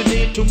fight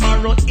today,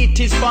 tomorrow it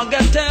is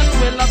forgotten.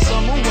 Well, as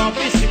someone want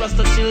to see us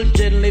the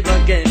children live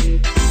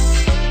again.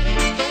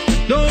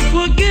 Don't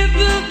forget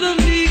that the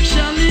meek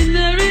shall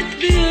inherit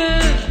the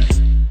earth.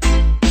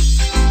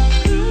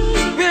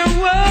 We're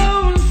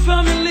one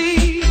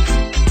family.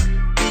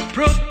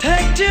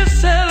 Protect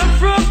yourself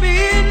from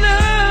being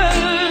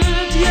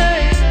hurt,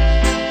 yeah.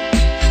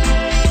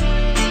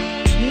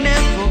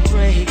 Never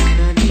break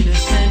an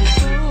innocent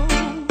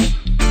bone.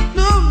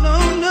 No, no,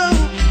 no.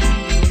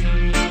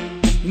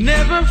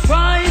 Never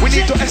fight. We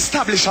need to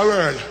establish a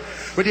world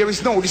where there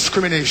is no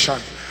discrimination,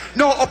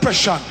 no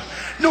oppression,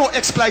 no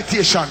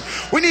exploitation.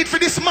 We need to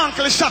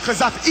dismantle the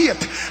shackles of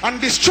hate and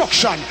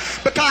destruction,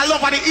 because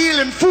love and the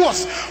healing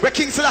force where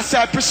King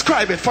Selassie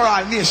prescribed it for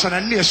all nation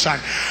and nation.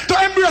 To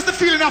embrace the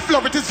feeling of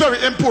love, it is very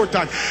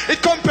important.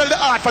 It compels the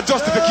heart for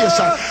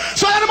justification.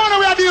 So all the man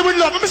we are dealing with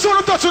love, let me see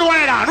what touch with one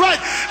hand, right?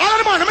 All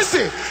the man, let me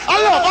see.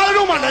 I love all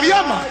the woman,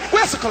 yeah man.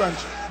 Where's the current?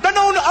 Don't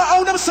know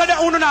how them say that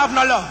you don't have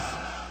no love.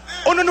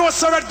 You don't know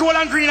so red, gold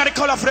and green are the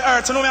color of the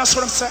earth. You know me I show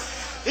them say.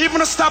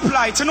 Even a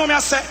stoplight, you know me I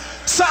say.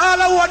 So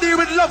all I want to do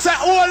with love, say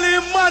Holy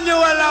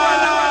Emmanuel.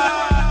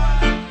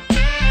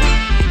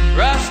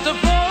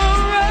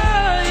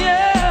 Rastafari,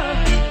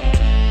 yeah.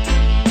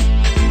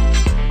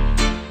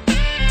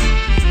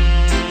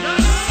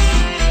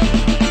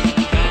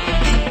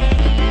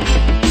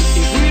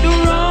 If we do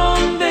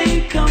wrong,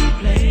 they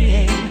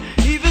complain.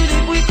 Even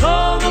if we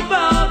call the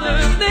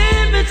Father's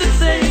name, it's the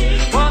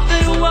same. What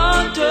they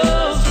want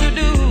us to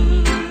do.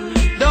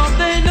 Don't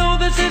they know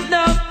this is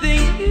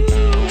nothing new?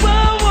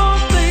 Why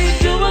won't they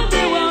do what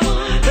they want?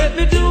 Let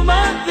me do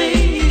my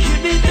thing. You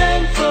should be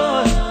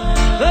thankful.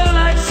 The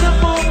lights of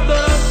hope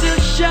are still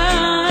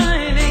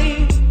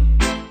shining,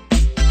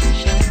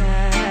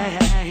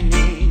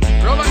 shining.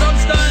 Robert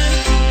Dunstein,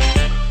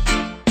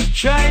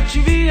 try to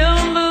be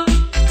humble,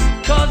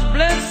 'cause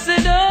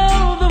blessed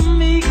are the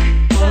meek.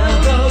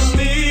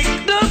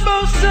 Don't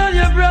boast on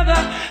your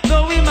brother,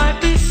 though we might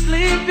be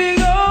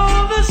sleeping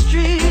on the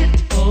street.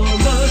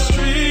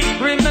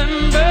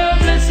 Remember,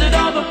 blessed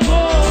are the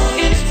poor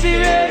in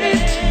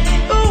spirit,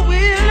 who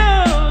will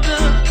love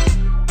them.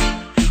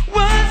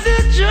 Was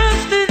it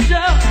just a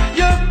job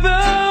you're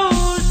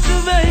supposed to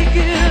make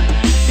it?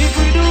 If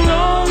we do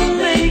wrong,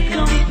 they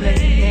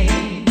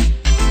complain.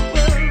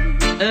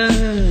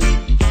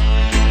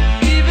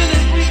 Even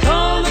if we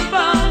call the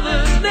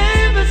Father's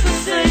name, it's the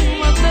same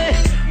what they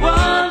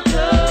want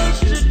us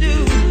to do.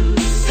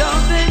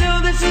 Don't they know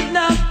this is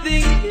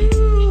nothing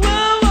new?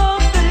 Why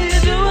won't they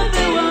do what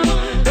they want?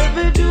 Let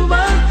me do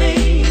my thing.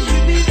 You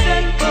should be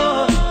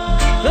thankful.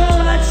 The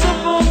lights of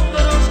hope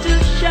are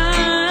still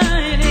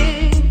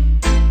shining,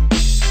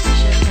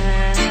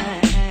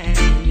 shining.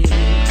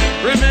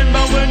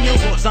 Remember when you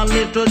was a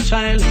little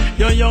child,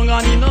 you're young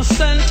and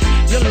innocent.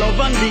 Your love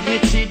and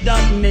dignity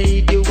that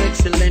made you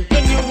excellent.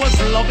 When you was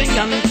loving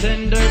and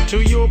tender to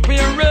your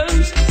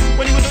parents,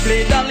 when you would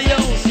play dolly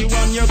house, you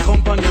and your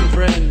companion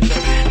friend.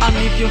 And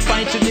if you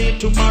fight today,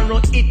 tomorrow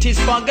it is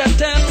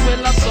forgotten.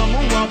 Well, as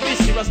someone want to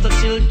see us the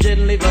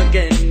children live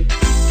again.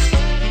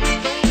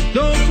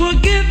 Don't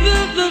forget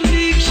that the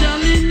meek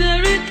shall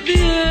inherit the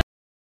earth.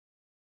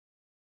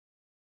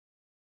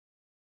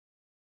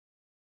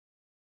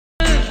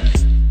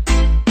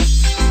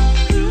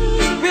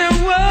 We're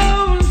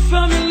one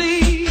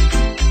family.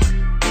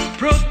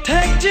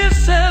 Protect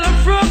yourself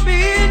from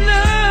being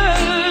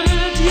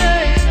hurt,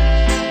 yeah.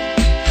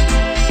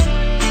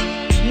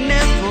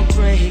 Never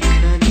break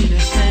an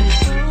innocent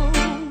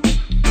bone.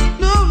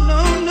 No,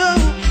 no, no.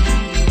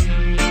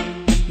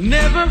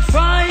 Never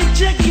fight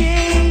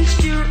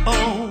against your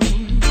own.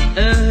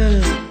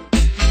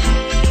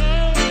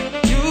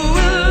 You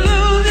will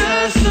lose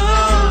your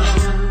soul.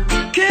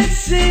 Can't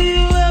say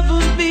you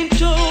haven't been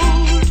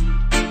told.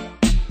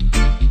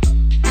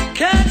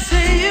 Can't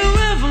say you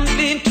haven't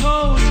been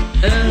told.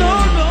 No,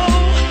 no.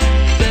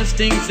 Best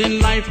things in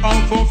life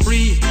are for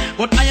free,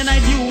 but I and I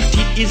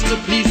duty is to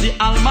please the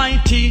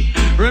Almighty.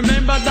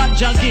 Remember that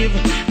Jah give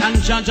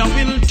and Jah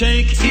will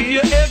take. If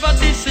you ever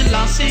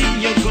Selassie,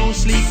 you go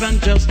sleep and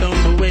just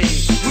don't away.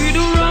 We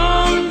do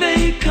wrong,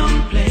 they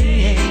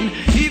complain.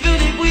 Even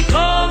if we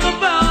call the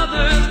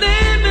Father's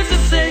name, it's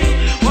the same.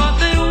 What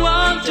they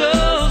want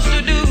us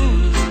to do.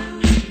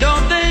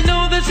 Don't they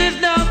know this is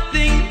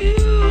nothing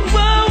new?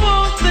 Why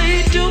won't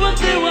they do what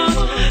they want?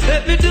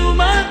 Let me do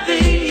my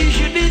thing. You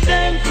should be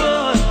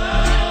thankful.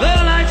 The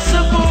lights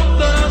of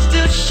hope are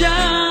still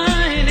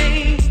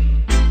shining,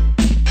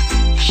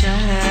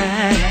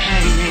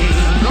 shining.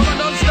 Robert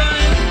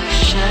Dunstein,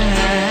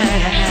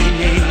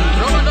 shining.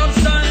 Robert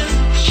Dunstein,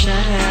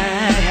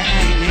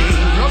 shining.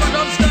 Robert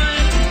Dunstein.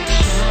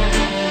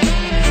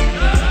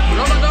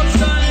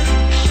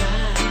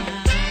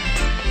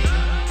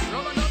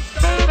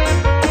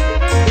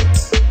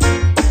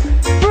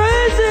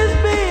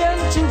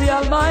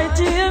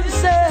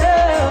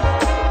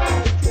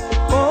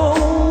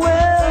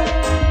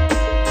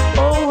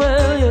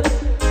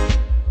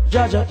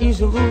 Jaja is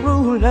the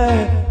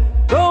ruler.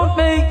 Don't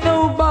make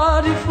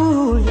nobody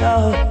fool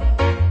ya.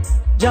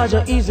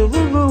 Jaja is the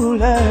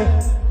ruler.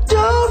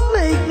 Don't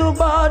make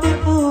nobody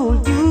fool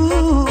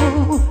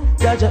you.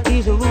 Jaja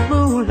is the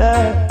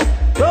ruler.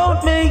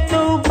 Don't make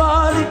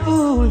nobody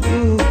fool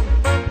you.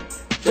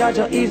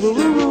 Jaja is the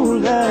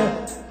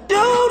ruler.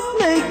 Don't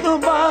make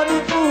nobody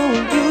fool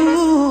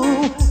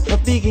you. They're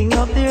picking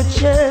up their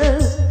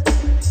chest,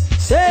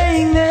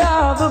 saying they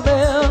are the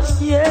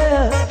best,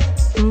 yeah,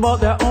 but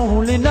they're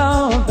only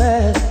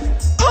novice.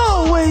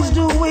 Always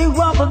doing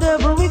what the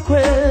devil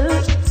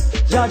requests.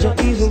 Jaja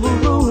is the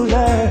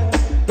ruler.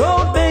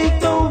 Don't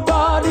make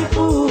nobody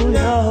fool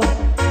ya.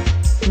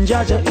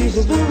 Jaja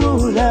is the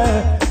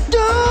ruler.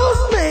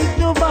 Don't make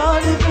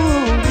nobody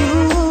fool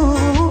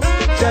you.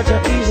 Jaja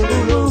is the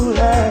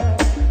ruler.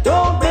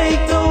 Don't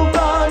make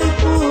nobody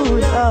fool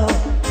ya.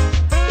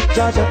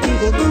 Jaja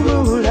is the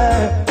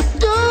ruler.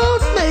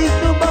 Don't make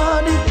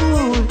nobody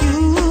fool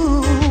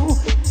you.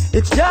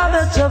 It's Jah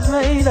that has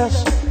made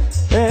us,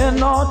 and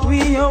not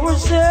we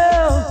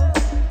ourselves.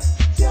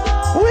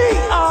 We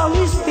are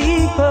His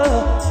people,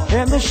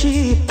 and the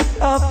sheep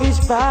of His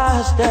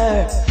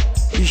pasture.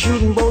 You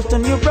shouldn't boast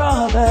on your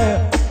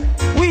brother.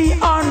 We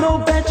are no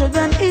better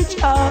than each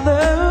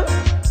other.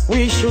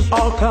 We should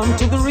all come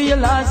to the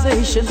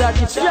realization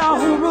that it's Jah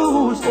who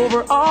rules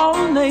over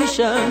all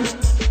nations.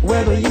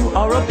 Whether you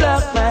are a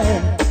black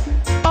man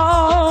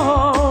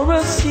or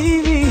a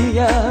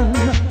Syrian,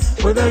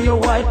 whether you're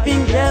white,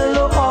 pink,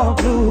 yellow or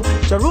blue,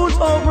 Jah rules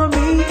over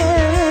me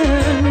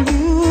and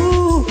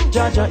you.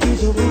 Jaja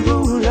is the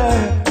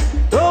ruler.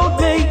 Don't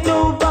make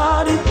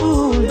nobody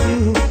fool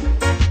you.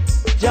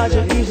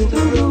 Jaja is the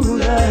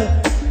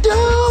ruler.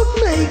 Don't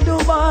make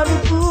nobody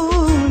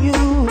fool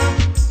you.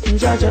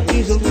 Jaja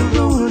is the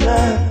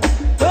ruler.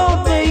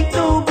 Don't make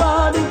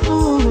nobody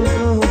fool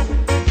you.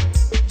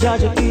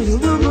 Jaja is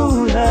the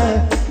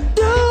ruler.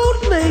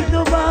 Don't make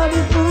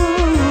nobody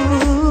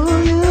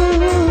fool you.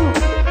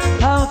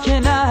 How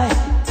can I?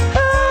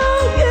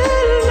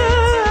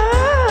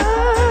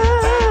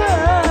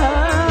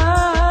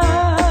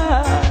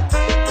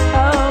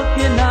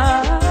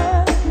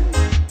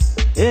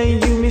 Hey, you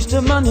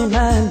Mr. Money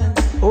Man,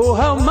 oh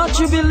how much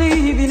you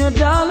believe in your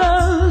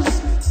dollars.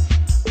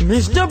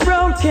 Mr.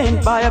 Brown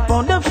can't buy a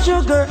pound of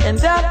sugar, and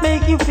that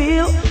make you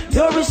feel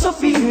you're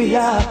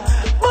superior.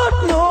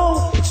 But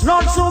no, it's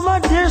not so, my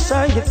dear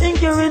sir. You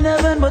think you're in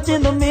heaven, but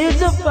in the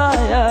midst of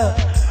fire.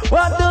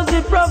 What does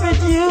it profit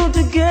you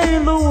to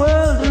gain the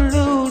world and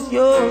lose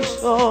your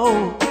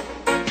soul?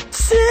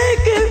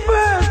 Seek ye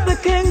first the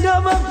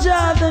kingdom of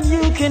Jah, then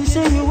you can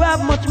say you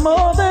have much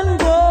more than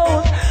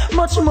gold,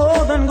 much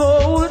more than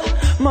gold,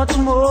 much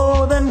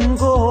more than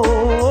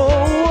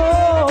gold.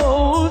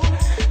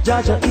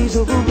 Jaja is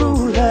the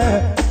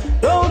ruler.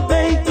 Don't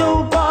make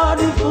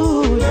nobody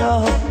fool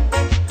ya.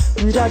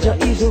 Jaja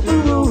is the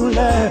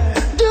ruler.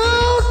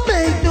 Don't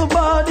make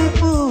nobody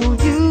fool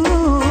you.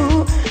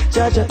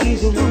 Jaja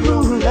is the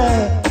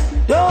ruler.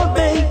 Don't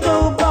make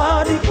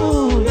nobody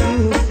fool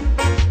you.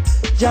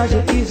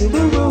 Jaja is the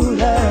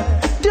ruler.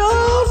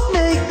 Don't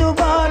make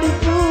nobody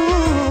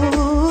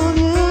fool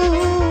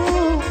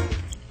you.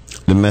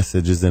 The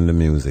message is in the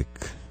music.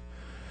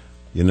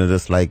 You know,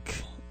 just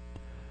like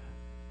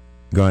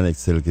Garnet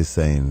Silk is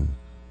saying,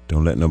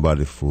 don't let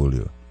nobody fool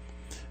you.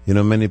 You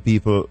know, many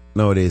people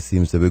nowadays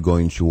seems to be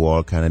going through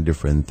all kind of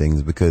different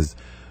things, because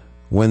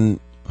when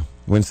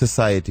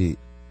society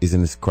is in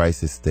this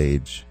crisis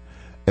stage,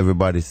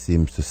 everybody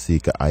seems to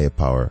seek a higher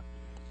power.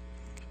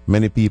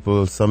 Many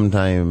people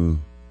sometimes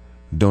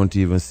don't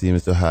even seem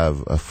to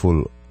have a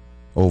full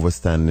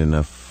understanding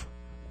of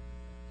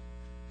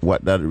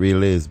what that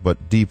really is,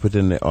 but deep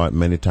within the heart,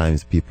 many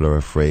times people are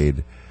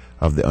afraid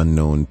of the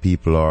unknown.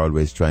 People are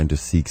always trying to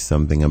seek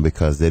something, and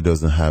because they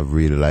doesn't have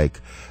really like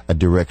a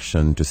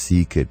direction to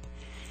seek it.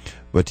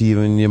 But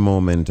even in your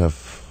moment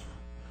of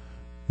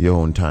your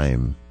own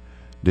time,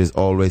 there's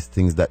always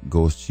things that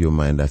goes to your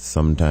mind that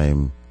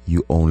sometimes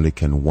you only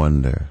can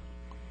wonder.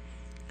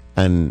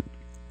 And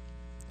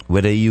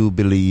whether you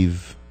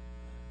believe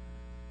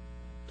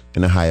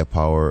in a higher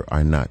power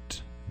or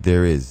not,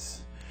 there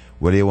is,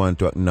 whether you want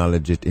to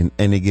acknowledge it in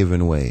any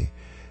given way,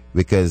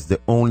 because the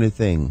only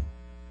thing,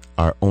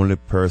 our only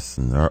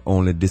person, our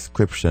only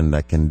description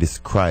that can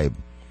describe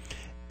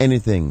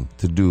anything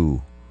to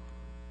do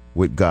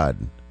with God,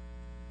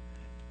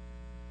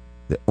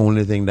 the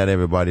only thing that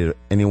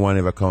anyone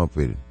ever come up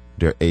with,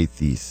 they're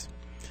atheists.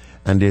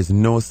 And there's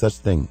no such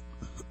thing.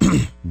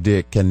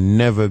 There can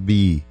never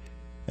be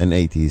an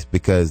atheist,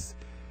 because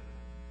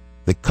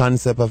the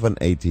concept of an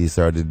atheist,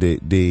 or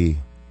the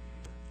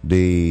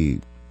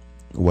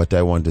what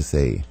I want to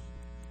say,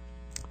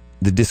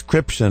 the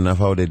description of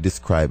how they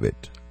describe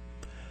it,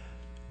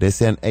 they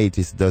say an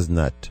atheist does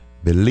not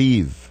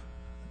believe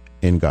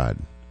in God.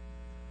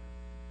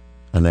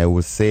 And I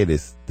will say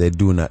this, they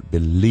do not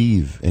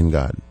believe in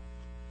God.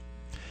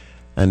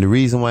 And the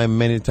reason why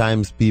many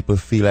times people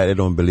feel like they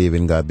don't believe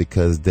in God,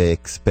 because they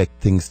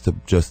expect things to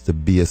just to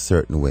be a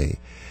certain way.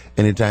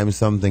 Anytime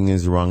something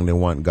is wrong, they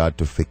want God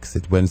to fix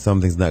it. When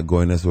something's not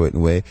going a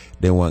certain way,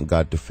 they want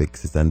God to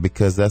fix it. And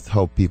because that's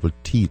how people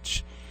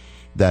teach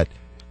that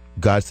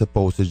God's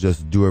supposed to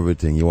just do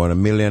everything. You want $1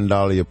 million,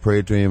 you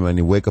pray to him, and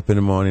you wake up in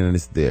the morning and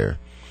it's there.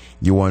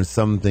 You want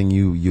something,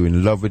 you're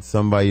in love with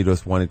somebody, you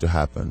just want it to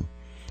happen.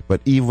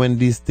 But even when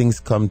these things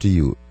come to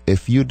you,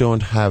 if you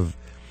don't have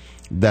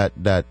that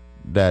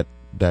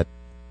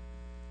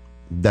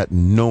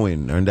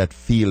knowing and that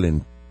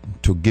feeling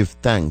to give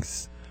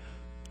thanks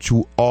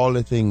to all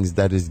the things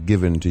that is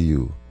given to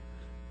you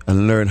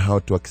and learn how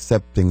to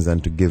accept things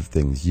and to give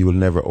things, you will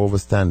never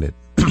overstand it.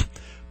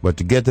 But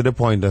to get to the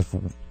point of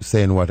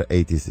saying what an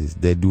atheist is,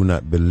 they do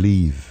not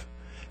believe.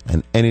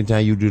 And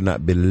anytime you do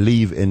not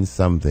believe in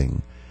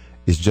something,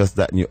 it's just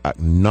that you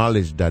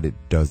acknowledge that it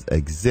does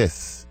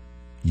exist.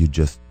 You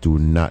just do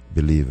not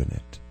believe in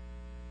it.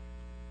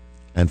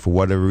 And for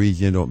whatever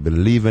reason you don't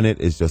believe in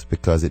it, it's just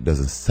because it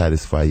doesn't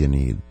satisfy your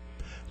need.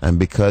 And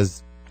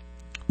because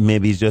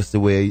maybe it's just the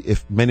way,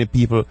 if many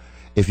people,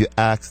 if you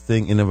ask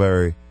things in a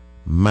very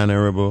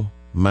mannerable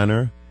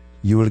manner,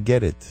 you will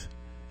get it.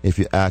 If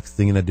you ask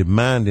things in a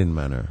demanding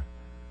manner,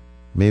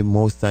 maybe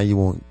most time you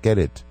won't get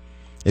it.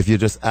 If you're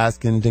just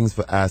asking things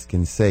for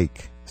asking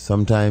sake,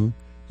 sometime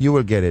you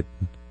will get it,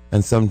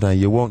 and sometimes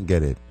you won't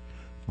get it.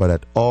 But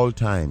at all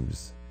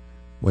times,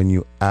 when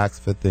you ask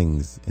for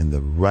things in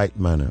the right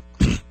manner,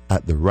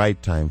 at the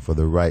right time, for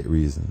the right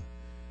reason,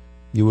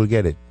 you will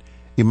get it.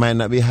 It might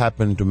not be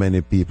happening to many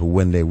people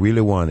when they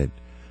really want it,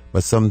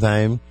 but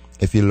sometimes,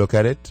 if you look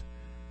at it,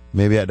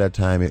 maybe at that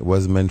time it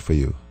was meant for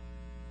you.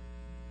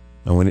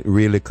 And when it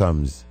really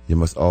comes, you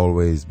must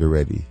always be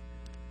ready.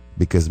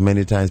 Because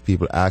many times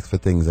people ask for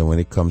things, and when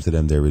it comes to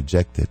them, they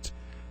reject it.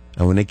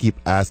 And when they keep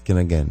asking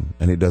again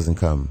and it doesn't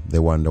come, they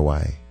wonder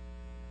why.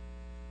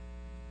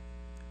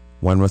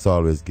 One must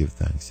always give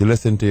thanks. You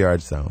listen to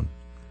Yard Sound.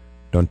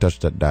 Don't touch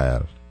that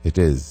dial. It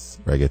is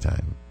reggae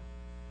time.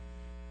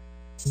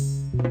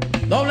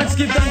 Now let's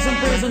give thanks and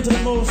praise unto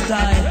the Most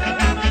High.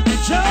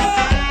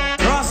 Jah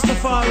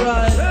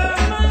Rastafari,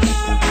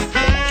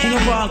 King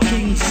of all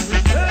kings,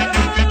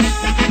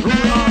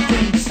 rule all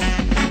things.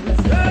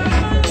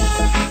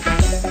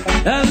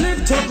 I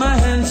lift up my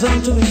hands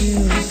unto the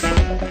hills,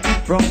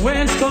 from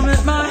whence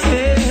cometh my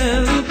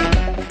help?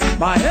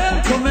 My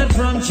help cometh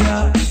from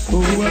Jah, who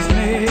was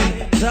made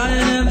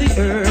Zion and the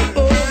earth.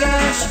 Oh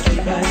gosh,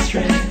 keep my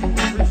strength.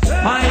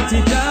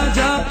 Mighty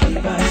Jah,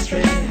 keep my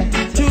strength.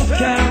 To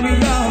carry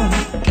on,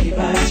 keep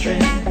my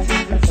strength.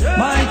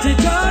 Mighty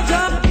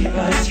Jah, keep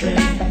my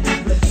strength.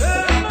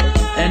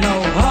 And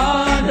no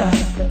harder,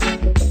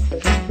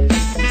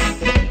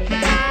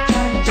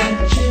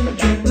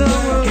 children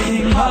are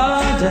working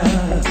harder,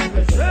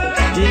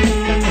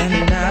 day and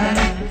night,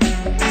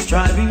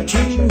 striving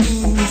to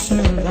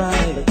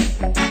survive.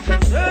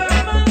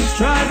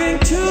 Striving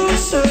to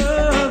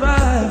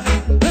survive.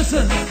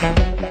 Listen,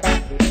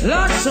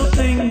 lots of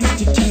things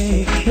to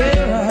take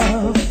care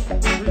of.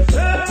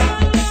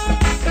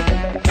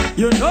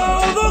 You know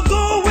the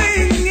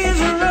going is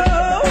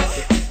rough,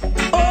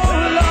 oh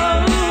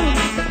Lord,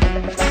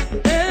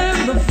 and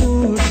the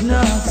food's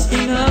not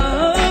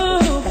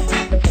enough.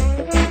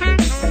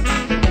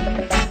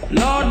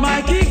 Lord,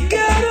 Mikey,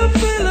 gotta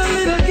fill a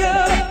little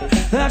gap.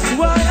 That's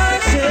why I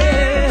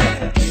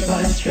say, give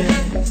us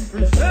strength.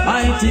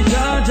 Mighty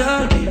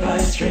Jah, give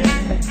us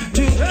strength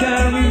to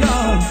carry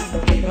on.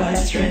 Give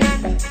us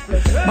strength.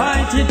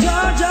 Mighty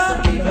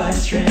Jah, give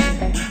us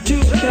strength to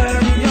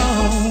carry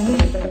on.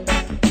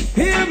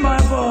 Hear my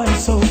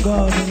voice, oh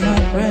God, in my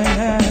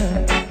prayer.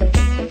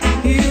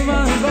 Hear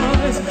my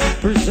voice,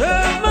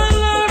 preserve my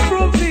life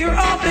from fear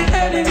of the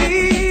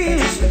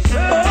enemies.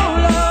 Oh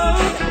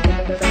Lord,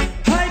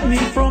 hide me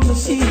from the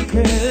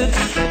secret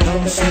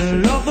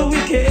counsel of the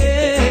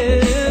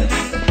wicked,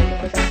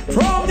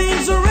 from the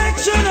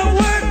insurrection of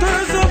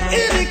workers of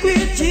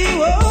iniquity.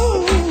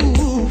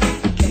 Oh,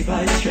 give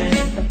us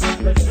strength.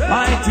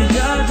 Mighty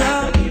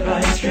Jah, give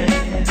us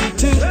strength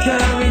to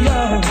carry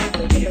on.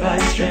 Give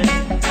us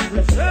strength.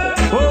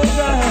 Oh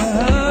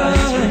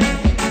God,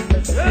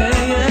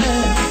 yeah,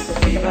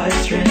 yeah. Give us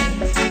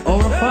strength.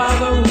 Our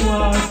Father who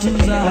art in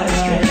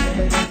Zion,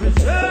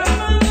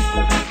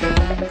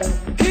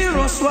 hear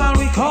us while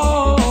we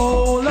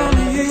call on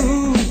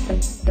you.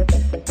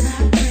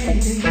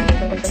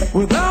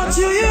 Without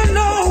you, you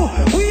know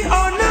we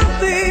are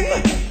nothing.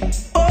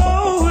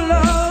 Oh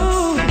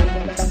Lord,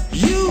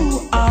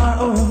 you are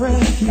our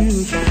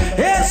refuge.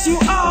 Yes, you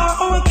are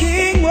our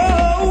King.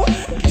 Oh,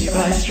 give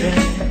us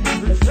strength.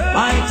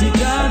 Mighty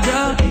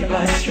Jah, give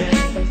us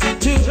strength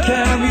to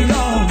carry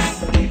on.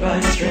 Give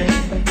us strength.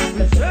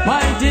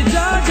 Mighty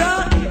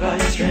Jah, give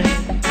us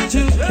strength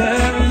to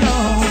carry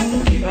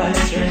on. Give us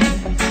strength.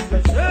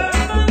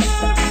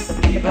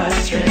 Give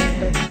us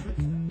strength.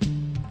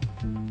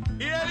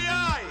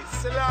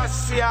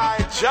 Selassie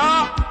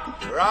Jah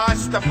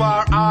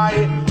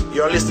Rastafari.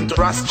 You're listening to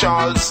Ras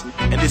Charles,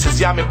 and this is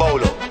Yami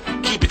Bolo.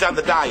 Keep it on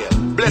the dial.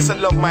 Bless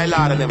and love my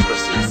Lord and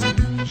Empresses.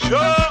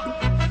 Sure.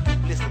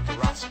 Listen to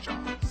Ras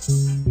Charles.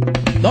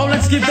 Now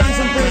let's give thanks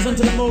and praise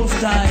unto the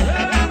Most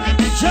High.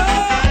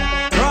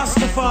 Jah,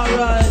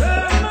 Rastafari,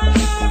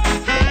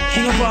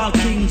 King of all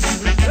kings,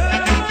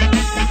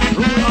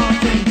 rule all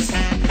things.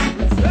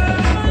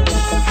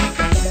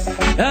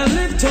 I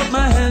lift up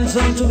my hands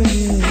unto the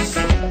hills,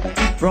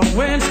 from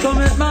whence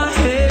cometh my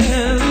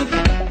help?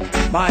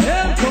 My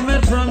help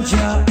cometh from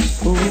Jah,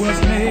 who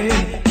has made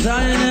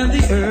Zion and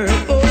the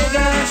earth. Oh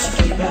gosh,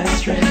 keep my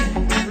strength.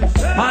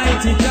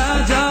 Mighty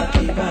Jah, Jah,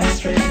 keep my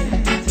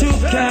strength. To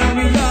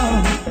carry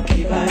on,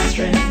 keep my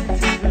strength.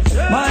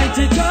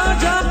 Mighty Jah,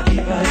 Jah,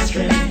 keep my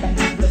strength.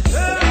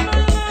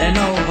 And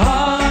no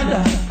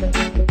harder,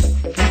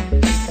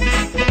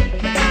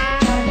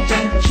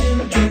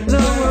 children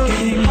are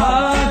working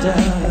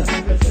harder,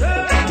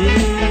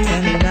 day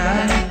and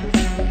night,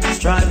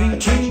 striving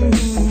to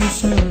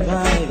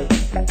survive.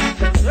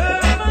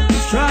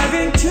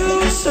 Striving to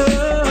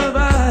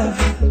survive.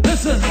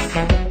 Listen,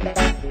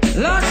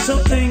 lots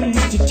of things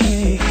to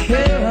take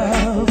care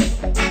of.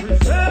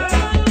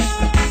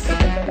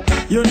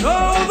 You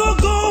know the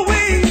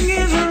going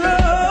is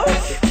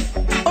rough,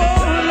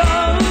 oh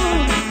Lord,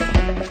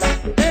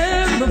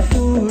 and the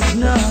food's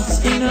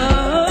not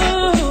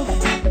enough.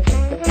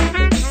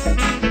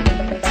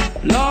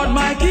 Lord,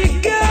 Mikey,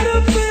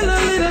 gotta fill a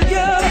little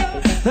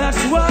gap.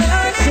 That's why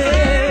I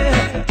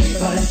say, keep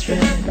my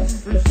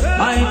strength.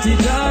 Mighty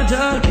Jah,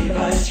 Jah, keep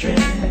my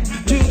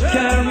strength. To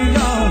carry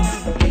on,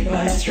 keep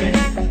my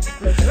strength.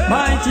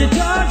 Mighty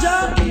Jah,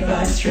 Jah, keep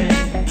my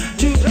strength.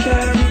 To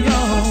carry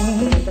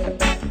on.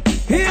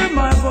 Hear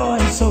my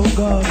voice, oh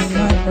God, in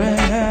my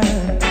prayer.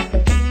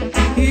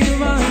 Hear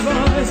my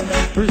voice,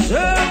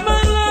 preserve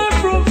my life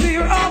from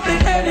fear of the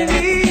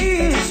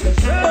enemies.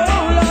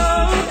 Oh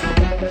Lord,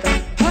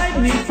 hide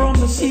me from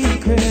the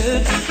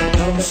secret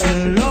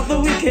counsel of the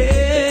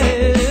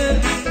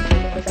wicked,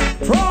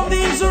 from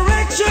the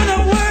insurrection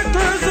of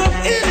workers of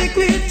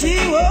iniquity.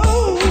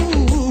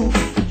 Oh,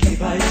 keep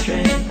my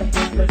strength.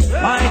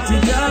 Mighty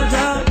Jah,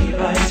 Jah, keep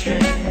my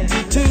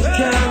strength. To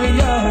carry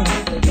on,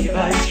 keep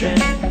my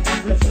strength.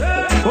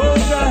 Oh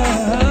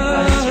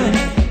God,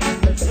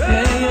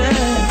 yeah,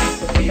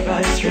 yeah. Keep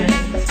my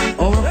strength.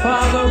 Our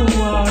Father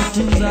who art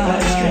in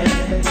Zion,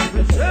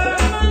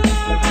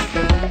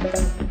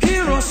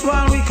 hear us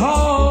while we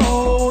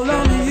call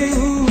on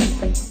you.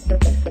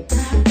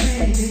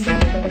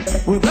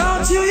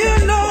 Without you, you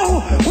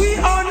know we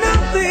are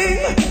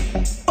nothing.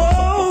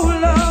 Oh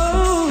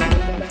Lord,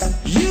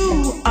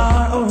 you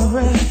are our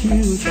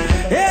refuge.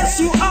 Yes,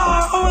 you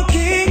are our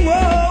King.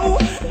 Oh,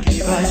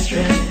 keep my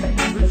strength.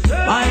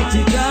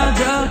 Mighty Jah,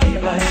 Jah,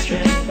 keep my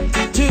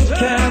strength. To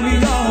carry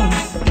on,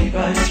 keep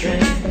my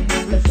strength.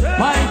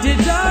 Mighty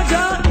Jah,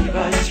 Jah, keep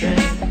my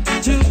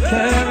strength. To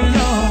carry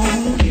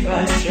on, keep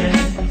my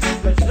strength.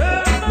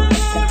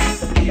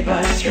 Keep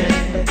my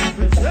strength.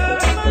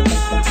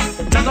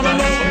 Jah, my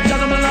love,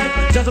 Jah, my life,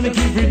 Jah, me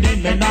keep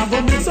redeeming. And I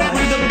go mix up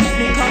with the rhythm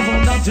because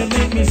on that you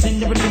make me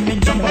sing every me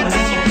jump on the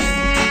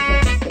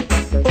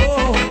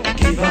oh,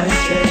 keep my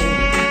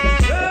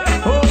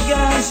strength. Oh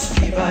gosh,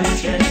 keep my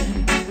strength.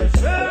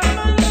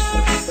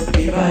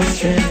 Keep my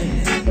strength.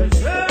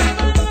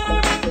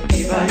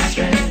 Keep my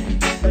strength.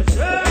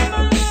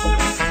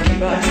 Keep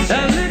my strength.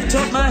 I lift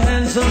up my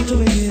hands unto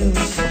the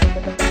hills,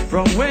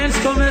 from whence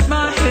cometh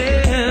my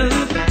help?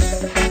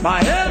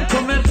 My help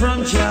cometh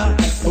from Jah,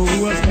 who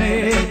has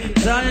made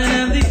Zion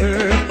and the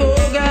earth.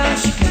 Oh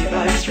gosh, keep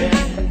my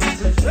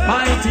strength.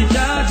 Mighty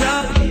Jah,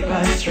 Jah, keep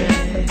my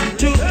strength.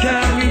 To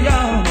carry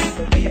on,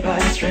 keep my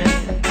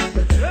strength.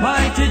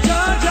 Mighty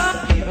Jah,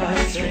 Jah, keep my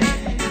strength.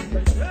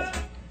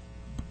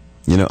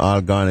 You know,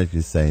 all Garnet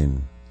is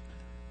saying,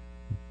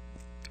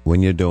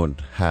 when you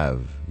don't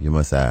have, you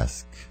must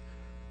ask.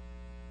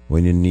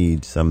 When you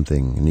need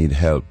something, need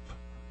help,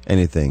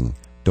 anything,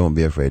 don't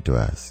be afraid to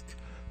ask.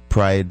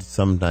 Pride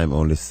sometimes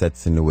only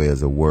sets in the way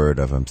as a word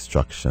of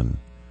instruction,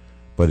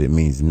 but it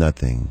means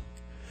nothing.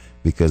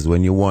 Because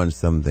when you want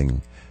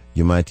something,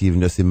 you might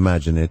even just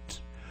imagine it,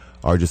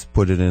 or just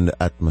put it in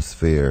the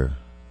atmosphere,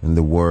 in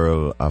the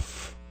world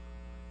of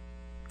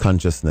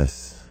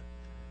consciousness.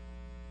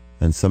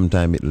 And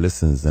sometimes it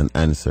listens and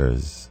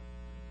answers.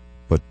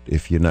 But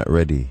if you're not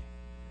ready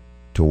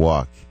to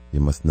walk, you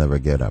must never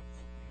get up.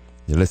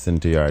 You listen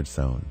to Yard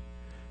Sound.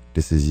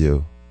 This is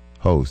your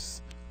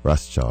host,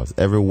 Ross Charles.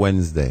 Every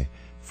Wednesday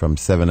from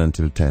 7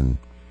 until 10.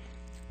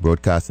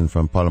 Broadcasting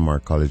from Palomar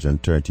College on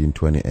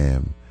 1320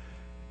 AM.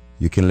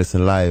 You can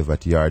listen live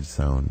at Yard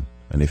Sound.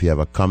 And if you have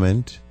a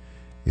comment,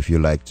 if you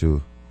like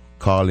to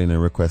call in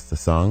and request a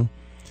song,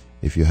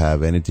 if you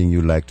have anything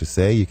you'd like to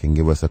say, you can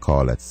give us a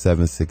call at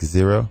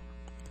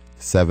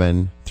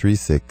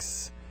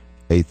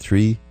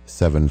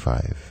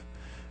 760-736-8375.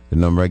 The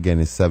number again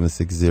is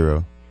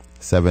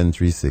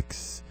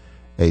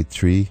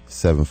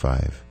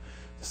 760-736-8375.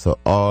 So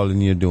all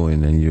in you're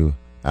doing and you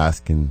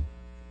asking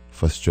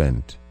for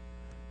strength,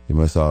 you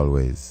must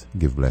always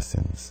give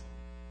blessings.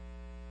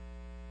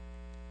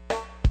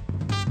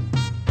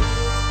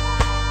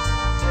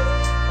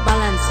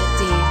 Balance it,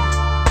 dear.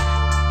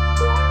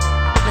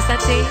 Mr.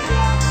 T,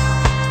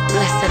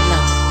 blessed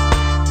love.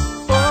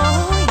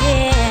 Oh,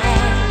 yeah.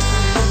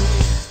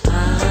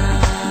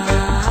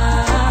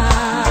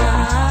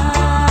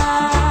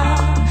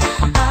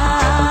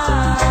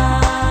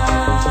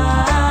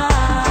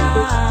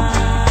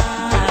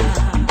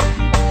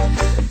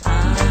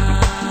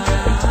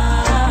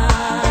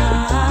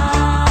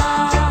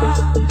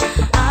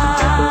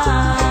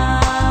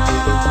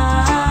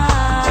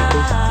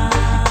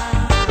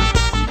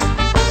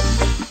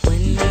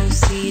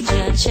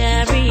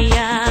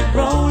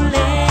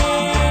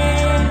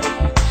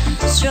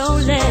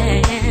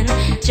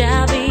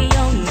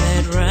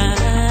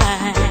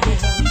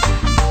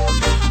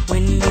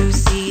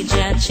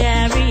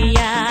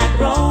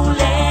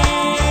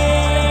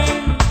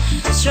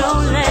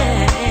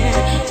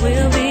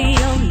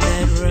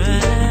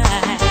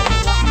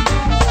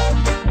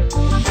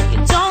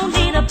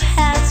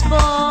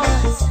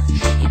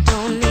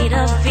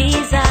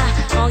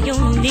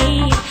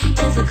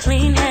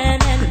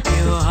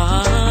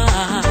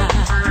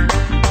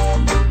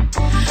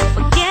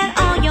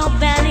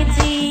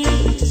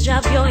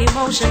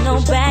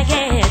 emotional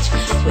baggage.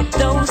 With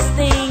those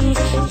things,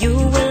 you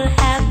will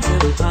have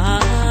to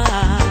part.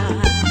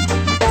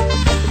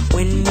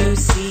 When you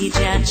see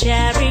your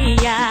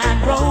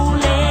chariot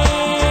rolling,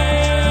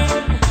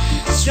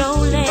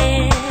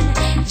 strolling,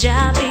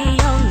 Jah be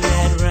on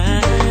that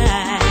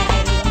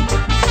ride.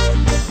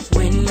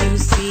 When you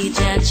see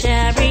your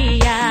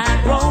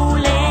chariot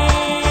rolling,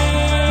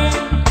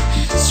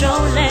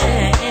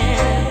 strolling,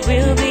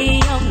 we'll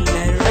be on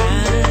that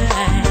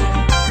ride.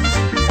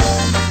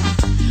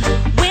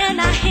 We're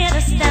not here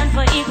to stand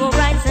for equal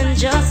rights and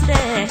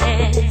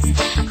justice,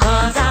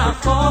 'cause our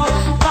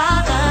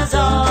forefathers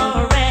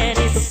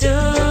already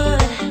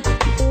stood.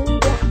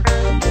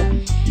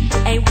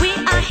 Hey, we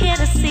are here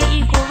to see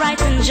equal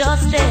rights and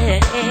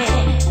justice,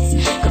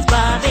 'cause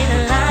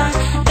Babylon,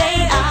 they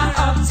are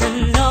up to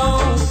no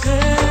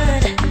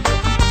good.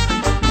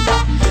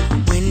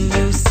 When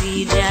you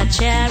see their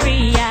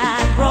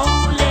chariot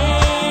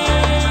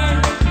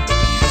rolling,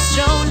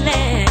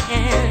 strolling,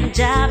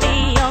 Jah be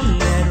on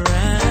that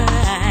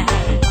ride.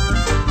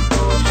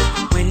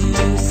 When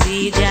you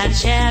see their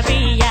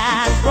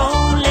chariot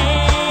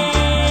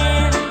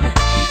rolling,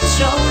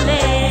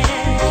 strolling,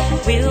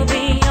 we'll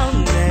be on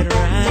that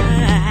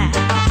ride.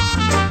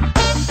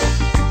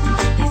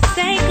 They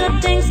say good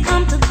things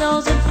come to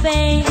those with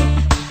faith.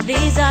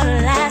 These are the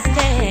last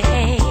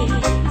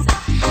days.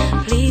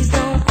 Please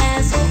don't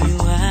ask me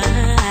why.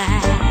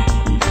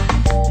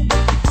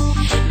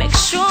 Make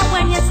sure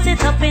when you sit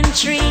up in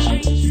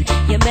trees,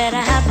 you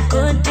better have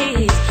good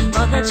deeds,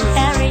 or the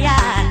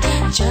chariot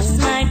just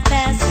might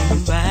pass you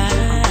by.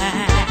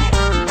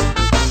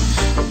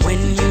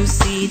 When you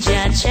see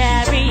your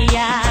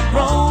chariot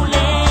rolling,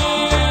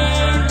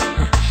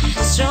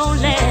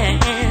 strolling,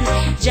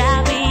 Jah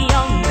be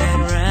on that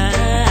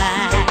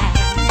ride.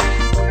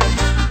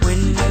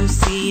 When you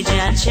see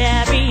your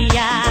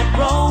chariot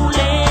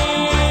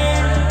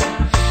rolling,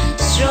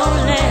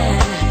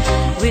 strolling,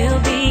 we'll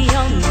be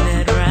on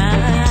that ride.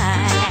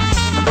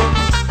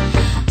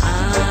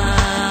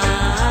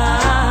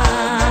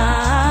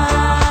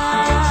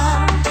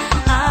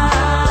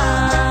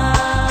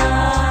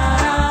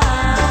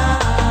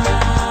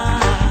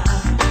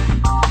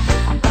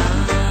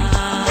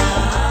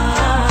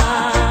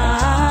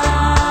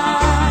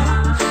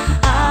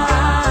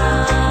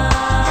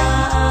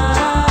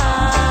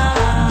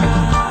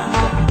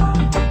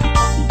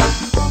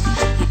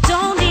 You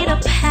don't need a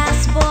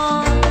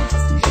passport,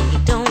 you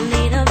don't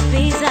need a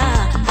visa.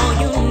 All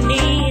you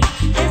need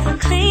is a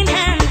clean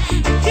hand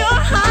and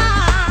pure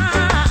heart.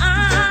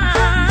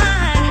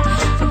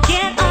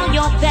 Forget all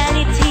your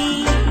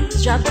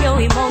vanities, drop your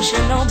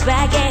emotional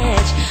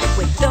baggage.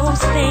 With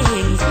those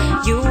things,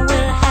 you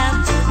will have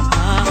to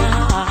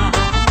part.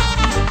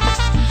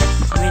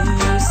 When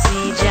you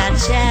see your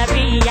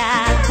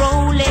chariot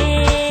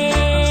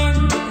rolling,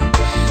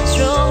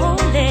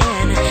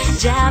 strolling,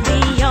 Jah be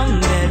on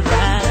that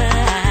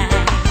ride.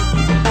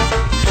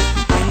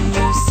 When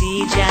you see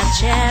your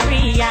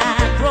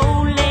chariot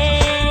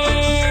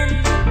rolling,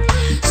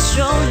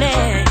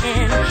 strolling,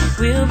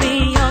 we'll be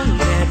on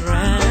that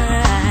ride.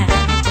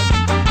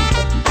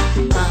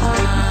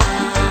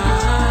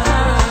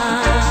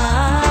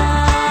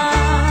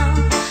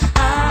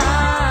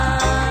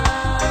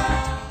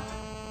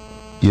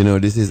 You know,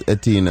 this is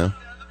Athena.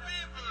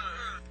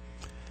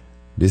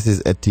 This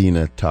is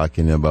Athena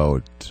talking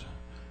about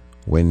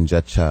when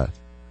Jacha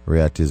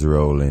Riat is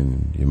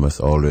rolling, you must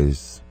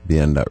always be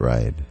on that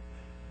ride.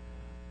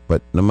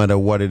 But no matter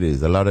what it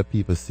is, a lot of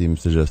people seem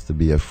to just to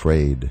be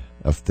afraid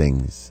of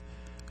things.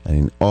 And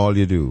in all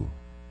you do,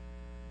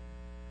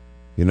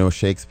 you know,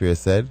 Shakespeare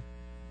said,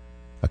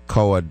 a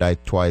coward dies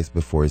twice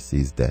before he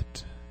sees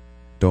death.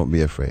 Don't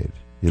be afraid.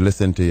 You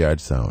listen to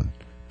Yard Sound.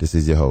 This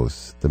is your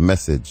host. The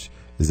message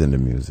is in the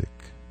music.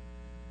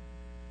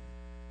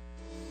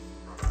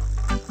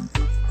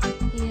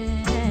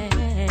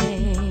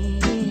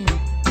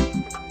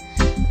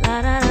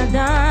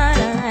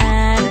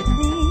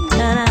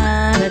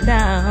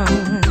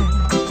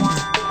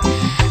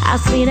 I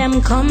see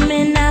them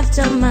coming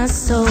after my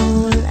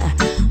soul,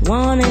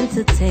 wanting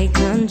to take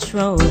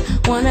control.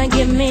 Wanna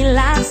give me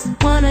laughs,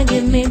 wanna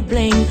give me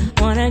bling,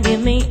 wanna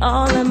give me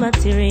all the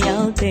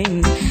material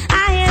things.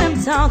 I hear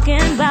them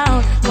talking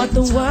about what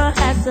the world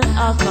has to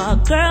offer.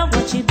 Girl,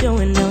 what you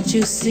doing? Don't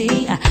you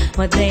see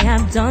what they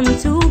have done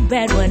to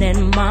Bedouin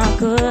and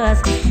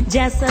Marcus,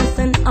 Jesus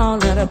and all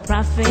of the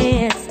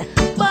prophets?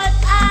 But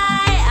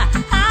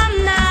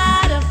I'm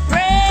not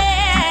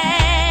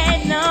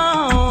afraid,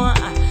 no.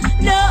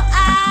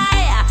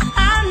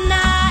 I'm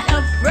not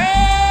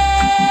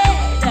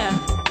afraid.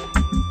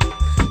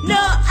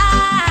 No,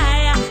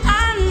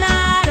 I'm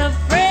not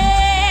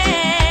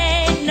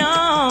afraid,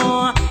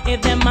 no.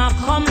 If them a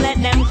come, let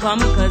them come,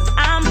 'cause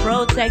I'm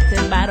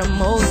protected by the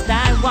Most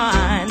High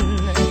One.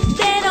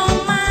 They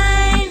don't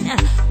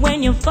mind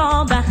when you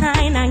fall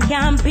behind and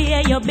can't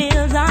pay your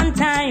bills on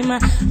time.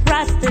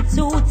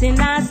 Prostituting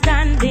and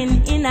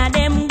standing in a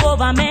them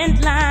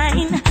government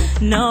line.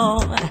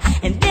 No,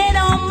 and they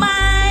don't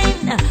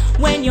mind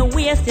when you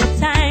waste your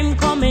time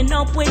coming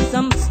up with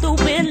some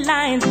stupid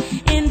lines.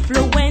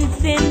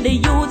 influencing the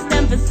youth,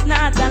 them for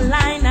snort a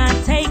line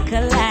and take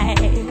a life.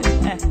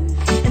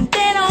 And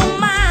they don't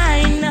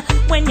mind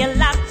when you're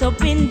locked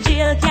up in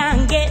jail,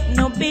 can't get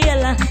no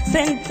bail,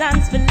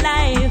 sentence for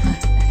life.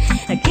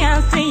 I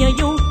can't see your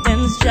youth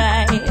them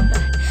strive.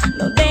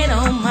 No, they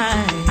don't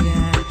mind.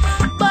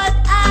 But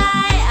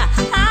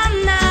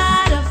I'm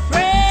not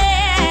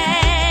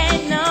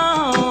afraid.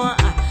 No,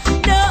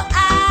 no,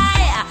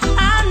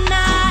 I'm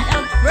not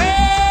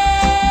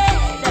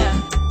afraid.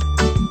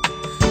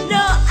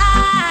 No,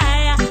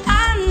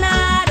 I'm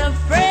not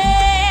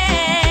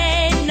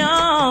afraid.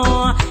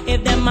 No,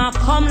 if them a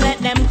come, let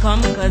them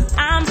come, 'cause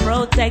I'm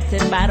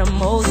protected by the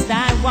Most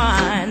High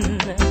One.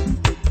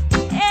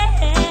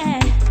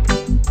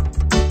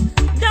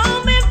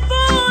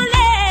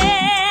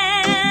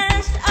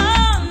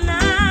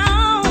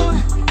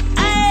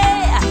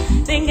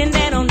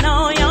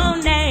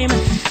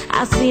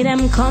 I see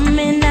them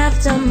coming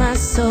after my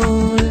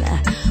soul,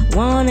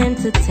 wanting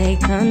to take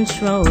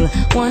control.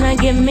 Wanna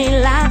give me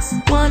locks,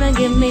 wanna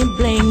give me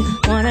bling,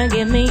 wanna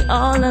give me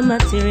all the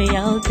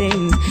material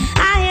things.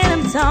 I hear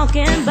them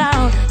talking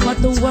about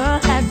what the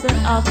world has to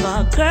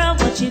offer. Girl,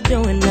 what you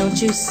doing,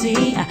 don't you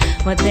see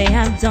what they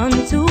have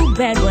done to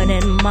Bedouin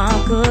and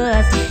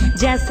Marcus,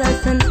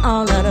 Jesus and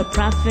all of the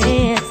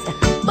prophets?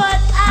 But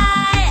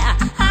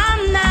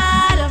I'm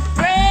not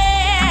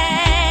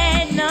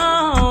afraid,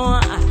 no.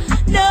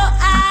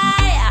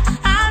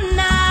 I'm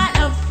not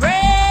afraid.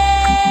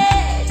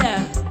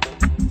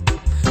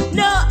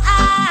 No,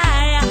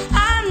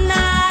 I'm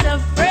not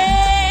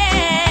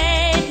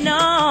afraid.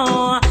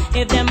 No,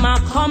 if them a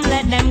come,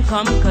 let them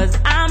come, 'cause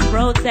I'm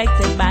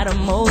protected by the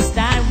Most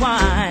High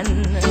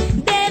One.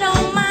 They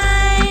don't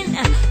mind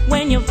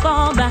when you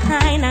fall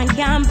behind and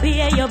can't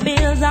pay your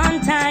bills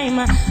on time.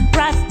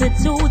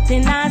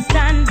 Prostituting or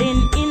standing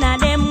in a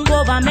them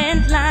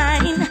government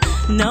line.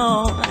 No,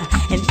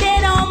 and they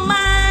don't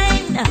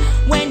mind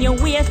when you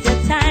waste your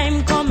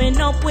time coming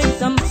up with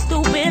some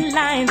stupid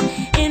lines,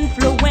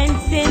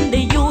 influencing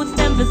the youth,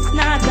 them for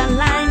snort a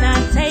line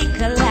and take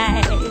a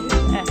life.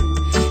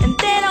 And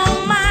they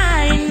don't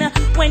mind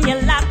when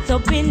you're locked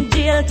up in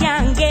jail,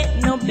 can't get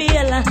no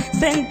bail,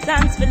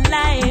 sentence for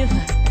life.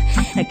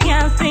 I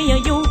can't see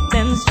your youth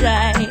them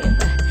strive.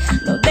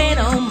 No, they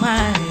don't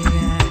mind.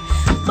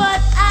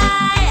 But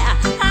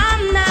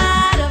I'm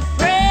not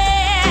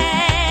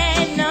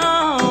afraid, no.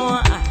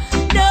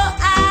 No,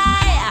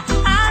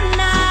 I'm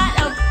not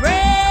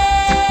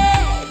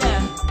afraid.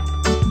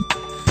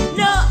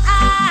 No,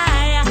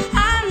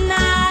 I'm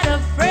not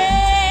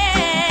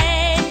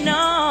afraid,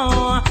 no.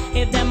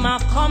 If them a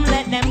come,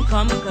 let them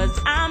come, 'cause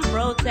I'm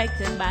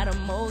protected by the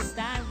Most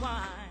High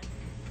One.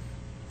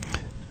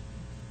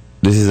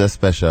 This is a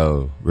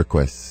special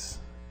request.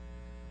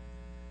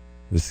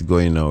 This is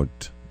going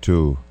out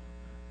to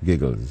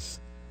Giggles.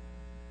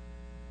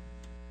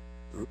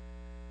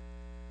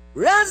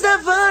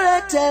 Rastafari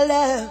tell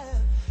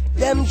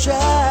them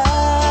try.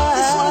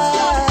 This one's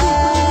for the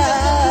people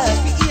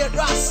who hear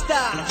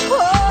Rasta.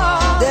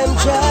 Them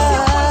try.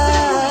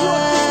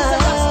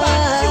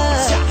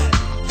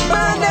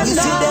 Man, them we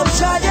see them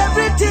try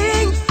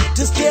everything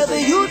to scare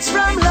the youths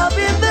from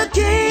loving the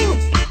king.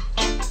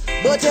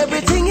 But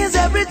everything is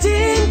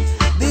everything.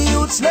 The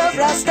youths love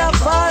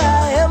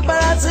Rastafari.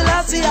 Emperor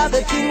Selassie are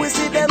the king. We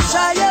see them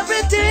try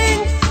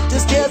everything to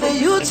scare the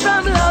youths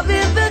from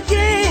loving the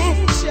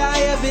king. Try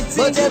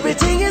everything. But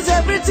everything is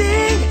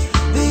everything.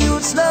 The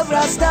youths love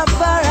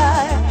Rastafari.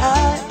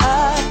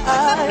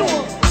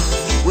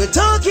 We're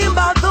talking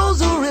about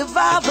those who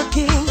revive the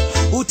king,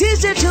 who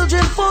teach their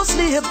children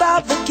falsely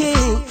about the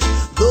king.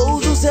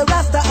 Those who say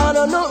Rasta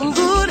honor nothing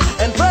good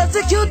and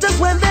persecute us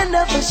when they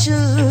never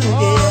should.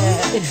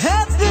 Yeah. It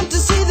hurts them to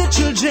see the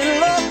children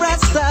love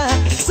Rasta.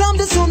 Some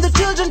disown the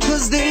children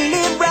cause they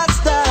live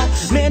Rasta.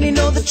 Many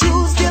know the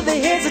truth, still they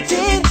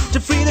hesitate to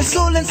free the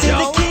soul and say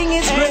the king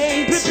is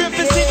great. Prepare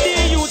to see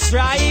the youth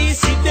rise,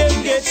 see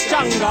them get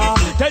stronger.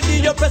 Tell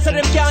the oppressor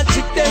them can't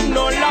trick them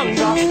no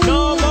longer.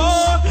 No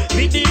more,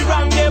 with the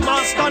wrong they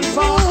must stand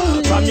for.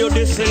 From you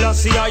this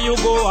Selassie you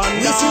go on.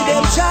 We see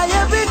them try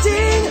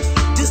everything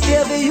to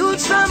scare the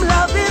youths from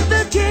loving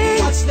the king.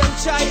 Watch them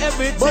try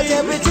everything. But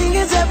everything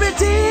is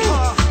everything.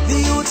 The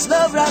youths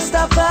love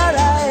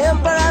Rastafari.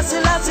 Emperor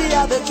Selassie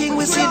are the king.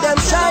 We see them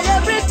try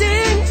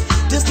everything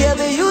to scare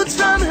the youths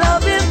from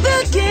loving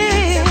the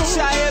king.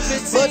 Try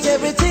everything. But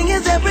everything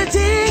is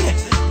everything.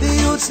 The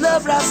youths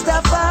love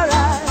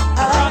Rastafari.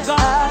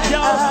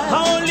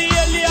 Only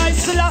Eli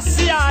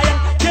Selassie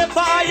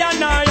never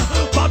and I.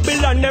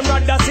 Babylon them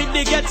rather see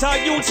the ghetto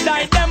youths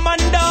die. Them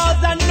and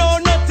those and know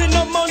nothing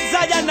no Mount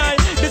Zion.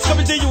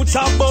 Discover the youths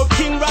about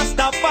King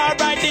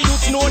Rastafari. The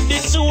youths know the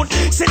truth.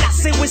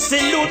 Selassie we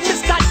salute.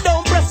 Mr.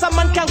 Down press a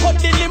man can cut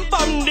the limb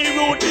from the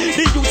root.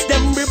 The youths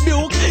them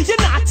rebuke. You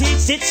not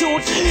teach the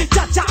truth.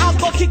 Chacha I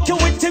go kick you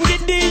with him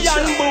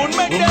Gideon Boone.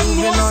 Make them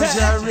know say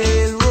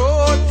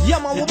Yeah,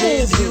 man, we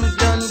move. You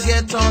done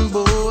get on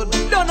board.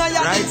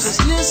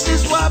 Righteousness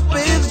is what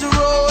paves the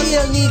road.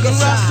 Yeah, niggas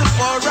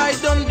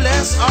Rastafari done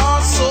bless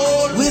our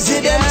soul. We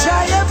see them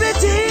try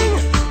everything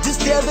to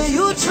scare the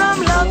youth from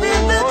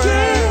loving the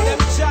king.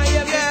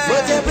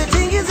 But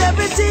everything is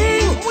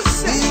everything.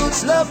 The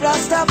youths love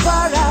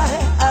Rastafari.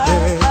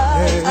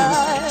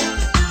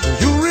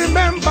 You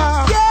remember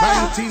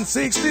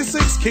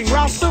 1966, King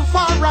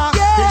Rastafari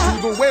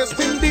came to the West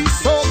Indies,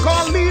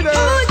 so-called leaders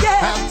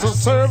had to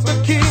serve the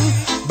king,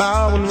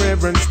 bow in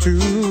reverence to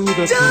the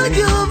king. Don't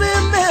you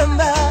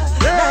remember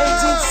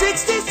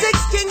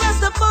 1966, King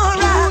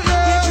Rastafari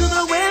came to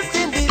the West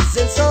Indies,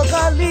 and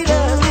so-called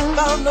leaders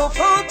found no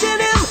fault in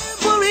him,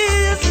 for he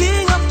is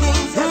King of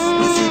Kings.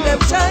 We see them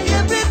try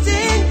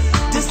everything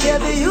to scare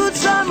the youth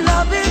from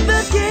loving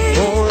the king.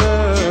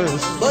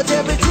 But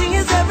everything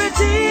is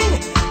everything.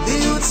 The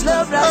youths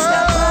love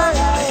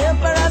Rastafari.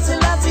 Emperor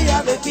Selassie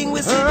are the king.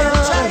 We see them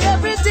try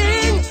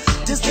everything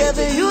to scare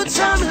the youths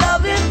from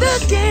loving the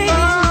king.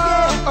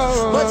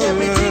 But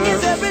everything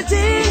is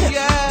everything.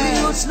 The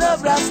youths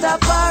love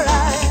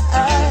Rastafari.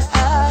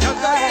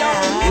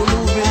 We're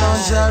moving on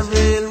the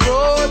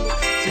railroad.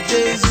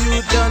 Today's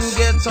youth done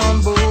get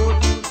on board.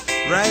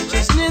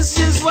 Righteousness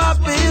is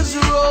what pays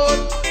the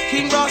road.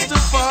 King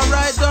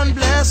Rastafari done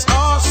bless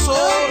our soul.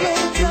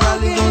 To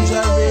rally on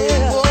the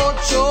railroad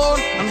show.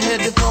 I'm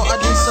headed for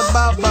Addis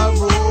Ababa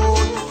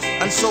road,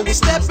 and so we're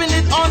stepping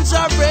it on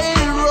the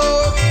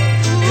railroad.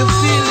 You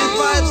feel the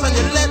vibes and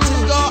you let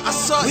it go. I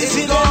saw we it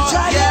see go. Them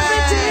try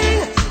everything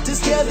to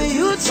scare the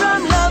youth from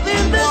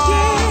loving the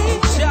king.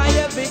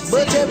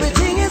 But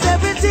everything is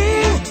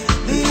everything.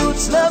 The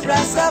youths love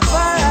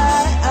Rastafari.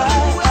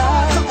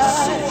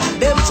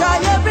 Them try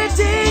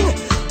everything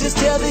to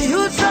scare the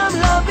youth from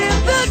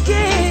loving the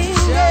king.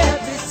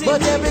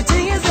 But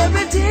everything is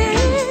everything.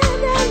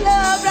 They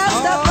love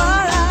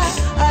Rastafari.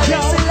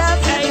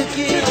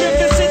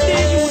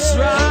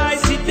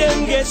 See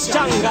them get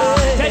stronger.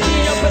 Tell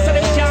me your person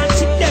them can't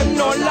cheat them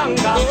no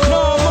longer.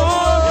 No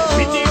more.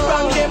 With the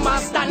wrong them a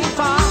stand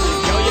for.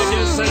 Yo, you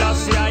just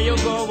Selassie, how you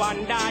go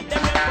wonder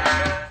them.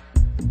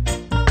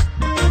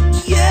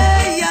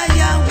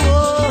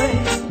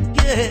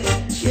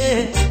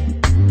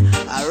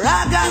 A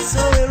raga,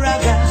 so a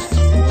raga.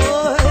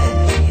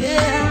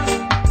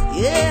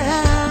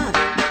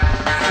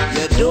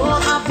 You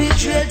don't have to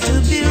dread to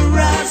be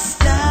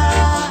Rasta.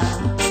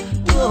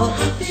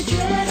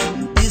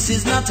 This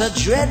is not a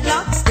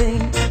dreadlocks thing.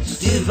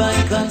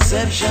 Divine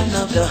conception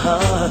of the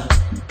heart.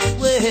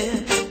 Well,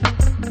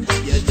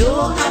 you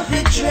don't have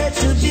to dread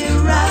to be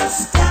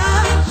Rasta.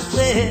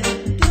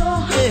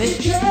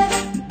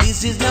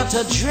 This is not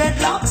a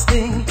dreadlocks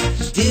thing.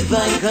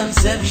 Divine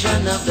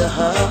conception of the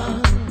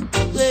heart.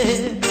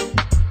 Well,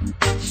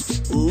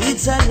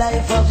 it's a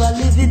life of a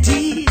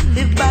liberty,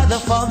 lived by the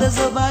fathers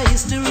of our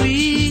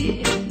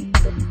history.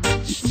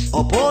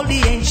 Uphold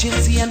the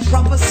anciency and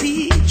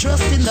prophecy,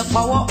 trust in the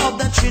power of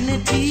the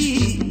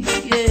Trinity.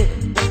 Yeah,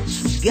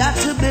 got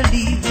to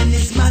believe in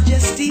His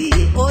majesty.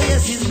 Oh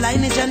yes, His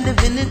lineage and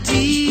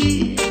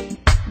divinity.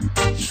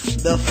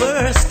 The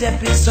first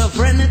step is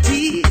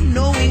sovereignty,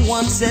 knowing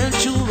oneself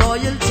true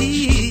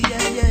royalty.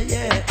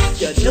 Yeah.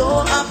 You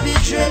don't have to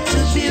dread to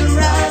be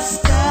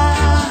Rasta.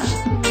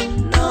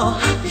 No,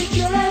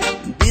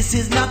 this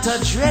is not a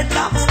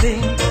dreadlocks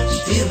thing.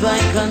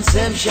 Divine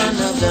conception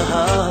of the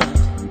heart.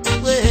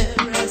 Well,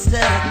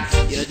 Rasta,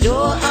 you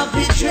don't have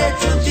to dread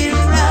to be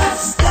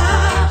Rasta.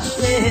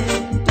 Well,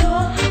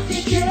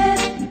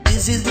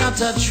 this is not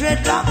a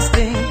dreadlocks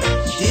thing.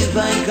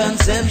 Divine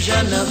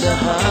conception of the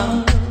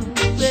heart.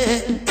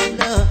 Well,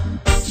 no.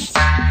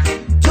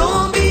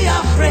 Don't be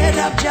afraid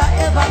of your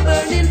ever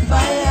burning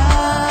fire.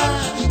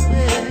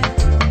 Well,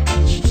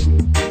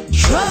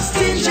 trust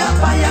in your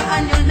fire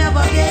and you'll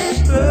never get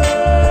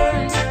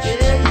burned.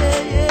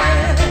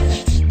 Yeah.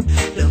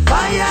 The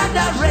fire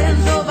that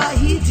rains over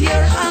heat,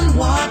 air and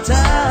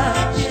water.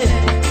 Yeah.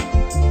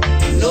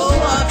 No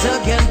water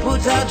can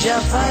put out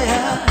your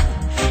fire.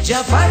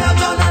 Your fire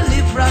gonna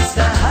lift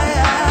Rasta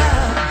higher.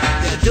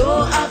 You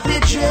don't have to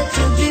dread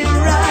to be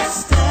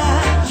Rasta.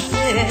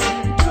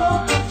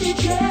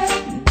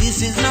 This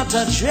is not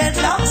a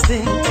dreadlocks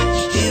thing.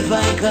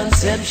 Divine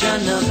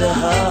conception of the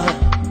heart.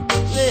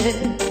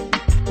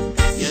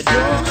 You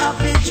don't have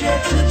to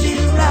dread to be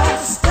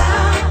Rasta.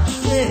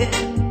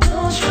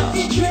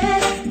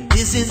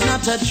 This is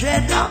not a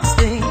dreadlocks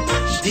thing.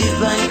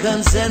 Divine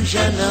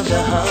conception of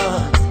the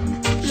heart.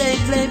 Play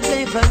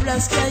for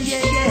Rasta,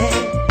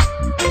 yeah.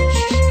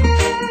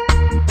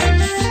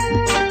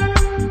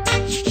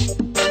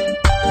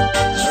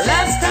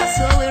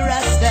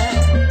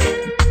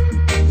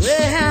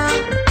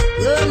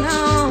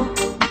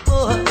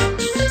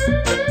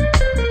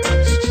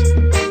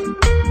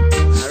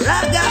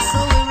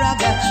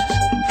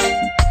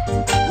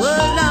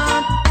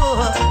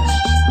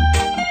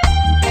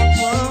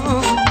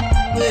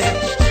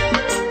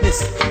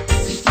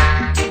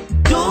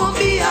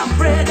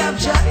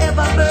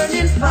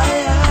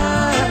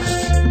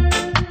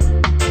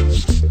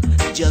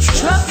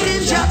 Trust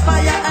in your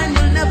fire and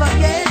you'll never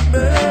get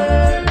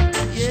burned.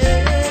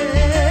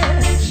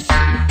 Yes,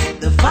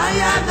 the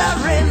fire that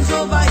rains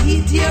over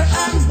heat, air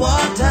and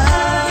water.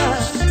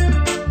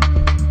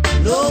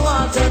 No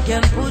water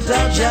can put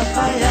out your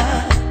fire.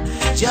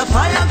 With your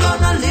fire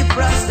gonna lift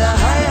Rasta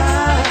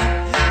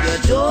higher. You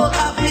don't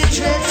have to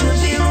tread to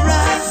be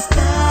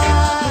Rasta.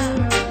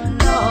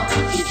 No,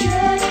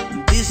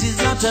 this is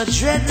not a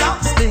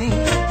dreadlocks thing.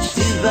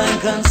 Divine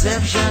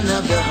conception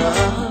of the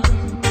heart.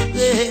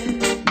 Yeah.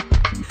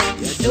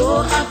 You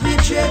don't have to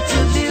tread to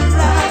be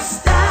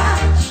Rasta.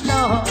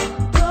 No,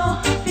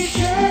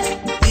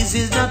 this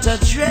is not a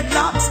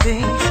dreadlocks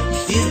thing.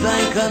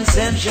 Divine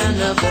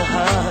conception of the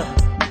heart.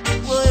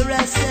 Boy,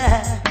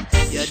 Rasta,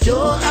 you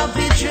don't have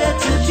to tread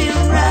to be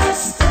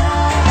Rasta.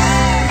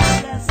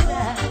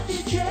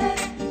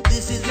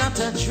 This is not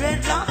a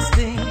dreadlocks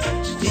thing.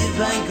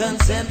 Divine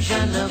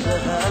conception of the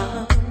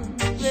heart.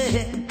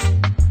 Yeah.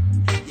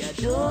 You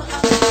don't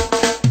have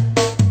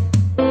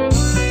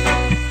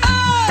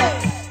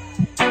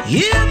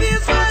Hear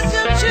these words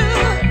of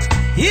truth.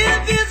 Hear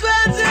these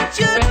words of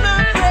truth,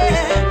 my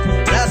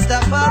friend.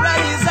 Rastafari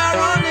is our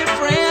only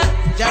friend.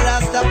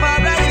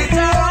 Rastafari is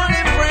our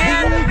only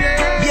friend.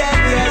 Yeah.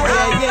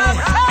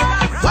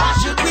 Why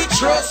should we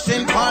trust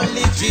in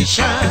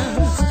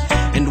politicians?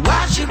 And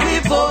why should we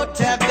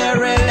vote at their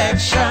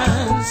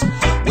elections?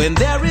 When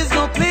there is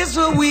no place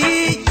for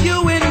we,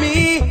 you and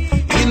me.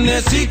 In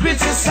a secret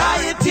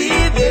society,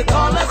 they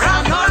call us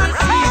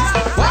minorities.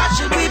 Why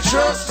should we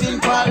trust in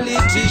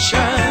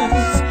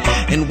politicians?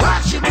 And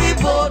why should we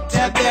vote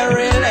at their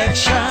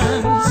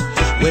elections?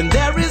 When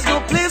there is no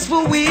place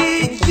for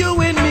we,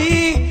 you and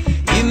me.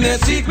 In a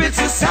secret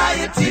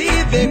society,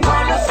 they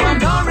call us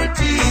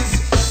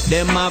minorities.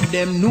 Them have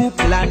them new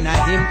plan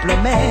I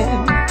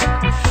implement.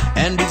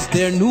 And it's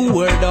their new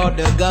world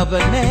order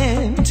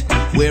government.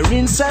 We're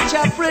in such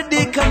a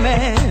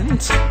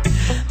predicament.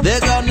 They're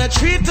gonna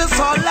treat us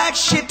all like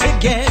shit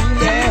again,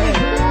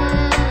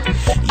 yeah.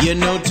 You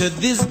know, to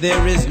this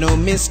there is no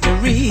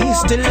mystery.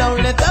 Still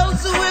only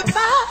those who have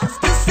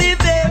passed to see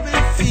they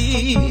will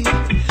see.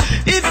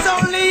 It's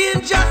only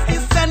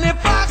injustice and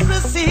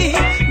hypocrisy.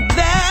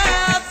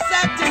 They're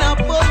setting up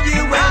for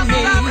you and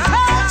me.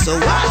 So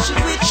why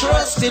should we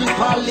trust in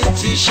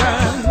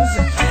politicians?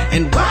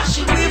 And why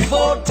should we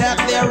vote at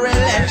their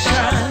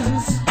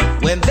elections?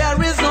 When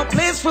there is no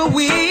place for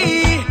we.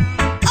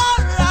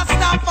 All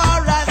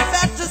Rastafari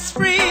set us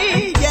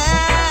free,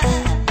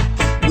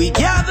 yeah. We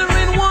gather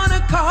in one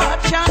accord,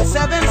 chant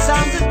 7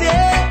 songs a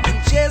day,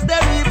 and chase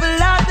their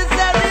evil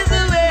adversaries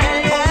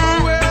away,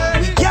 yeah.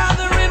 We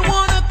gather in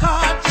one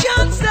accord,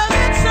 chant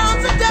 7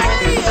 songs a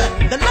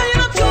day. The Lion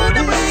of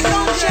Judah break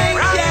on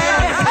chains,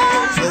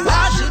 yeah. So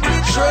why should we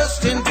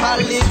trust in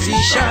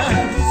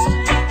politicians?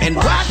 And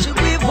why should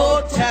we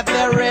vote at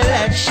their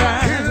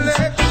elections?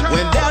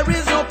 When there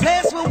is no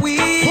place for we,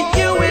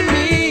 you and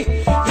me.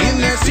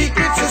 In a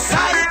secret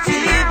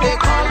society, they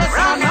call us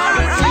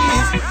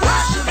minorities. Why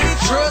should we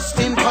trust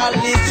in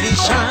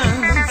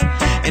politicians?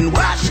 And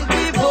why should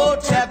we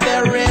vote at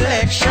their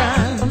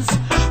elections?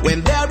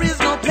 When there is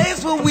no place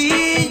for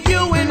we,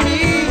 you and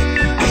me.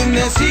 In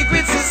a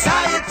secret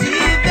society,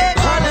 they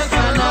call us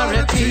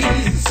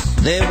minorities.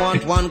 They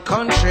want one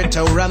country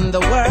to run the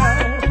world,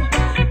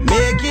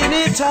 making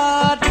it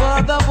hard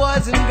for the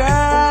boys and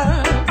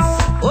girls.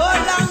 How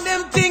long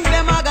them think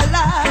them are gonna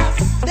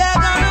last? They're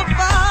gonna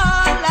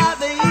fall like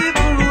the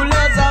evil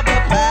rulers of the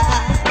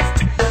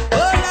past.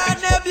 Oh Lord,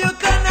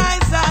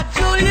 Nebuchadnezzar,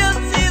 Julius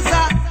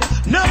Caesar,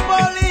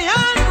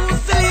 Napoleon,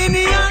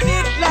 Mussolini and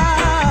Hitler.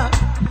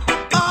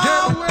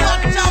 Oh,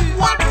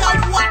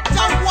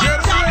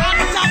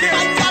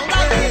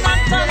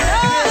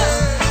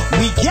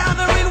 we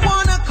gather in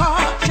one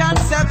accord, chant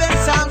 7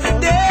 songs a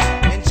day,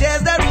 and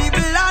chase their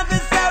evil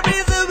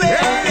adversaries away.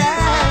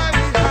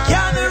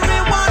 Gather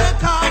in one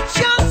accord,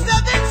 chant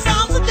 7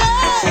 songs a day.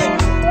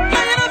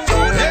 Lion of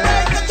Judah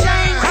break the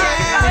chains,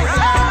 yeah.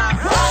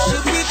 Why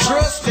should we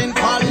trust in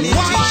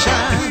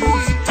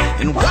politicians?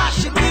 And why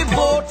should we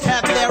vote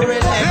at their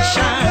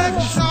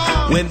elections?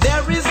 When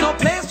there is no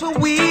place for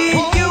we,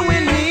 you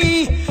and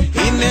me.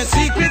 In a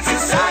secret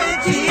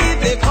society,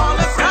 they call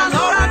us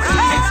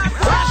minorities.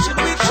 Why should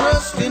we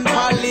trust in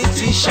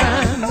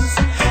politicians?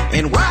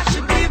 And why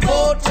should we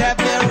vote at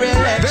their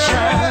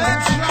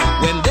elections?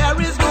 When there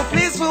is no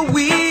place for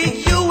we,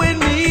 you and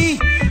me.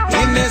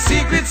 In a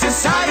secret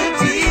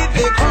society,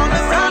 they call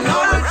us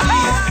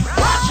minorities.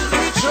 Why should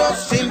we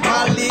trust in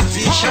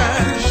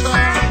politicians?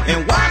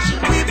 And why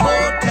should we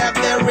vote at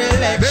their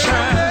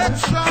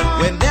elections?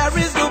 When there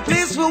is no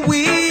place for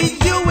we,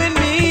 you and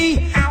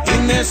me.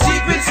 In a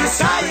secret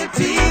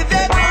society,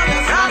 they call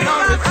us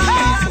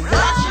minorities.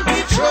 Why should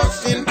we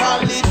trust in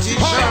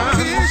politicians?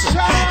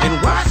 And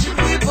why should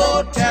we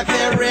vote at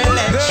their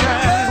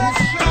elections?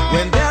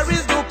 When there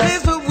is no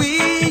place for we,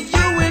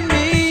 you and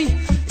me.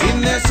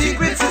 In a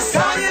secret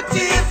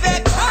society,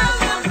 they call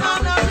us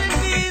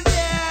minorities,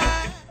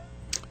 yeah.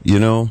 You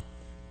know,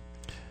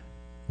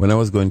 when I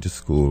was going to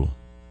school,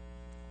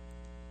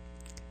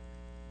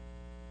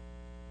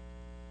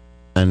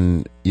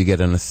 and you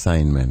get an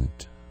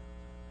assignment,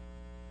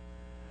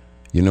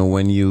 you know,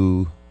 when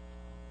you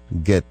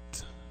get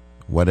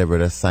whatever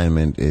the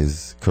assignment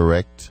is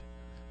correct,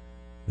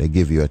 they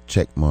give you a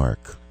check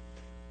mark.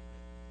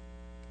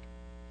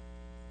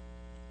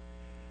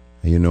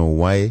 And you know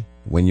why?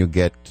 When you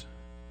get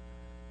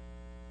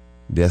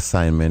the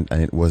assignment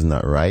and it was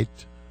not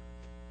right,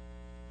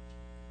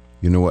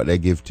 you know what they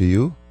give to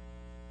you?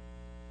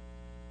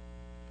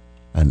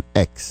 An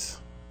X.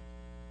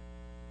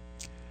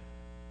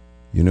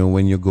 You know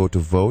when you go to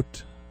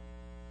vote,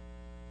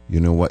 you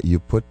know what you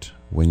put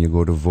when you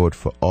go to vote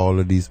for all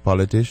of these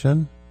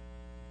politicians?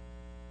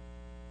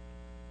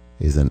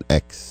 Is an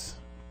X.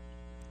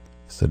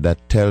 So that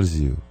tells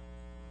you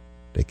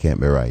they can't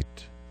be right.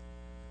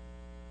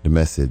 The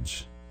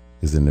message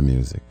is in the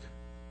music.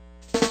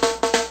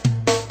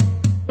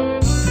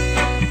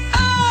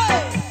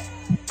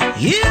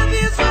 Hear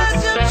these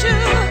words of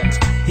truth.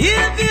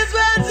 Hear these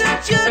words of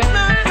truth,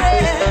 my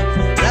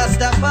friend.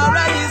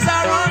 Rastafari is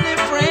our only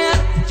friend.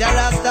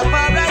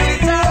 Rastafari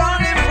is our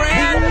only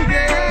friend.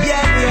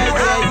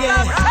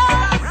 Yeah.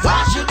 Why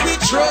should we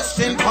trust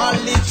in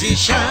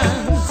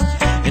politicians?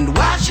 And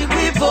why should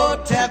we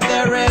vote at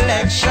their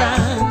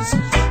elections?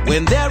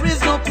 When there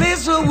is no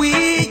place for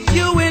we,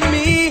 you and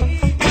me,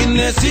 in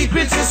a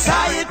secret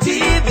society,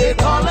 they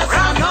call us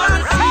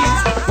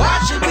minorities. Why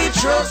should we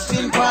trust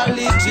in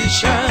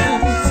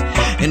politicians?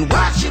 And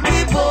why should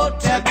we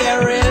vote at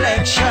their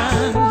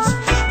elections?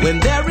 When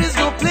there is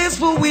no place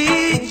for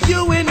we,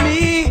 you and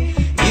me,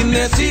 in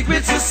a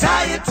secret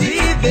society,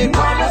 they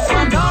call us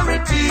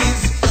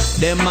minorities.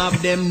 Them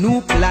have them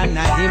new plan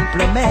I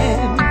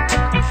implement,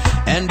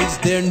 and it's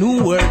their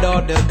new world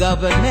order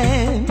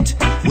government.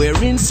 We're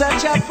in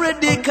such a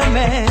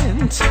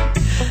predicament.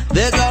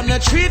 They're gonna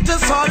treat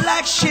us all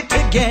like shit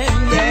again,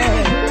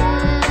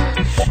 yeah.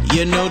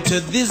 You know,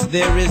 to this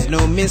there is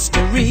no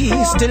mystery.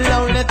 Still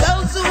only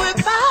those who have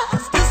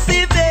passed to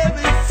see they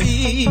will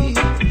see.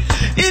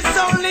 It's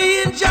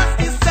only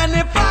injustice and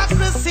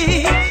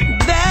hypocrisy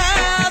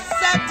they're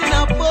setting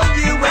up for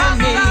you and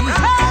me.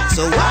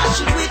 So why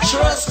should we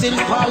trust in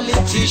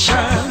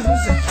politicians?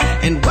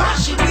 And why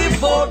should we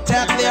vote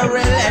at their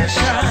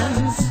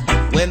elections?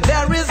 When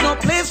there is no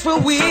place for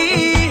we,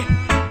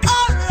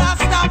 all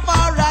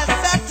Rastafari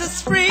set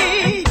us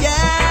free,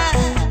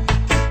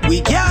 yeah.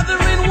 We gather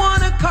in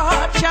one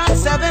accord, chant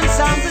 7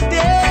 songs a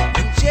day,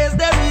 and chase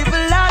their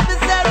evil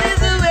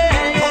adversaries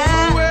away,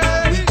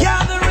 yeah. We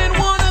gather in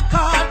one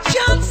accord,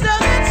 chant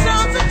 7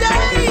 songs a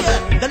day,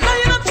 the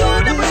Lion of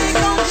Judah will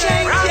come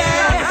change,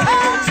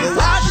 yeah. So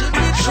why should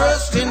we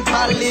trust in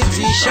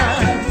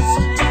politicians?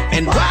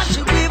 And why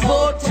should we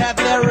vote at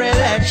their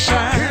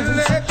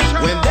elections?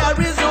 When there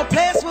is no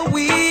place for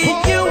we,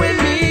 you and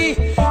me,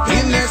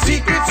 in a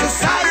secret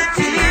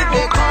society,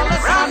 they call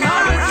us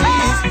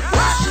minorities.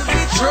 Why should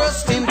we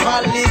trust in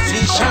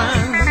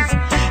politicians?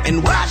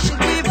 And why should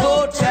we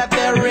vote at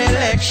their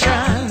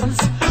elections?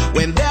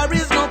 When there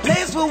is no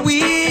place for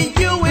we,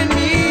 you and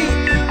me,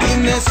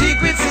 in a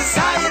secret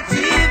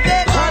society,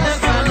 they call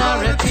us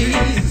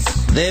minorities.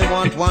 They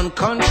want one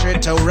country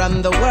to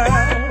run the world,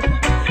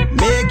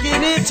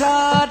 making it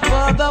hard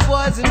for the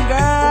boys and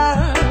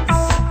girls.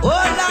 Oh,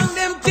 long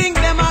them think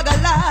them are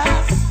gonna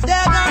last.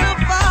 They're gonna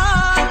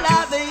fall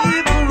as the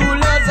evil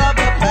rulers of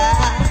the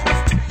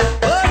past.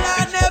 Oh,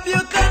 Lord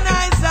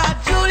Nebuchadnezzar,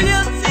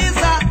 Julius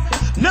Caesar,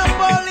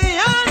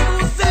 Napoleon,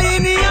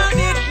 Mussolini and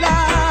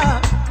Hitler.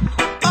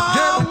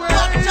 Oh,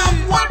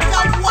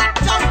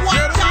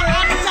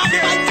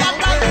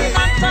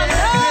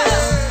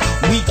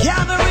 we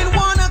gather in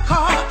one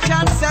accord,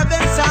 chant 7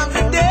 songs a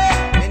day,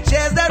 and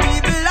chase their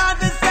evil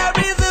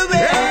adversaries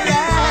away.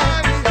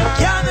 Yeah.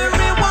 Gather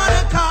in one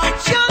accord,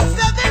 chant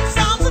 7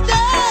 songs a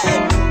day,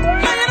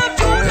 Lion of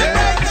Judah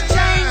break the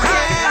chains.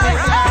 Yeah.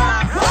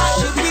 Why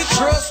should we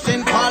trust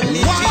in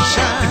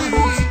politicians?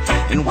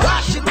 And why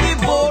should we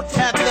vote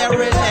at their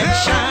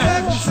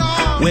elections?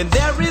 When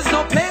there is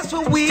no place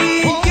for we,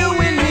 you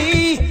and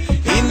me,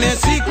 in a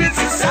secret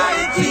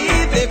society,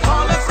 they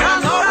call us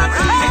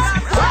minorities.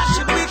 Why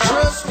should we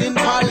trust in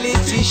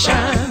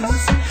politicians?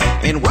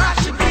 And why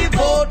should we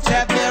vote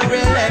at their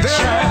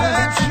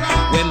elections?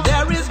 When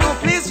there is no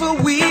place for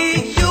we,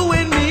 you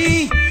and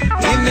me,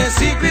 in a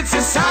secret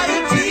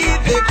society,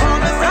 they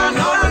call us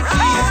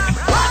minorities.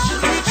 Why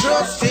should we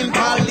trust in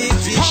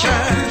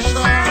politicians?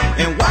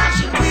 And why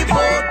should we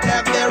vote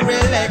at their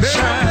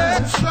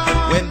elections?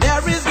 When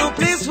there is no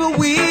place for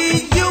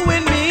we, you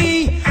and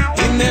me,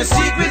 in a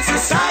secret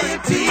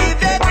society,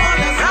 they call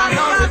us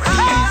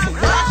minorities.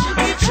 Why should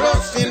we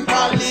trust in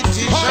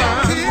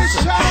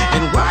politicians?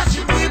 And why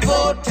should we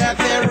vote at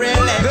their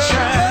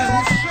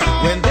elections?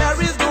 When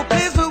there is no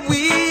place for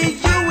we,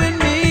 you and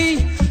me,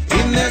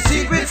 in a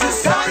secret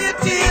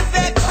society,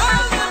 they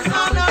call us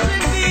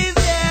minorities,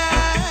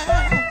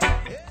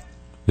 yeah.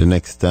 The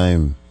next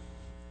time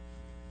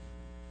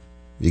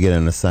you get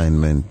an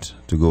assignment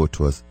to go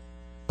to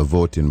a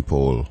voting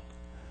poll,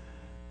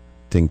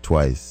 think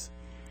twice.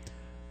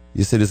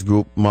 You see this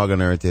group, Morgan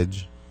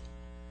Heritage?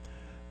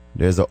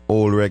 There's an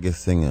old reggae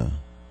singer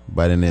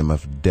by the name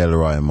of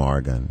Delroy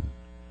Morgan,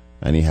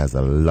 and he has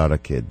a lot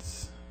of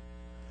kids.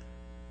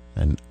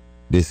 And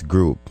this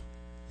group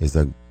is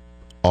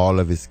all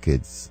of his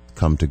kids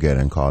come together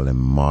and call him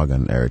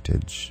Morgan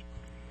Heritage.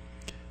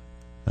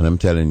 And I'm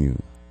telling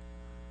you,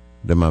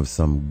 them have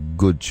some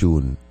good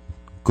tune,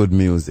 good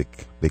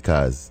music,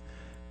 because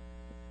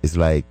it's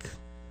like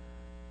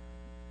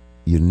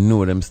you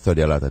know them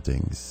study a lot of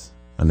things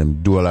and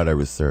them do a lot of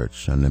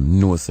research and them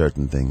know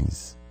certain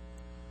things.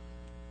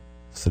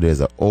 So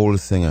there's an old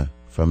singer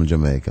from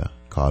Jamaica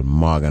called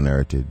Morgan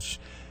Heritage.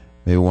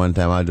 Maybe one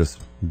time I'll just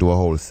do a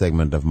whole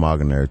segment of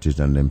Morgan Heritage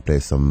and then play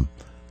some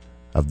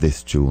of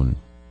this tune.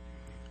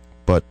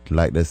 But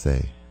like they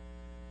say,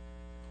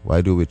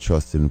 why do we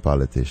trust in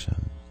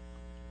politicians?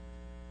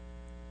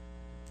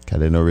 Because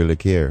they don't really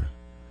care.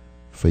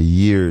 For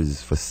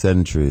years, for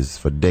centuries,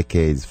 for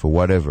decades, for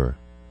whatever,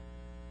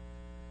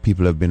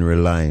 people have been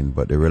relying,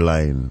 but they're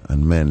relying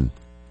on men.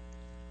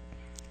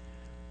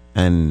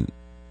 And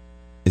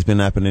it's been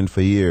happening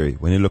for years.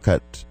 When you look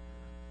at,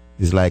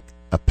 it's like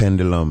a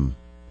pendulum.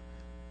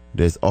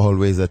 There's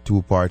always a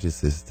two-party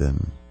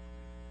system.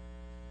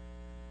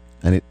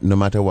 And it, no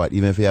matter what,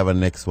 even if you have a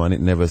next one,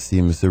 it never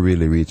seems to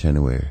really reach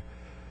anywhere.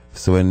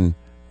 So when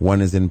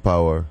one is in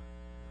power,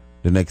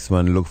 the next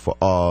one look for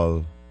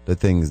all the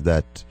things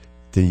that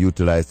they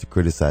utilize to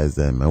criticize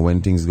them. And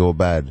when things go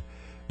bad,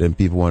 then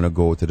people want to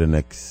go to the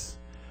next.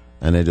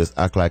 And they just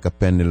act like a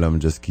pendulum,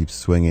 just keeps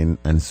swinging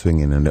and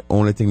swinging. And the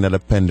only thing that a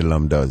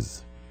pendulum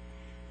does,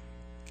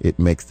 it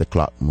makes the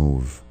clock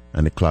move.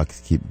 And the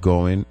clocks keep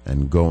going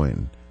and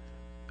going.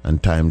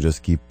 And time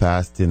just keep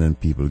passing and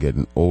people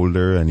getting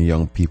older. And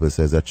young people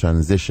says a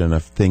transition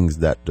of things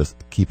that just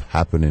keep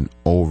happening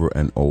over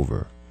and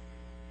over.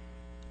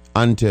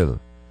 Until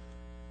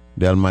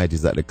the Almighty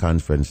is at the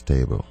conference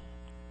table.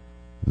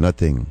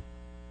 Nothing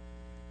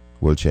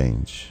will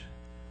change.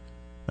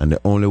 And the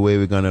only way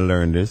we're going to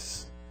learn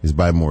this is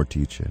by more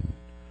teaching.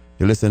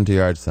 You listen to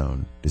Yard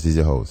Sound. This is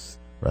your host,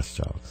 Russ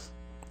Charles.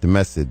 The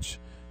message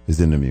is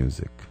in the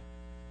music.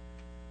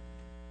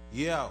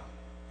 Yo,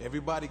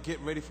 everybody get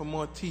ready for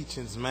more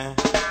teachings, man.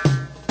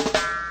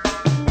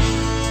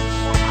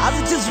 As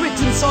it is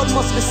written, so it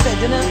must be said,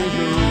 you know.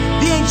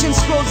 The ancient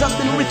scrolls have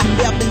been written,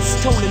 they have been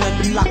stolen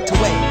and been locked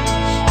away.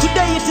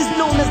 Today it is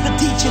known as the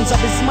teachings of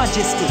His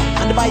Majesty,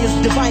 and by His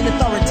divine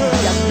authority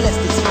He has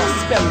blessed its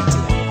prosperity.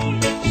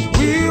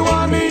 We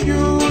want the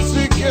youth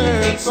to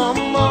get some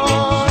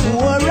more.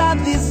 More of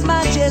His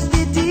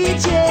Majesty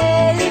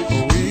teaching.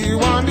 We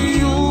want the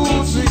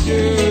youth to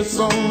get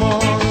some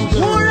more.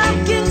 More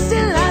of King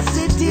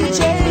Selassie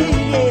teaching.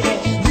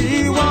 Yeah.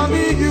 We want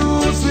the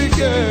youth to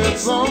get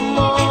some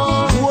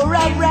more. More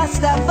of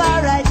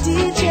Rastafari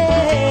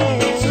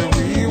teaching. So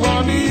we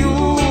want the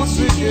youth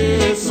to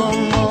get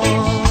some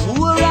more.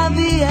 More of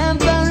the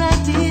Emperor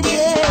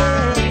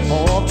teaching.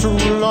 For too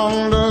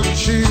long the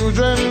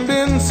children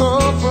been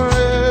suffering.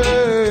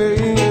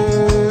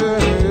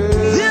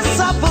 This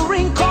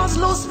suffering caused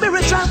no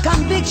spiritual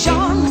conviction,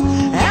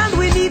 and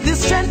we need the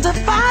strength to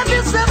fight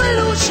this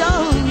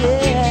revolution.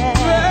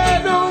 Yeah.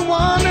 They don't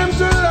want them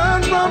to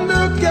learn from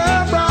the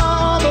camera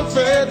of the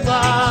faith.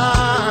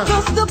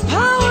 Cause the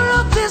power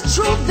of this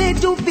truth they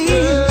do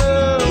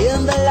feel,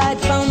 and the light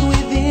found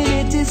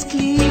within it is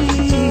clear.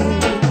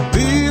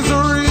 These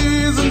are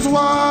reasons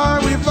why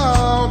we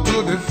vow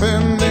to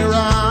defend the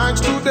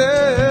rights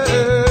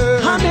today.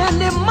 And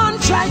any man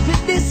try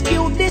to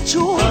dispute the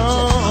truth,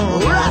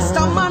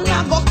 Rasta man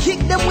I go kick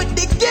them with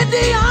the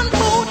Gideon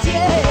boot.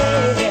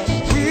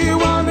 Yeah. We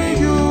want the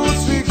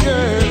youth to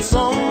get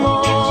some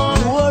more.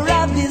 More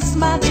of His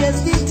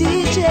Majesty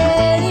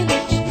teaching.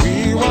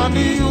 We want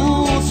the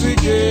youth to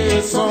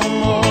get some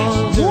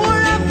more.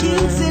 More of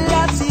King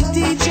Selassie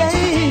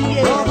teaching.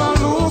 Yeah. Brother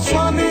Luke's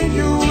want the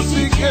youth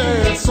to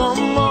get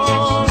some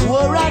more.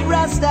 More of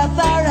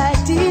Rastafari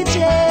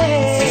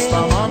teaching.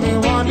 Sister Mommy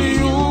want the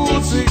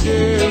youth to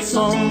get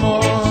some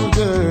more.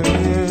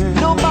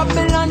 Yeah. No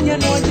Babylon, you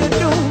know you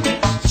do.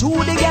 To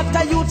the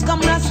ghetto youths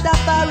come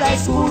Rastafari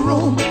school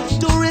room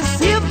to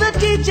receive the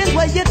teachings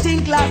where you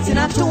think last in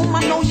a tomb.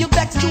 I know you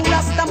vex to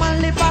Rasta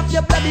man, live off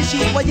your bloody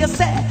sheet where you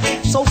say,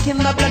 soak in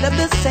the blood of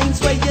the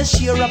saints where you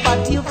share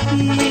about your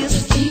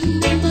feast. The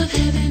kingdom of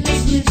heaven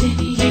is within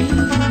you.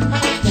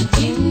 The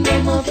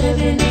kingdom of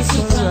heaven is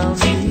around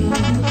you.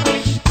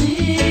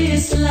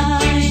 This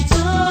light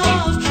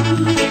of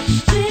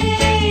truth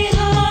they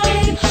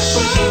hide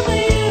from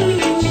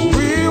you.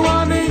 We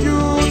want the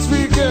youth to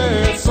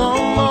get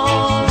some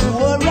more.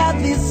 More of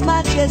His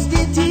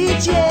Majesty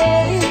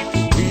teaching.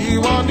 We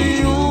want the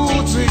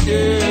youth to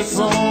get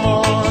some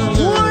more.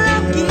 More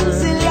of King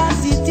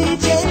Selassie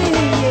teaching.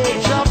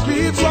 Jah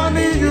Pete want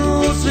the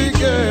youth to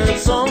get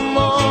some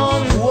more.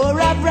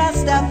 More of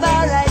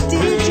Rastafari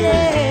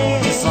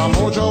teaching.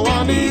 Samojo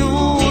want the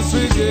youth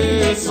to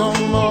get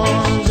some more.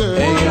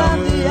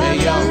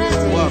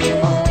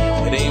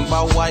 It ain't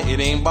about white, it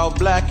ain't about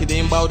black, it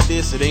ain't about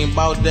this, it ain't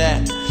about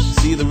that.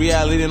 See the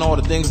reality and all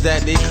the things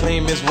that they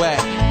claim is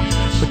whack.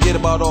 Forget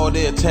about all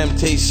their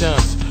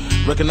temptations.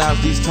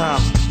 Recognize these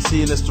times,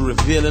 seeing is the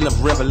revealing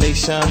of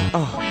revelation.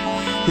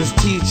 His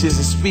teachings,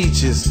 His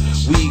speeches,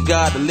 we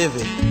gotta live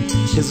it.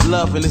 His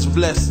love and His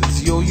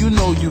blessings, yo, you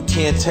know you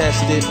can't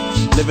test it.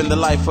 Living the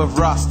life of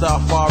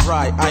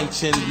Rastafari,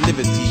 ancient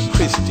liberty,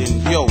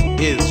 Christian, yo,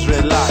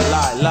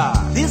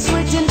 Israelite, This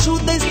written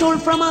truth they stole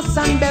from us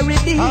and buried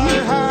it.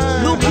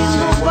 Look in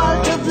the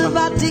vault of the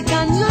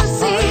Vatican, you'll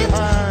see it.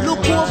 Look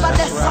over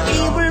there, some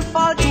evil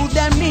fall to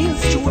their knees.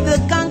 Through the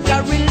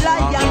conquering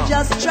lion,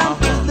 just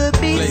trample the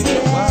beast.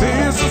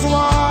 This is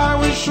why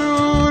we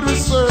should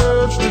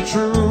research the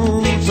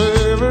truth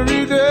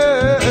every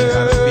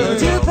day.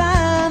 To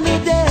find the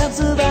depths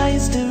of our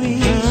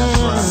history,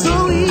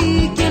 so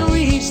we can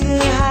reach the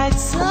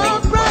heights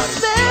of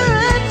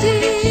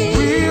prosperity.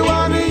 We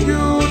want the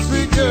youth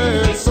to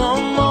get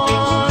some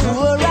more.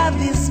 Pour out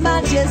His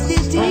Majesty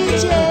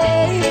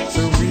teaching.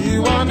 So we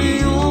want the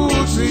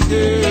youth to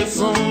get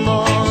some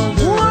more.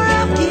 Pour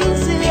out King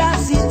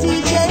Selassie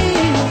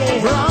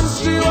teaching. From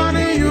Street want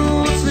the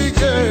youth to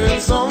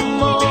get some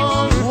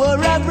more. Pour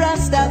out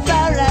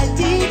Rastafari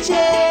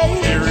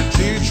teaching.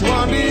 Heritage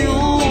want the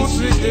youth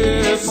to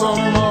get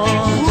some more.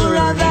 Pour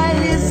out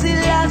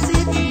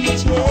Selassie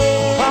teaching.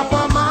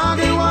 Papa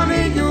Maggie want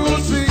the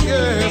youth to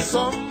get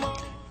some more.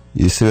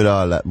 You see with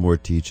all that more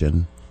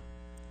teaching,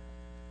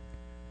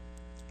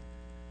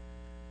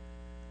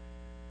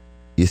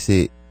 you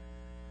see,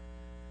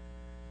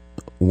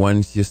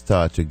 once you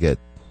start to get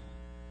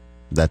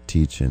that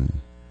teaching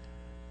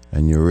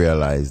and you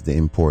realize the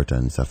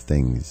importance of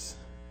things,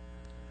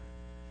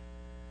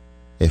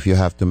 if you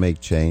have to make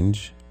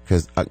change,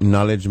 because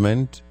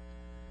acknowledgement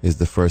is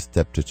the first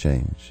step to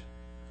change.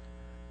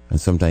 And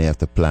sometimes you have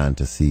to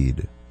plant a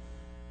seed.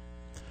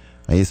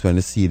 And yes, when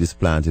the seed is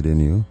planted in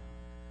you,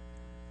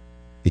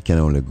 it can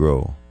only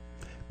grow.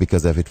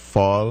 Because if it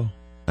fall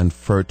on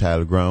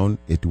fertile ground,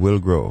 it will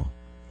grow.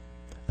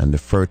 And the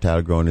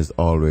fertile ground is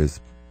always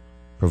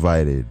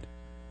provided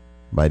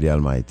by the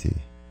Almighty.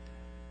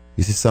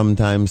 You see,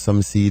 sometimes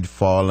some seed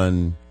fall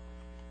on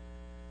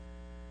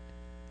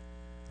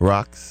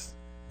rocks.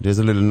 There's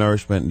a little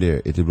nourishment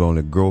there. It will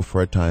only grow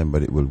for a time,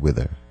 but it will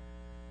wither.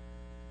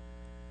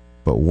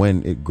 But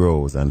when it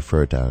grows on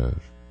fertile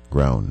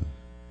ground,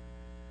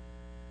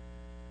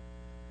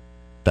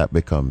 that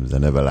becomes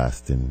an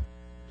everlasting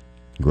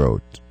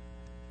growth.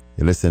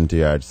 You listen to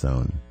Yard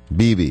Sound.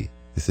 BB,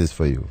 this is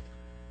for you.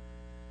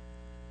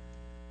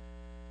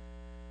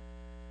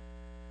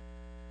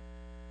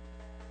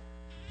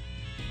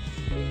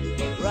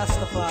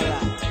 Rastafari.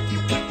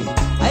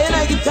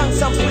 I give thanks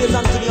and praise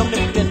unto the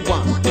omnipotent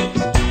one, who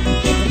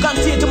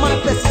continue to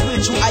manifest His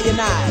will through I and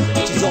I,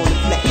 which is only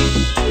flesh.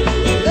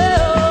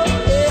 Oh,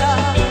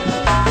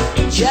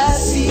 yeah.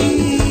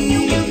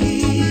 Seed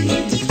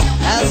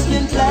has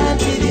been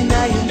planted in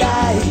I and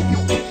I.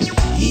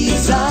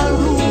 He's our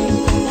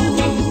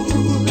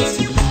roots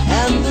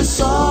and the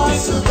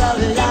source of our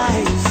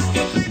lives.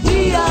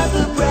 We are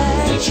the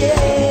branches,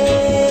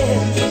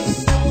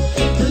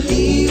 the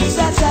leaves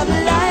that have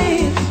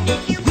life.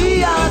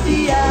 We are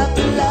the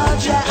apple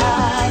of your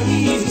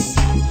eyes,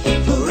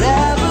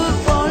 forever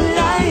for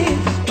life.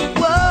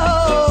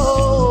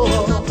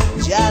 Whoa,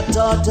 Jah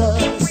taught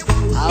us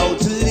how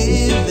to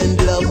live and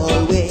love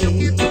always,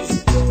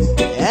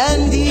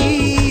 and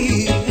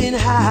even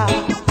how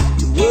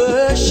to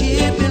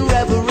worship in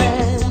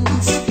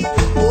reverence.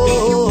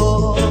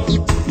 Oh,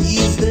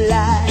 He's the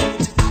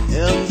light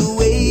and the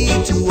way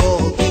to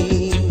all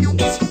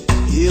things.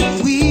 Him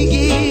we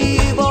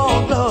give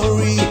all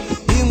glory,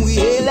 Him we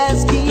hail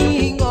as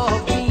King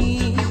of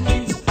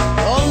kings.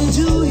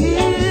 Unto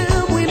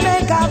Him we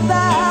make our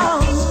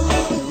vows,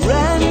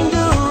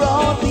 render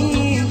all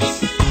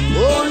things.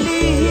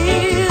 Only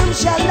Him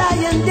shall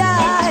lie and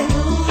die.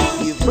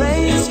 Give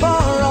praise for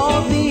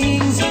all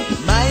things.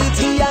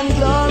 Mighty and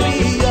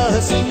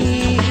glorious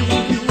King,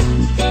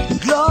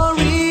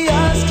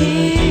 glorious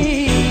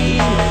King.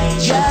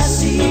 Jah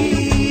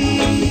seed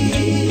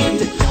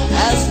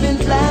has been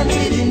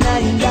planted in I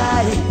and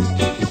I.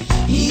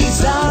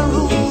 He's our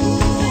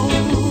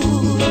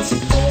roots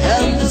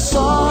and the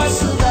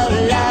source of our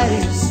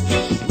lives.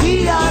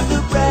 We are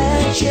the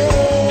branches,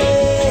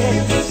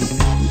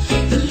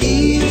 the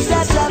leaves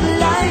that have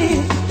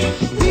life.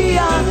 We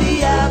are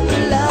the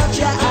apple of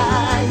your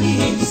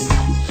eyes,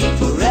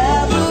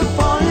 forever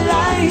for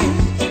life.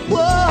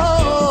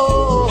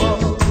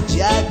 Whoa,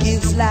 Jah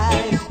gives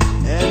life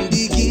and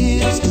He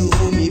gives to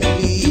whom He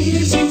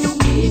please.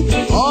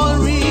 All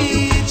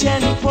rich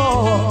and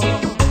poor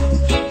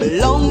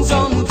belongs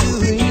unto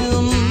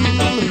Him.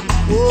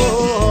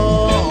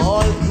 Oh,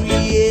 all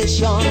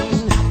creation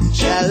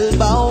shall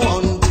bow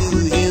unto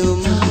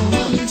Him.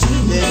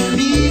 Then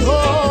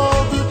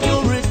behold the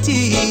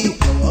purity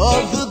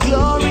of the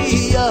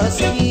glorious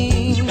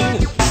King.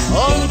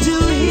 Unto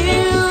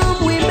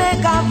Him we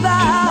make our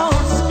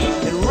vows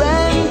and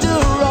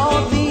render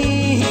all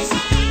things.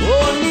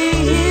 Only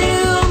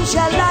Him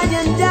shall lie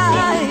and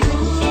die.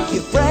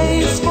 Give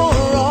praise for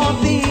all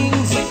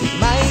things.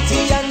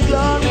 Mighty and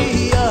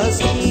glorious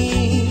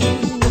King,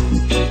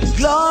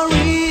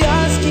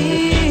 glorious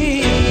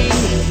King.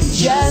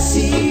 Jah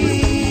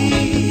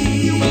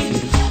seed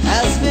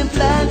has been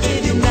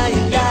planted in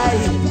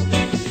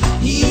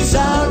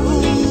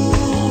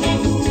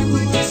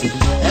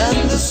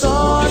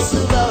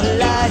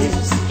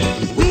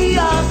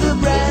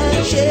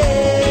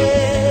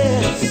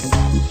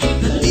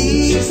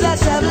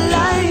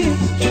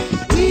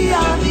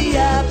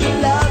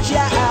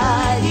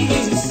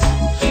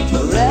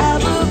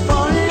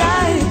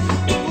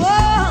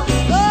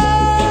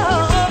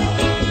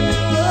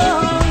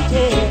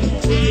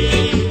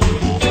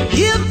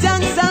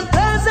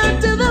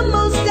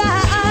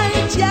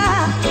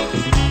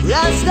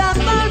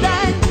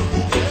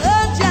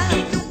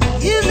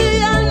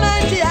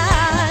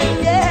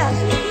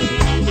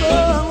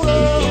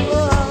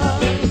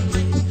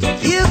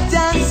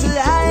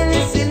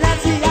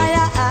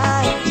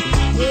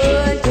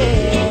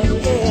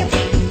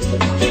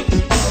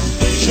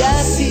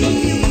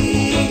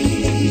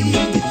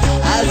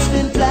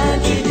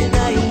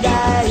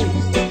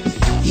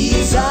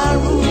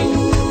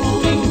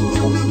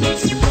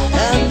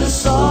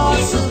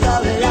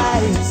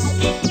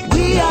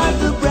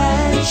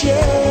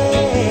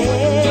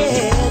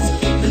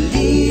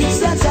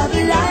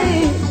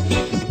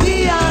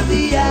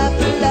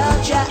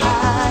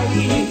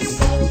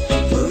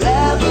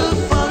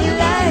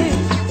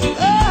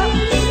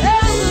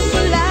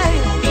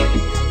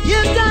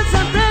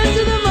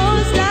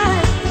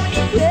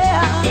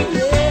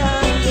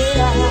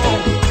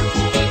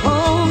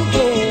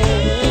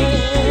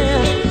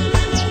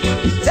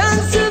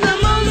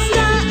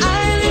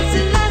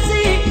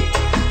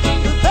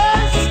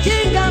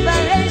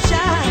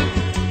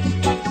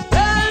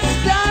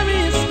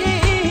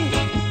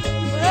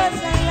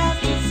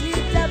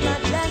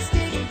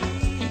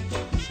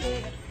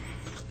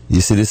You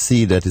see the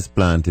seed that is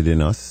planted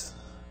in us?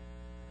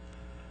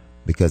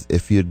 Because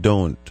if you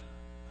don't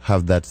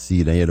have that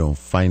seed and you don't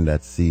find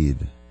that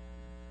seed,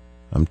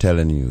 I'm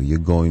telling you, you're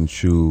going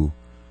through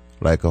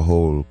like a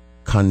whole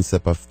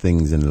concept of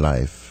things in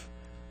life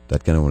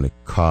that can only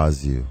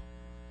cause you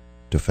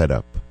to fed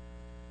up.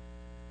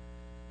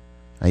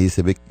 And you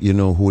say, you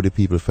know who the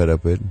people fed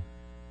up with?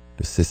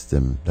 The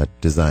system that's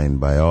designed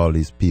by all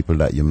these people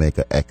that you make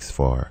an X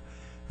for.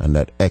 And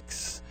that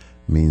X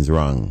means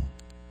wrong.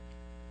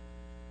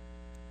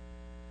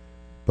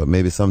 But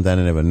maybe sometimes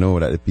I never know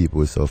that the people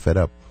are so fed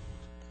up.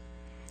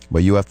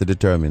 But you have to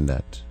determine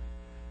that.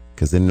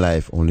 Because in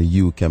life, only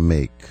you can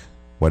make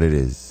what it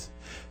is.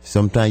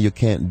 Sometimes you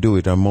can't do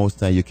it, or most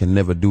times you can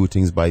never do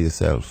things by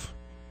yourself.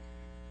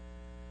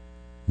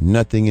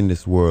 Nothing in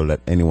this world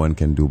that anyone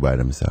can do by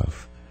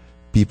themselves.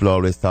 People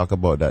always talk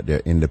about that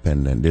they're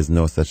independent. There's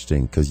no such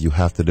thing, because you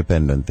have to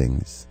depend on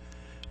things.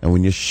 And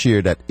when you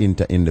share that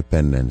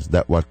interdependence,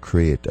 that's what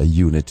creates a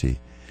unity,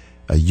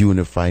 a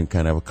unifying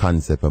kind of a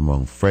concept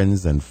among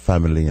friends and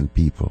family and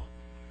people.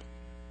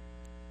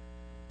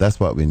 That's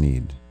what we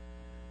need.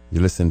 You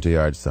listen to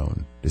Yard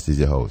Sound. This is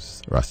your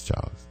host, Ross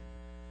Charles.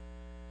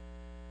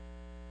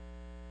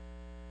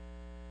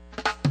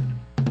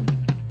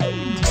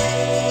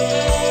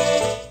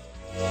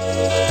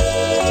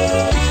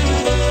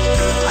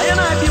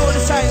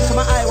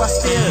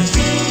 Still,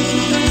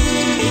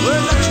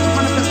 words of truth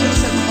manifest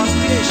themselves upon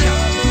creation.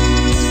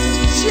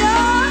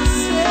 Just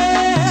say,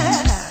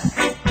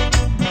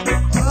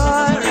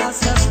 oh,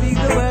 Rasta speak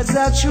the words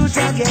of truth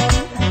again.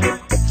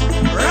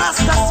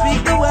 Rasta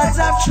speak the words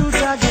of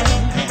truth again.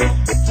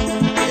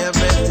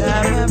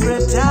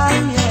 Every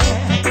time,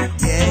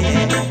 yeah.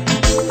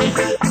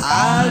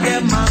 All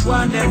them a go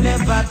and them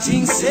never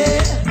think say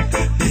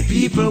the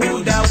people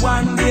would have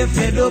one day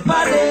fed up of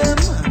them.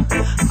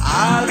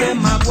 All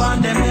them a go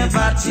and them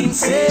never think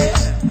say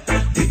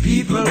the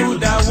people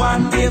would have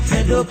one day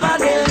fed up of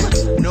them.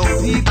 No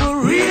people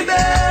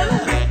rebel,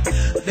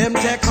 them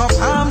take up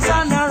arms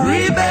and a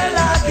rebel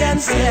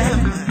against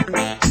them.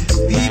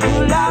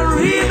 People are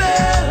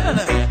rebel,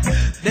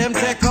 them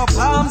take up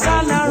arms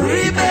and a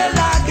rebel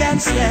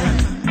against them.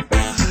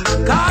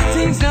 God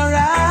things not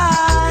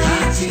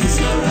right,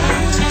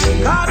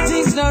 God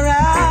things not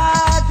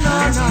right, no.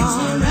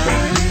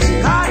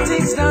 God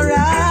things not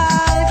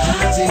right,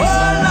 oh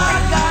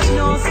Lord God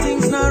knows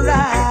things not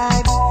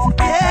right,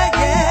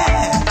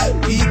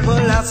 yeah.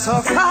 People are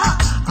suffer,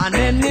 and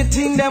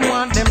anything them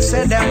want, them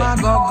say them a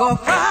go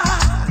far.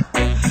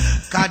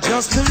 Cause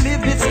just to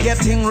live it's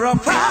getting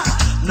rougher.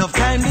 No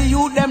time to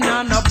you them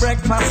now, no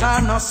breakfast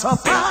or no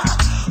supper.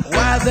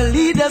 While the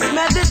leader's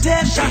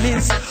meditation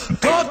is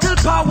total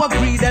power,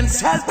 greed and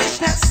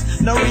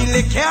selfishness. No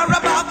really care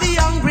about the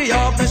hungry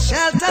or the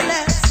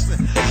shelterless,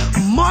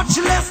 much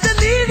less the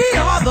needy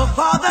or the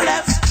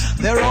fatherless.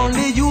 They're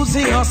only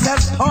using us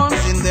as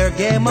pawns in their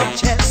game of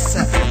chess.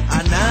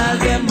 And all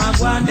them a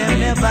go and them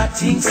never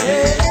think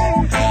say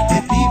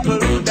the people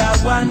who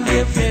that one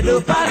day fed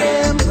up of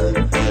them.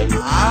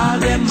 All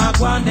them a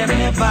go and them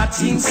never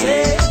think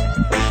say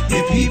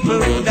the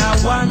people who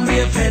that one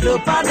day fed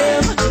up of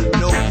them.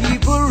 No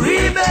people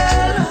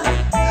rebel,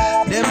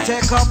 them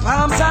take up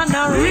arms and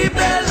a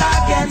rebel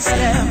against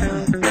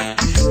them.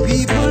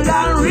 People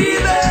are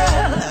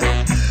rebel,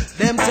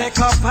 them take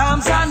up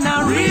arms and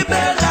a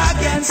rebel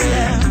against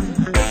them.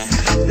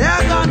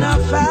 They're gonna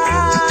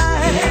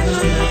fight,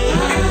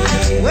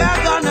 we're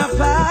gonna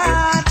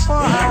fight for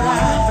our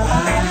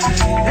right.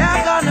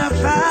 They're gonna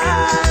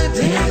fight,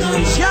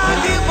 shall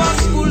give us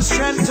full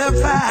strength to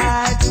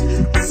fight.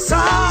 So,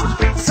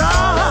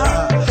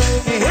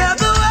 hear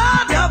the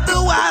word of the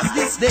wise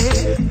this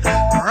day.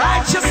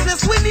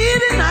 Righteousness we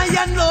need in high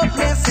and low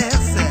places.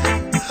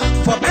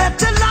 For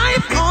better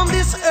life on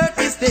this earth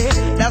is there.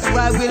 That's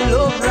why we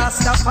love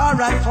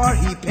Rastafari, for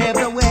he paved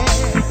the way.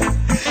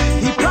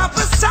 He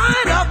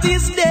prophesied of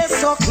these days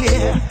so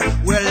clear,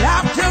 where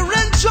laughter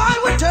and joy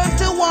will turn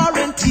to war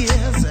and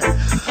tears.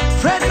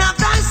 Fret not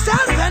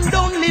thyself and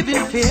don't live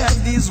in fear.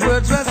 These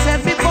words were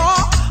said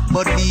before,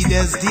 but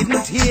leaders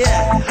didn't hear.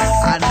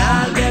 And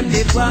all them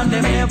did one,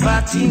 them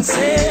never think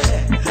say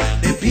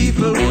the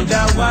people would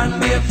have one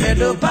day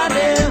fed up of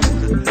them.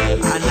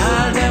 And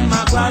all them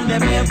a one,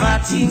 them never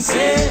think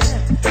say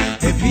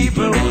the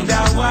people would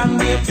have one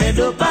day fed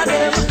up of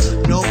them.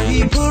 No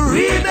people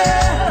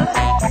rebel,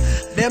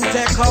 them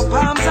take up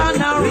arms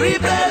and a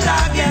rebel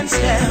against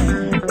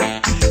them.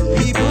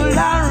 People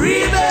are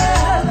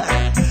rebel,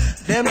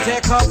 them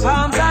take up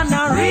arms and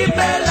a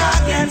rebel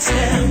against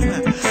them.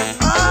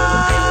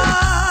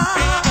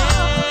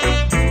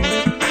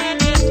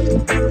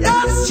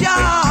 Yes,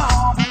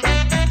 y'all,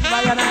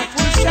 by an eye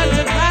full strength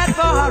to fight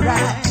for her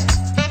right.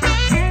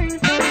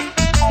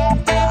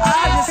 I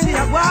just see a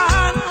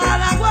one,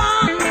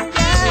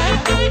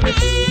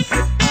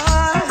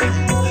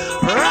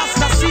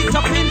 Rasta sit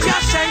up in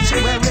your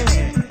sanctuary,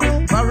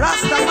 for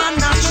Rasta man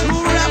a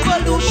true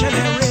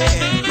revolutionary.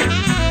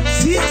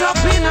 Sit up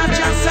in a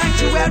just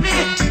sanctuary,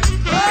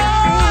 oh,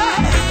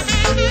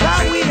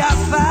 that we are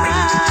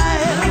fight.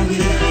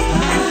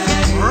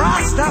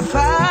 Rasta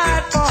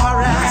fight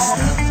for us.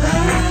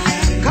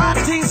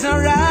 Cause things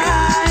are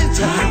right.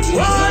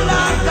 Oh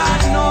Lord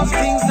God knows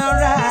things are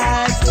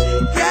right.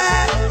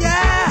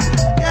 Yeah.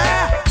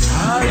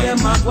 All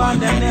them a one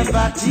them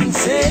never think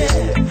say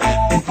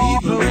the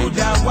people who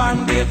that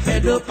one day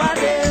fed up of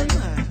them.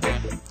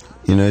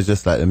 You know, it's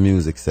just like the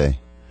music say.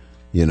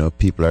 You know,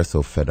 people are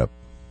so fed up.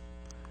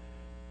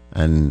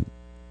 And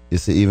you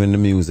see, even the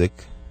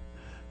music,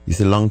 you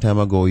see, a long time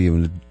ago,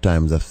 even the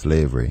times of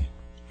slavery,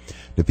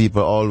 the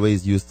people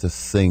always used to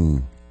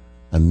sing,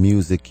 and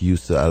music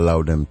used to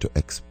allow them to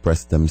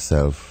express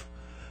themselves,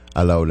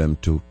 allow them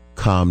to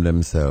calm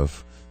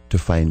themselves, to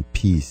find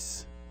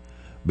peace.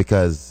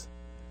 Because,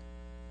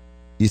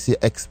 you see,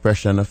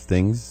 expression of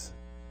things,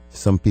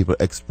 some people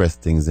express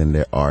things in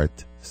their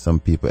art, some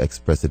people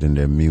express it in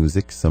their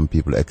music, some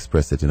people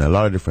express it in a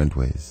lot of different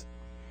ways.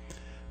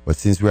 But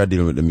since we are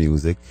dealing with the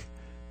music,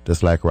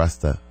 just like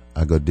Rasta,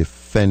 I got to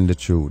defend the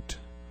truth.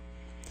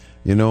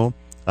 You know,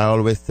 I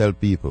always tell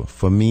people,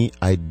 for me,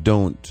 I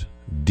don't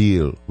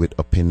deal with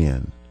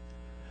opinion.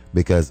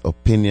 Because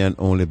opinion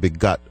only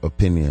begot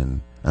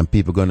opinion. And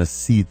people going to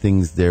see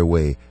things their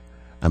way.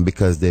 And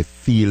because they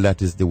feel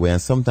that is the way.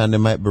 And sometimes they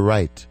might be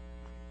right.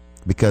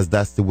 Because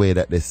that's the way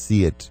that they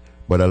see it.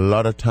 But a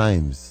lot of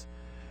times,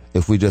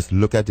 if we just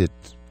look at it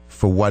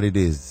for what it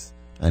is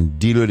and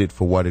deal with it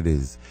for what it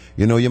is.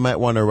 You know, you might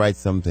want to write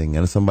something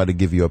and somebody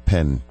give you a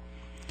pen.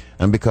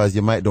 And because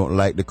you might don't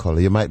like the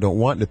color, you might don't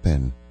want the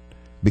pen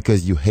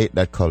because you hate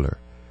that color.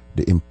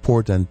 The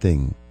important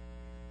thing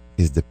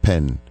is the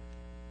pen.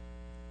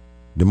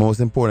 The most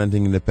important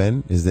thing in the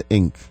pen is the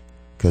ink.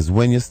 Because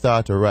when you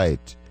start to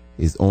write,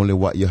 it's only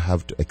what you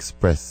have to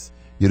express.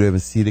 You don't even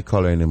see the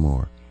color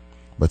anymore.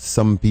 But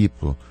some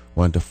people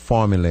want to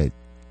formulate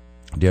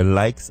their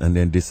likes and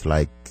their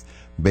dislikes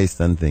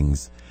based on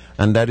things.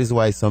 And that is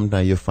why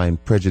sometimes you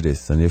find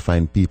prejudice and you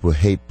find people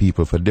hate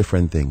people for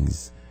different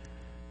things.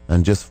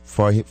 And just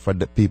for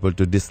the people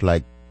to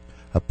dislike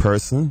a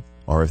person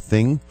or a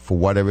thing for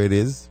whatever it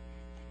is,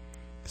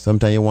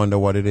 sometimes you wonder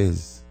what it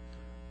is.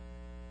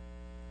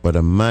 But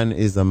a man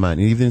is a man.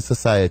 Even in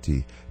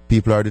society,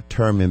 people are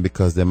determined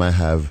because they might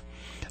have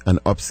an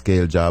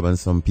upscale job, and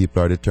some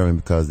people are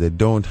determined because they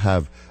don't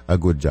have a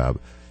good job.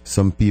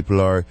 Some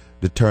people are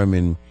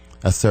determined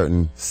a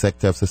certain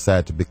sector of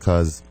society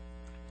because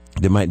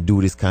they might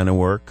do this kind of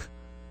work,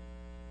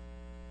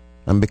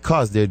 and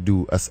because they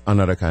do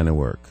another kind of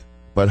work.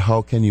 But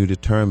how can you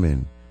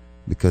determine?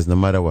 Because no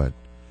matter what,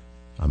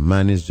 a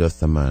man is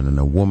just a man, and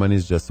a woman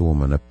is just a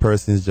woman, a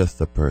person is just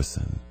a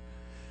person.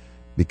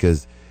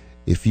 Because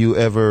if you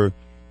ever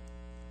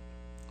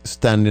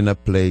stand in a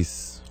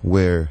place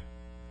where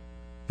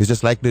it's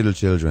just like little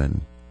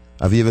children.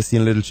 Have you ever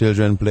seen little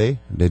children play?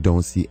 They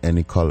don't see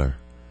any color.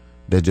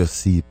 They just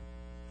see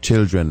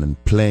children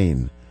and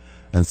playing.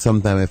 And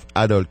sometimes if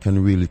adult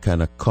can really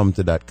kind of come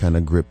to that kind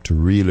of grip to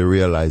really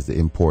realize the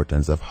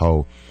importance of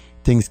how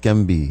things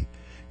can be.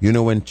 You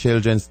know, when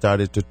children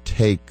started to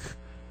take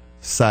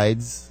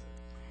sides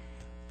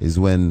is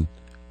when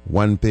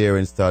one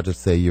parent started to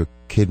say your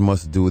kid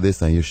must do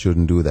this and you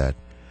shouldn't do that.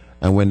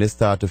 And when they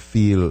start to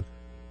feel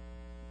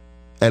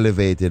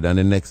elevated and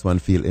the next one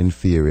feel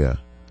inferior,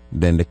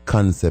 then the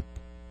concept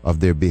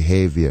of their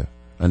behavior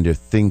and their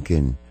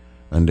thinking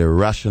and their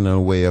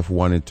rational way of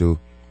wanting to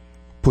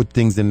put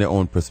things in their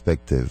own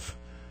perspective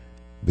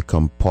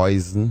become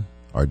poison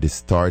or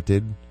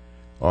distorted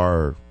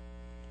or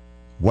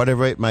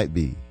whatever it might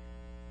be.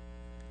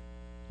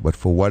 But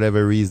for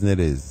whatever reason it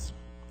is,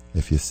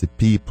 if you see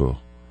people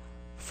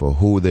for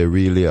who they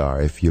really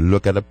are, if you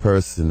look at a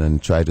person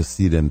and try to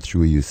see them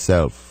through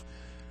yourself,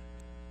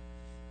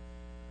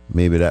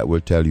 maybe that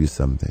will tell you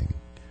something.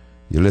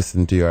 You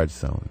listen to Yard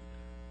Sound.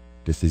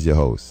 This is your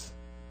host,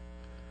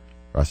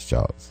 Ross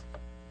Charles.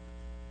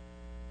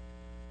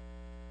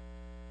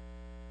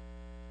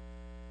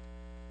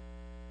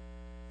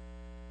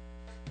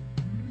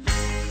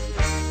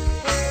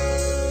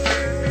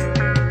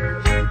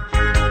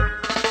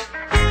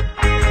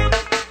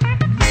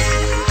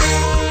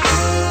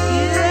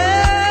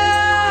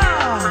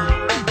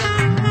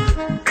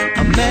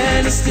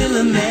 Still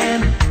a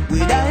man,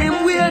 whether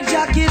him wear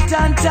jacket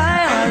and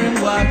tie or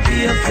him walk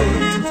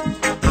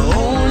barefoot. The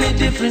only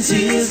difference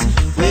is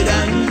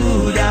whether him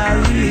good or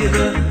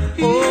evil.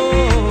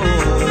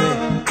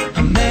 Oh,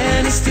 a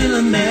man is still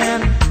a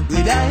man,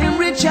 whether him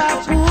rich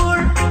or poor,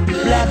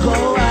 black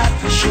or white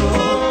for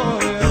sure.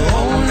 The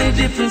only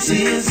difference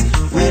is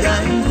whether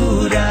him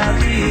good or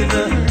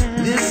evil.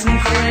 Listen,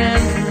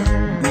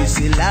 friend, we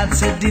see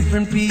lots of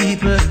different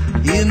people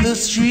in the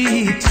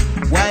street,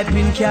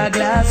 wiping car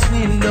glass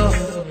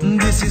window.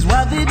 This is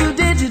what they do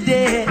day to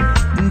day,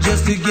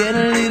 just to get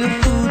a little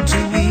food to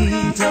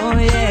eat, oh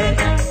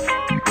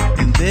yeah.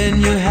 And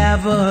then you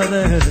have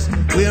others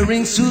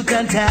wearing suit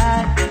and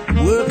tie,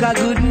 work a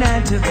good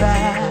 9 to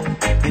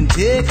 5, and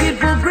take it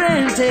for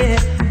granted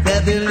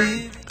that they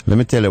live. Let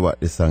me tell you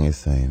what this song is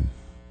saying.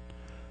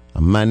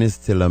 A man is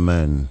still a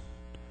man,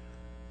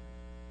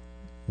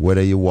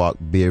 whether you walk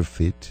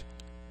barefoot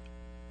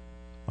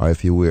or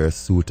if you wear a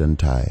suit and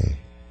tie.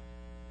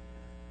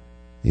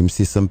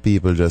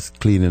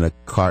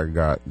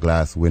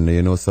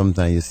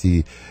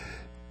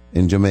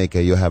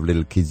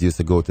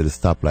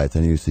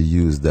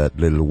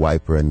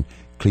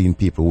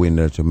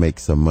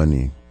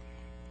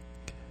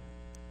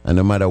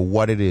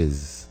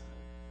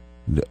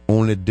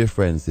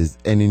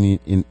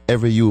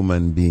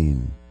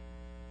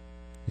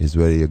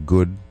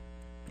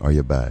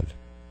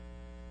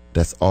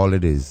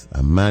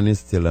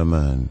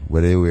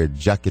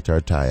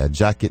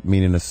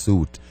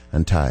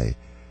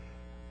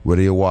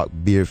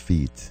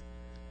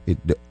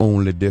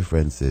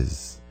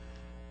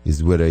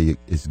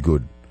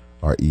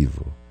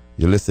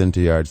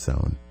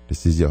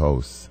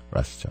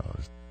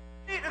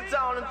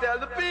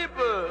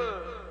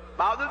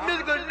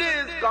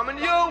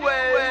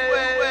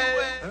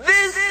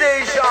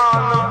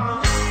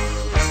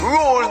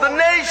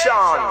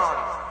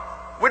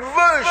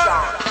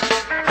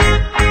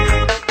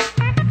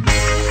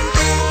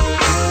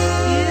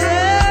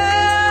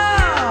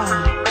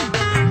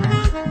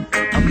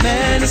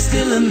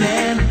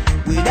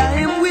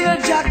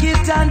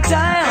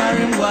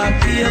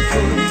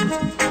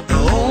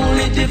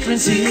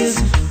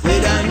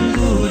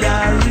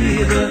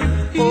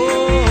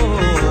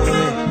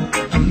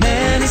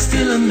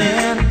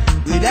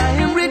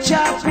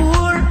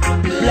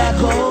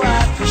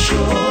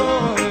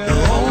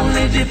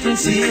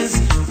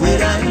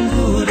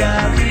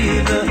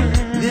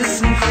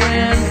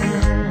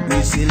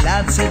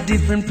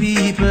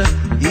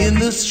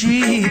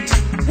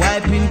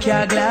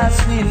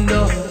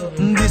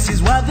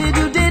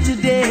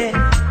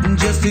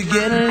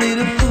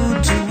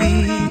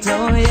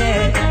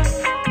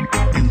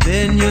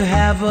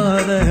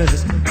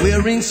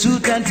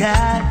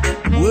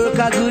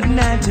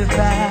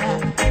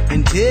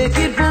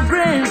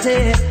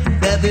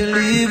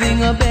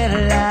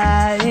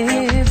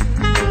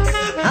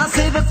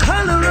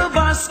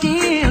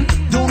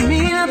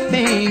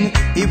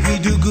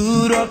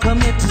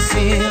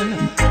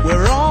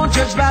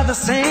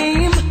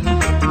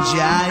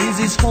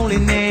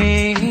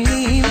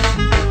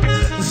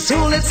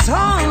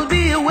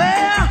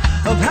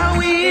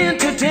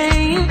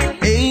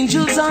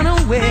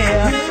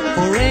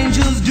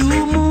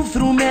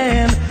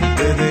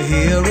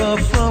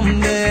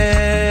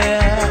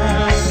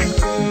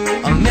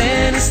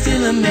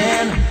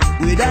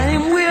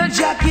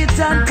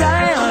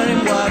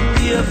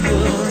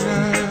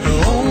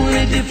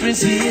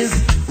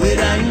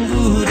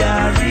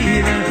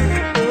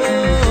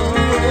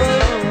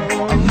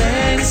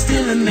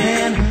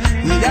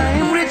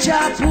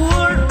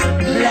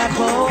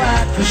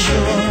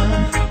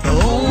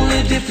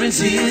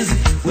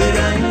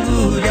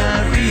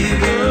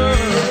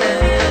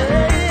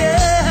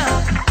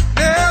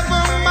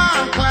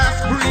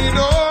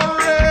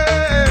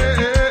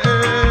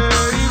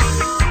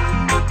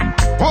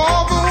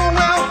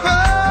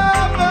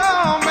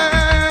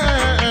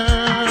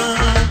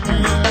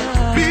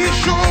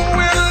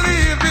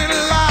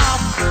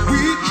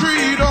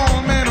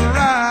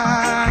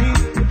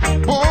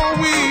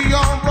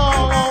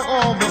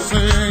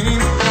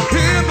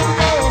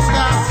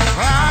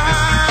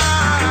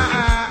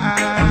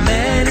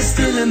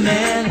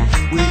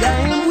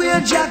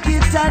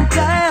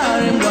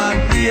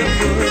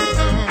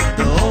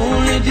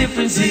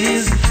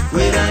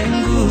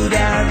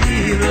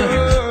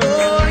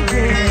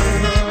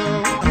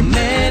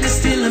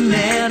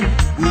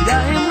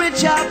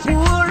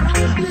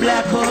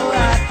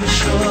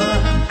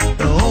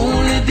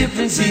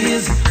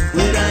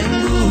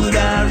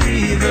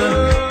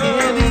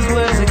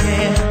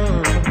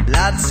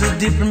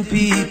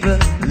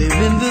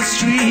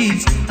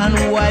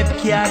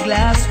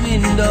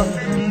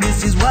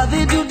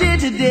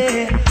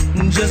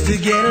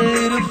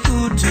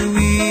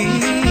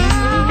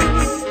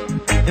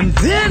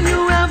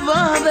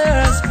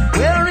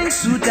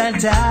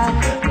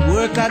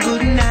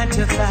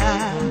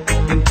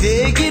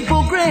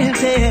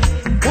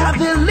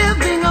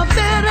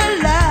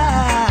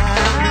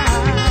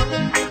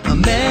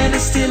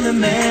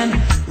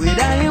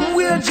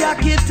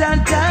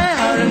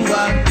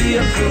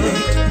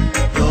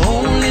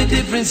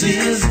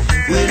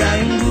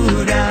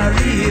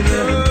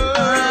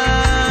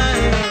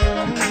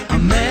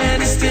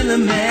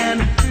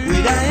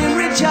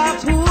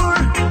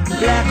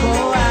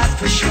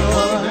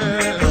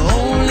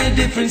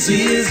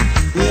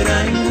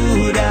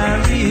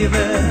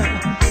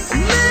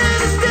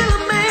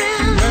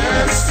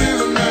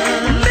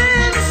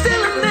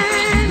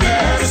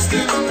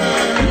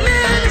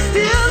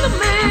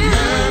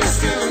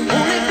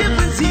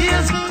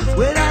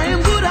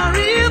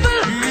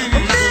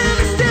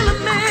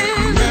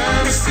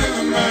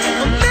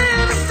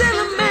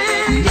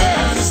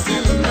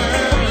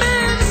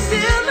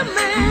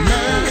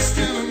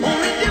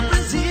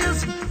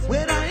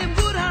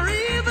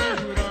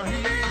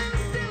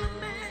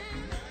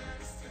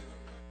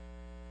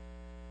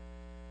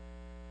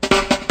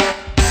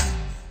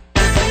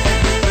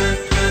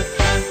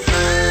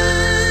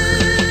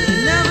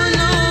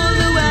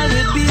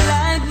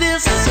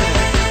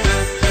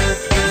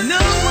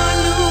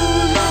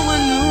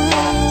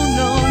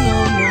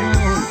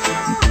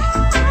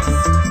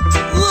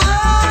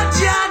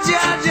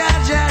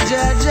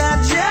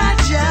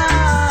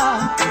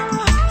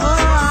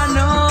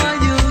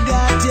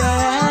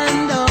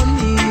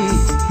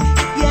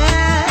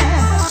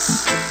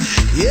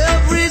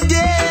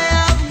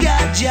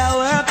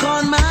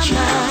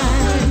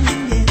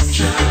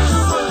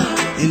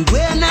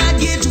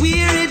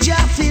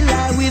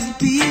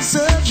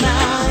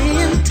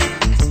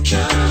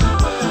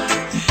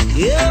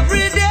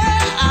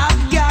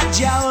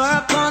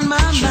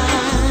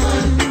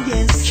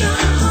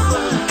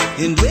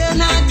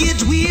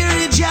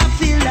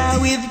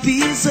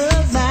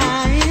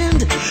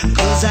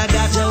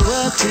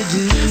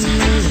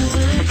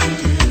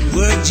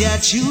 Work Jah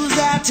choose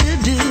how to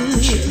do.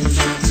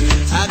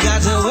 I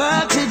got a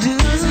work to do.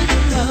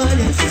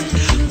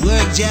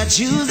 Work Jah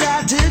choose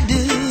how to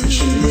do.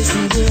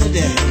 Listen good.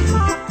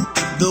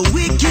 The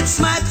wicked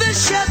smite the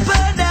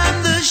shepherd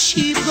and the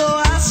sheep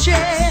go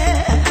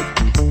astray.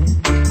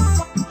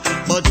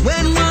 But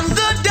when one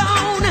go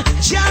down,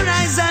 Jah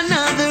rise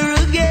another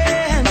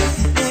again.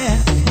 Yeah.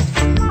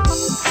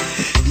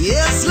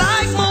 Yes,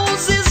 like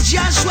Moses,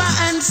 Joshua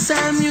and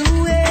Samuel.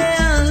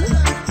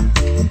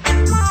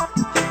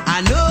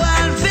 I know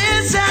I'll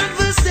face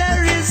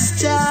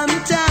adversaries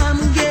time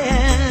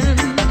again.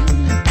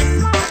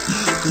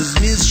 'Cause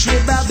mystery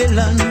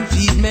Babylon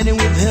feed many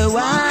with her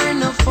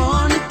wine of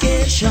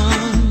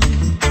fornication.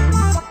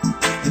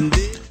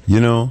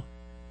 You know,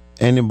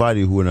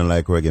 anybody who don't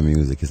like reggae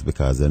music is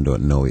because they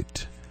don't know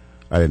it,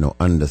 or they don't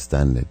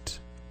understand it.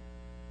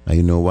 And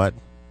you know what?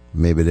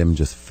 Maybe them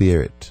just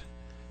fear it,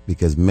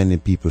 because many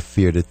people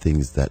fear the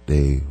things that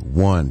they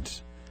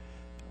want.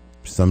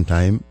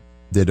 Sometimes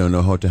they don't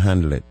know how to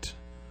handle it.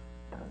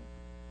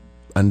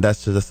 And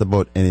that's just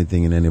about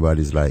anything in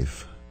anybody's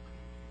life.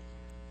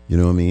 You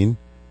know what I mean?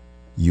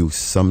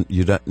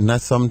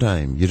 Not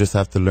sometime. You just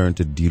have to learn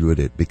to deal with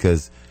it,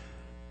 because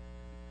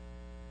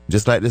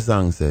just like the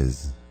song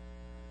says,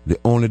 the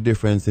only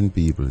difference in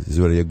people is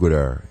whether you're good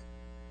or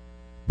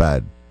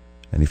bad.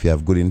 And if you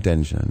have good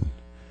intention,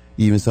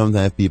 even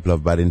sometimes people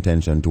have bad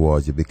intention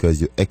towards you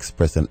because you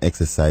express and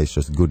exercise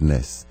just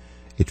goodness,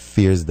 it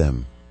fears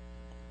them.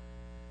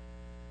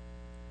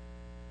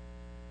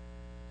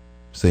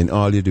 So in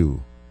all you do,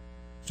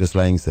 just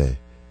like I say,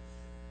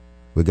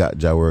 we got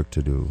Jah work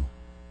to do.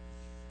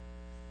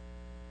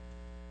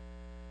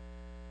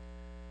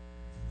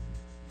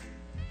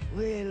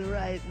 Well,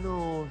 right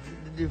now,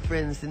 the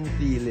difference in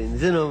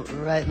feelings, you know,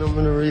 right now I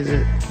don't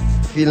really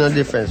feel no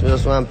difference. I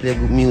just want to play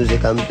good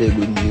music and play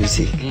good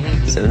music.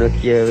 So I don't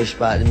care which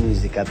part of the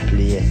music I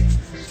play.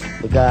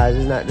 Because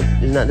it's not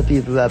the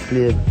people who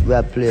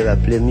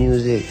play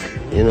music,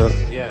 you know.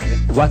 Yeah.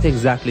 What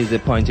exactly is the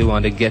point you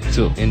want to get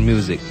to in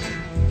music?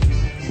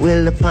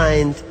 Well, the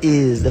point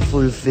is the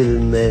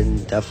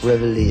fulfillment of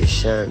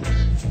revelation.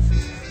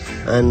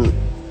 And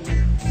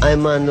I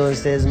man don't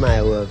say it's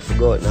my work to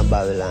go out in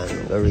Babylon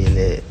or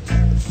really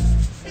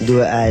do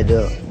what I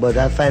do. But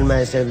I find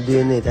myself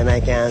doing it and I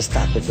can't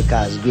stop it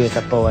because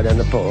greater power than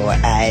the power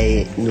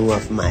I know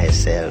of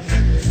myself.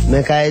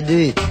 Make I do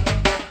it.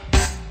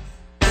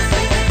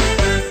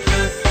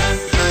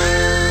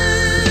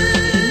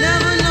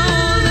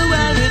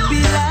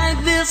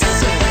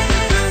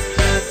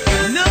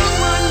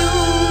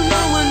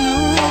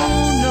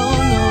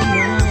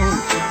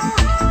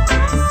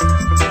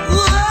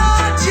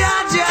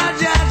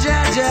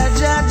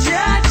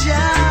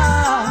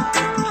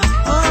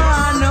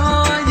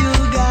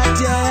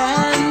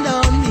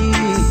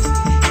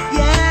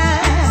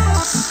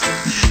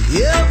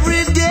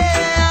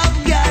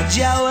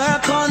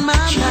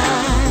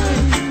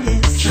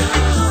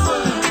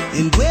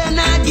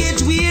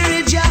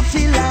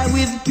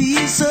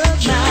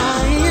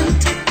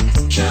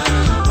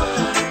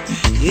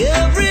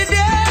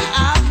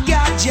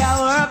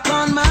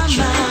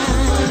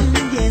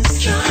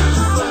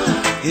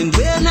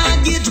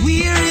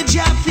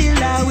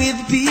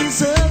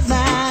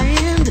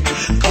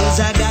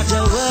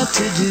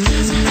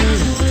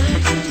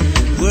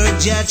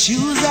 Jah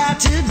choose how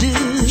to do.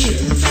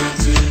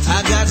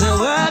 I got a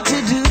work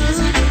to do.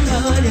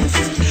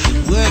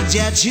 Work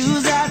Jah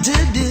choose how to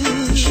do.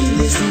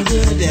 Listen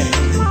good.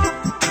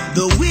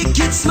 The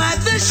wicked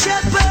smite the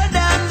shepherd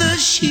and the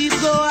sheep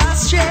go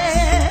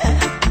astray.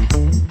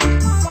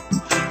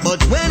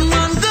 But when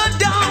one go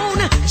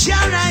down,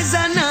 Jah rise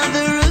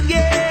another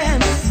again.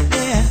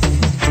 Yeah.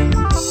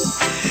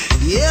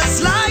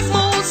 Yes, like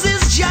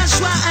Moses,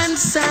 Joshua and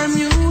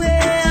Samuel.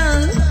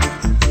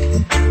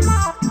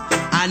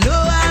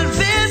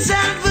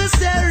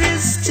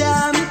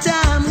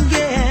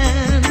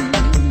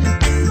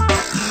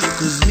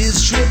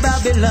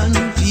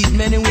 Feed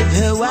many with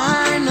her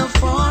wine of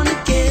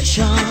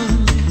fornication,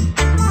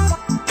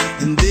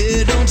 and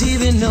they don't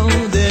even know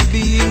they're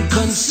being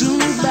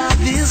consumed by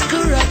this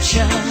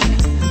corruption.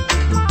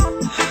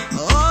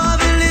 Oh,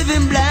 they're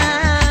living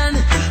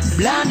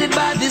blinded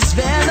by this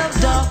veil of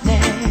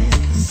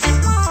darkness.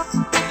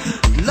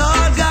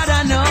 Lord God,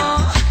 I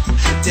know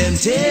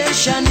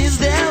temptation is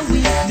their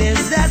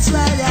weakness. That's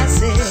why I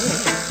say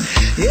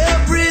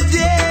every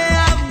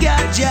day I've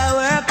got Jah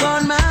work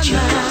on my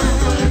mind.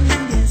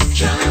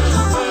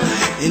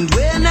 And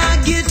when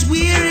I get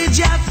weary,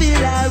 Jah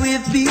fill I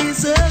with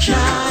peace of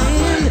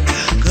mind.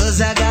 'Cause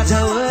I got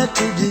a work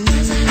to do.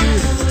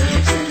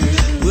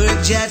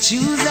 Work Jah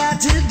choose how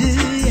to do.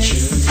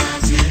 Yes.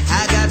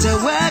 I got a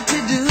work to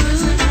do.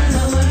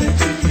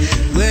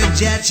 Work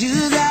Jah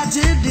choose how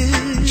to do.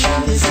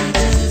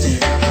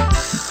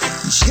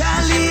 Jah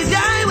lead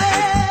thy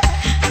way,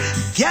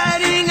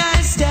 guiding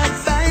I step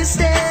by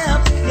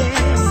step.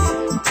 Yeah.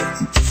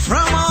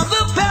 From all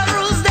the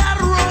perils that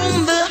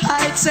roam the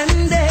heights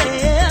and depths.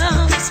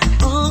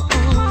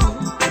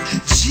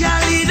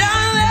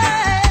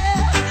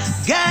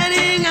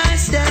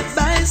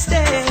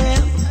 Stay.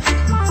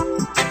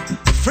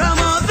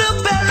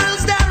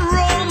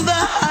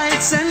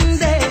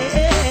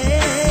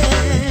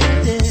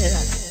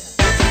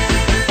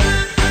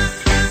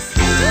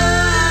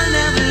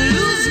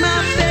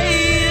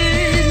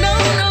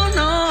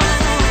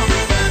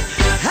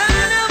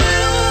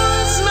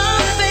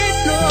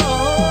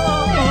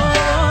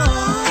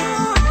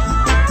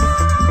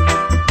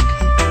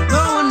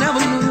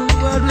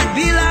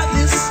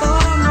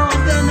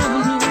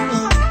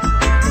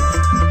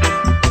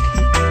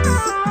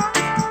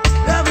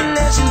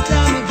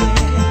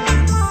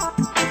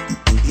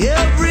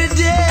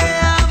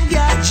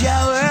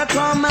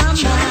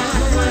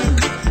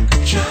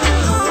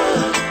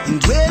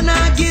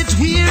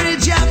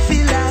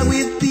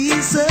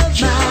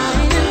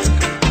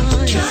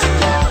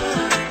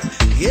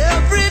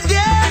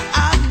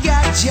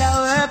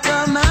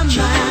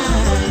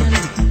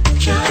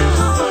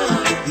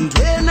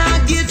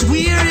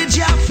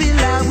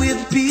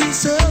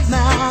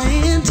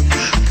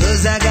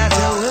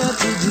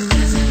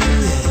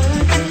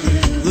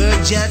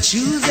 Jah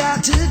choose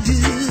out to do.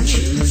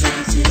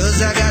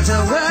 Cause I got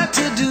a work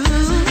to do.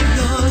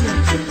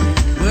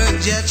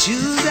 Work Jah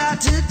choose out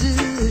to do.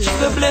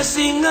 The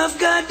blessing of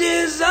God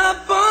is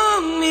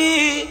upon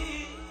me.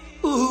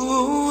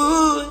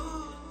 Ooh,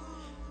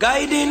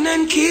 guiding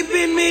and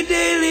keeping me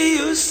daily,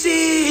 you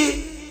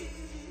see.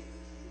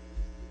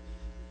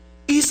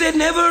 He said,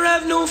 never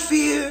have no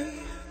fear,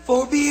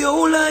 for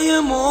behold, I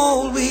am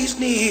always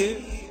near.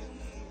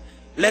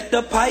 Let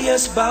the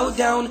pious bow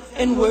down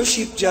and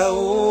worship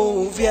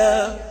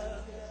Jehovah.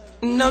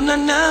 No, no,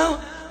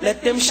 no.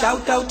 Let them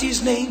shout out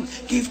his name,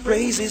 give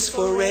praises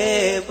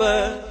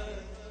forever.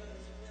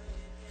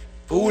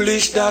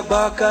 Foolish dog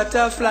bark at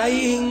a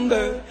flying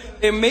bird.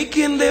 They're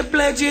making their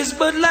pledges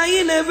but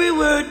lying every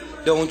word.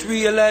 Don't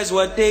realize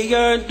what they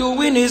are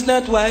doing is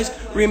not wise.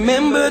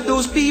 Remember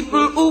those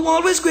people who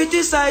always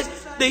criticize.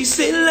 They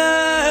say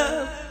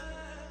love,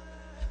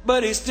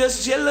 but it's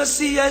just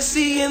jealousy I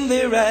see in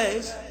their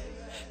eyes.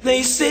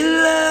 They say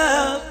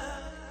love,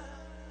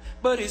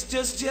 but it's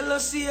just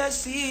jealousy I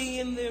see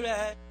in their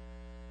eyes.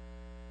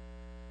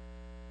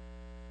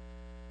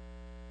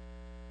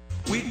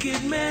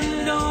 Wicked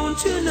men,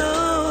 don't you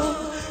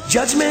know,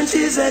 judgment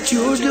is at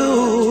your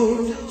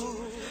door.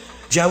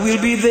 Jah will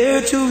be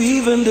there to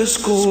even the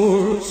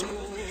scores.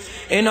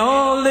 And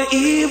all the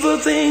evil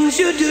things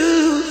you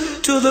do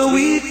to the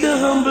weak, the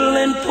humble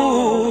and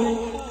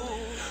poor.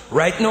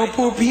 Right now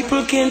poor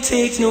people can't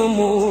take no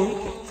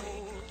more.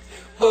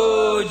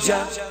 Oh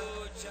Jah,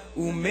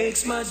 who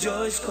makes my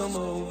joys come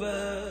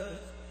over.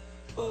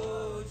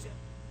 Oh, Jah.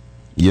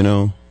 You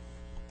know,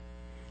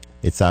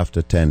 it's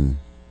after 10.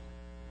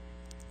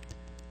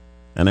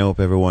 And I hope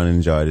everyone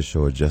enjoyed the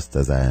show just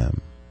as I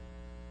am.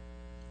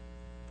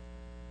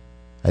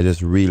 I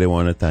just really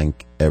want to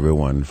thank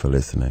everyone for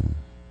listening.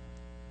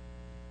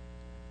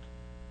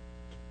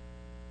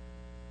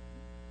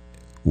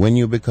 When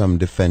you become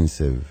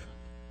defensive,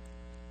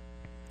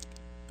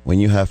 when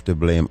you have to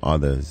blame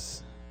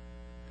others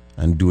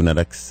and do not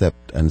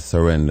accept and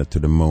surrender to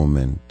the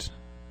moment,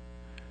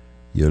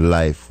 your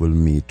life will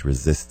meet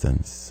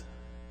resistance.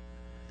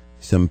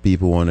 Some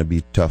people want to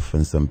be tough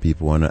and some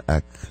people want to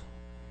act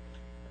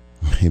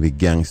maybe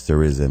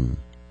gangsterism.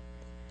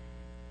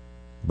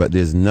 But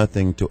there's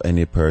nothing to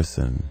any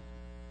person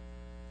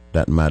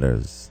that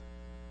matters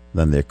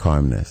than their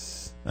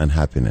calmness and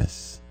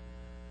happiness.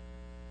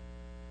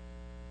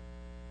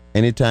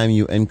 Anytime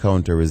you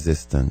encounter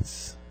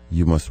resistance,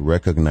 you must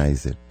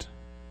recognize it.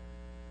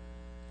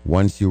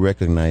 Once you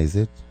recognize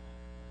it,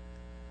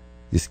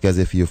 it's as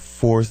if you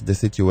force the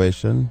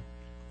situation,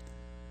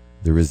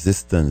 the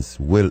resistance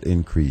will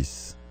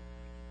increase.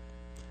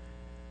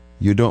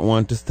 You don't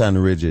want to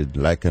stand rigid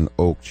like an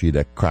oak tree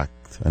that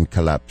cracked and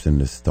collapsed in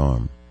the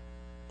storm.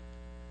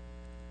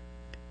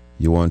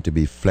 You want to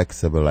be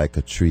flexible like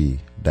a tree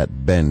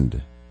that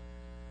bend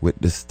with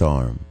the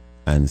storm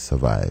and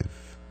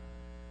survive.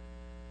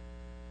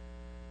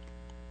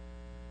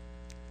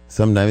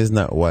 Sometimes it's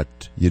not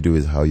what you do,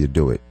 is how you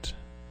do it.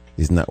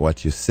 It's not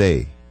what you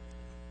say,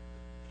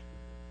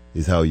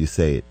 it's how you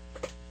say it.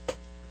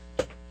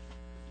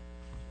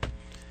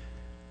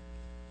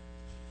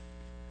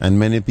 And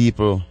many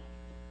people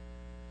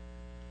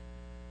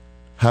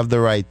have the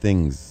right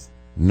things,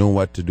 know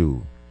what to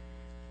do,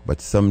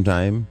 but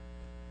sometimes,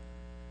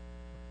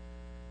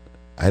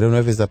 I don't know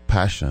if it's a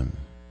passion,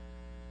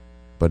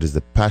 but it's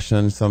the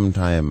passion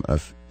sometimes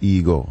of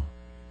ego,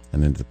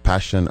 and it's the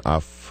passion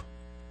of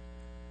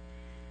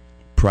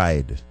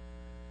pride.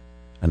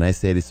 And I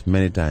say this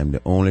many times,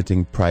 the only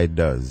thing pride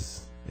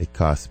does, it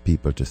causes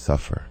people to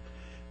suffer.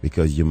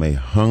 Because you may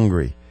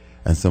hungry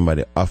and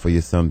somebody offer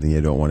you something,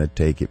 you don't want to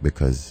take it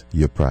because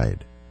you're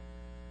pride.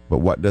 But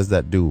what does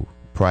that do?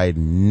 Pride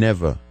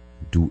never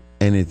do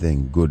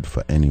anything good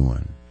for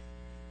anyone.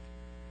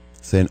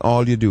 So in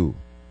all you do,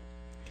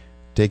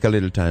 take a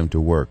little time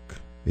to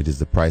work. It is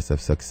the price of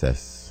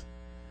success.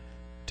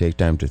 Take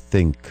time to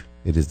think.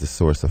 It is the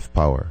source of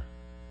power.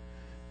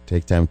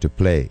 Take time to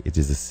play. It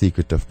is the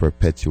secret of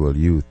perpetual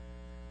youth.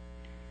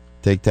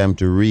 Take time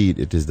to read.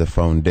 It is the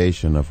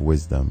foundation of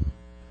wisdom.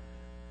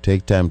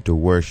 Take time to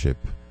worship.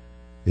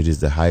 It is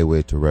the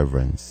highway to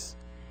reverence.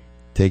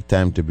 Take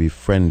time to be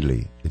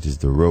friendly. It is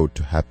the road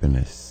to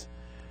happiness.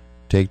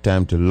 Take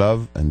time to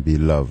love and be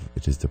loved.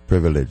 It is the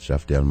privilege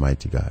of the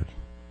Almighty God.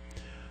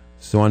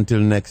 So until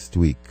next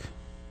week,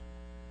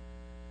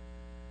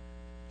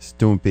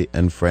 Stumpy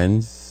and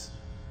friends,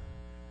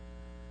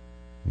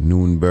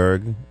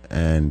 Noonberg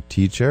and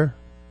teacher,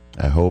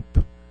 I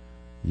hope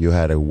you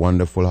had a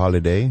wonderful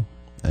holiday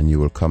and you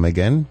will come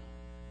again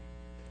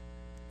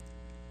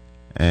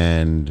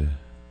and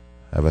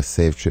have a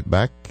safe trip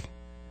back.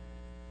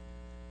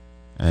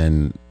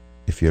 And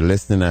if you're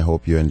listening, I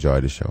hope you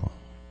enjoy the show.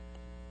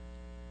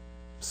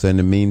 So in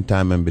the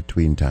meantime and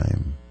between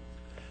time,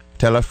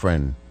 tell a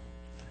friend,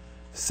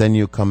 send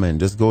you a comment.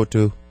 Just go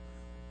to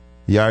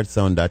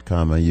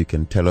yardsound.com and you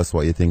can tell us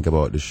what you think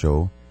about the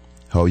show,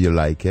 how you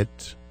like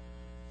it.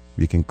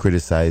 You can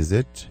criticize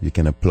it, you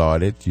can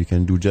applaud it, you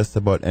can do just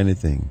about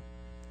anything.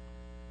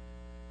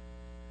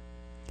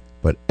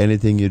 But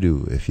anything you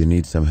do, if you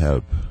need some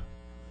help,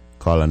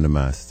 call on the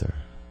Master.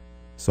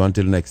 So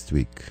until next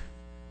week,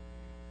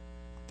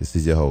 this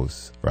is your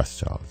host, Ras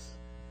Charles.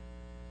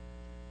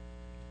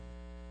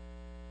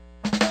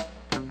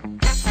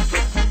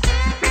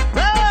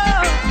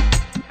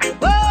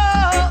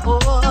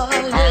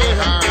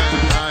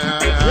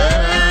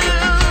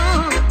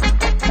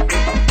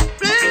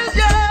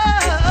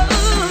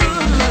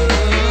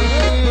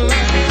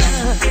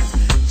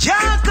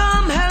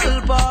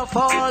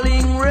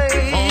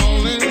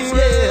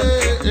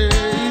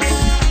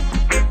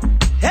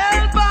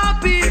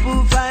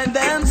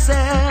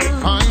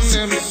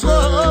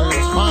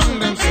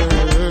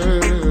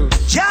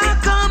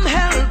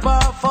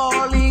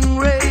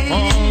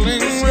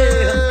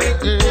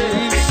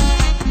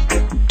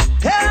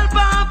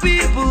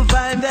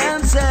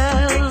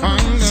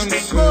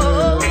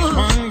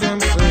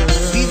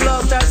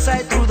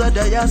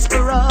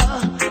 Diaspora,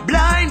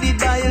 blinded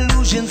by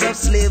illusions of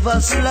slave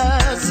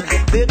hustlers.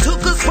 They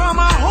took us from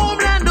our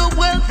homeland of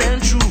wealth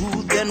and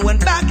truth, then went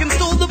back and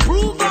stole the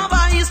proof of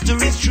our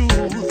history's truth.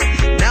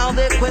 Now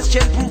they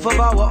question proof of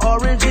our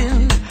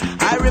origin.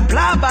 I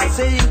reply by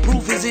saying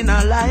proof is in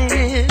our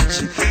lineage.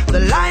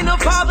 The line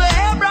of Father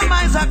Abraham,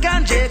 Isaac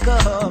and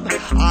Jacob.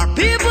 Our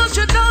people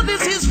should know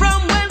this is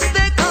from whence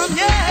they come,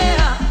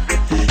 yeah.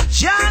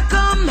 Jah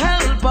come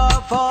help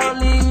our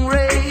falling race.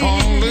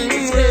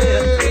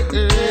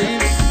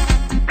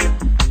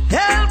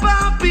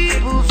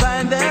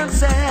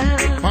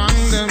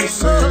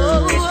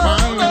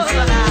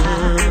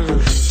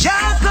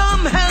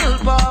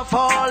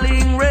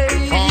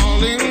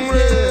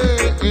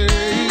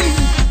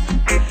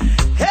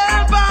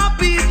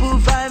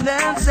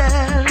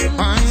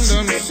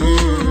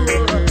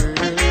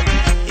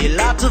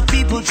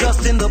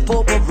 Just in the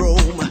Pope of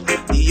Rome.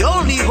 The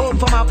only hope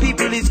for my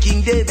people is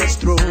King David's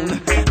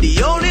throne.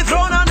 The only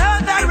throne on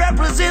earth that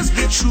represents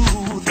the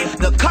truth.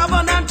 The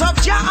covenant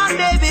of Jah and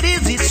David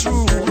is its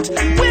root.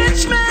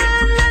 Which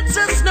man lets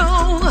us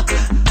know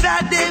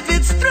that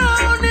David's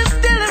throne is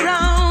still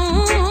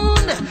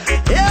around?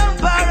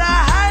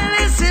 Emperor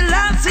Haile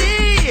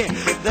Selassie,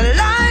 the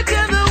light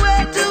and the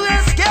way to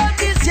escape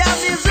this your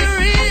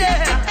misery.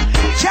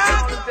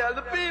 Jah tell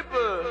the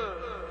people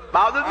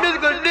about the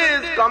musical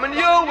disc coming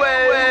your way.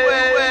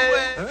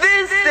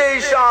 This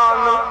station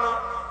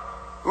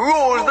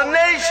rules the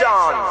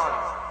nation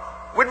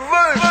with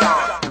version.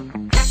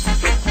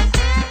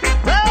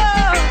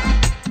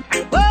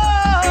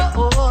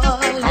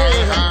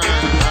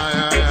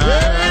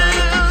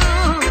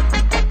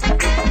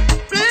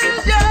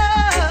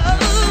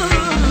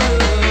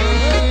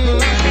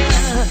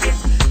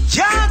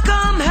 Jah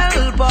come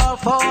help our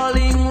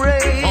falling race.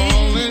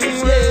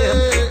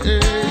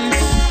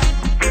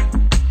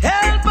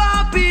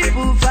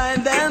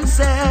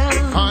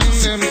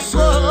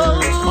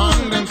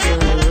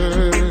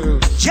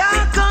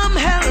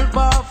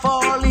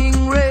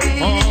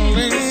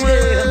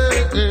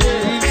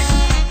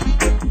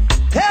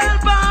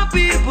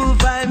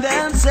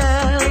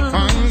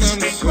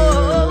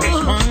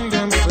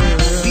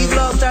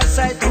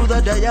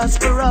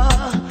 Diaspora,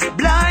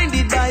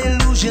 blinded by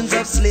illusions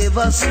of slave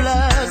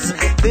hustlers.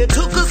 They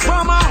took us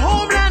from our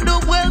homeland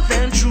of wealth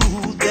and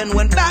truth, then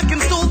went back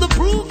and stole the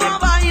proof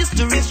of our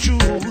history's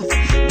truth.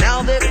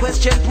 Now they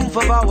question proof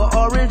of our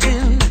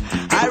origin.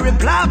 I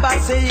reply by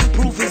saying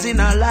proof is in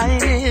our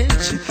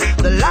lineage.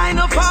 The line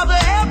of Father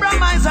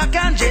Abraham, Isaac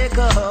and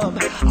Jacob.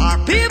 Our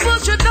people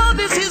should know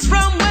this is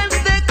from whence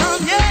they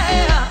come,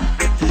 yeah.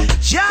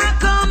 Jah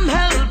come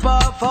help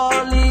our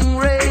falling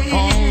race.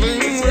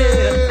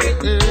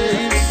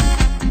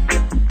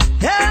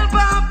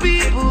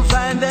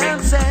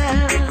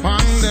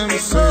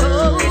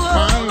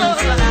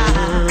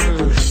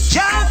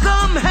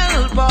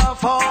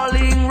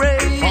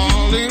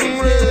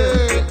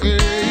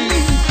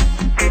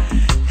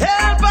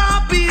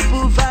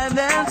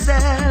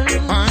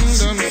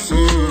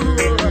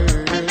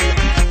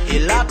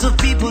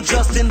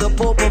 Just in the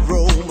Pope of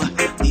Rome.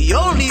 The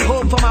only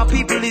hope for my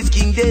people is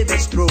King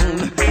David's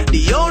throne.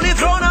 The only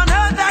throne on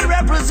earth that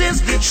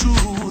represents the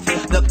truth.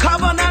 The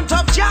covenant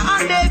of Jah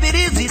and David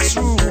is its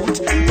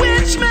root.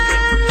 Which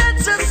man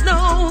lets us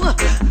know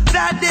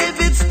that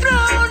David's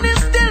throne is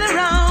still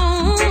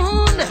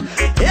around?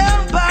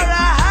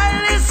 Emperor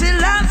Haile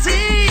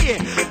Selassie,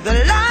 the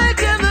light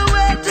and the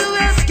way to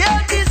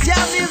escape this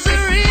your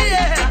misery.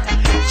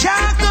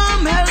 Jah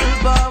come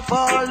help our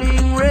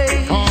falling race.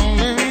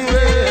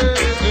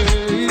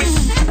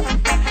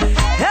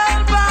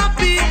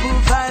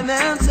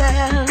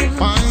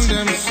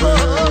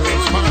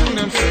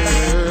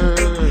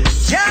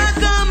 Jah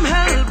come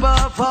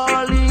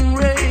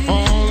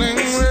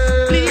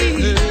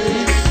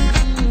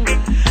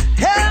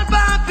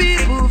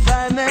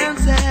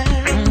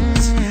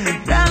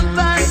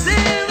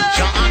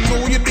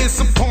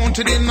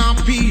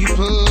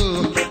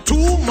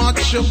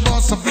much of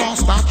us have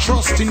lost our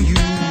trust in you.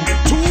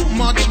 Too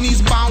much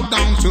knees bow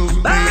down to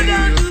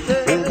fail.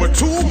 Over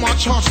too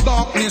much harsh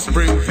darkness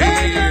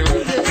prevail.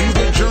 Through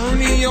the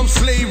journey of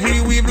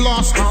slavery we've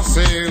lost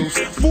ourselves.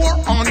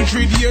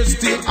 400 years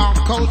still our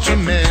culture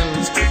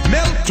melts.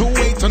 Melt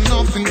away to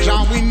nothing,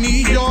 Jah, we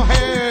need your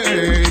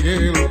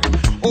help.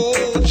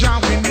 Oh, Jah,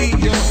 we need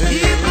your help.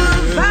 People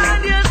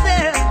find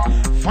yourself.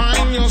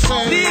 Find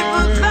yourself.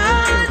 People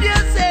find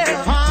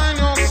yourself. Find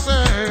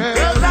yourself.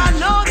 'Cause I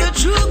know the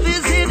truth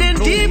is hidden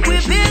deep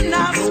within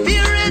our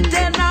spirit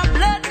and our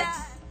blood.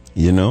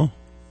 You know,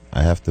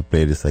 I have to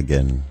play this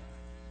again.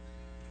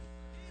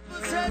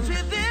 Search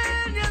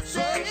within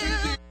yourself.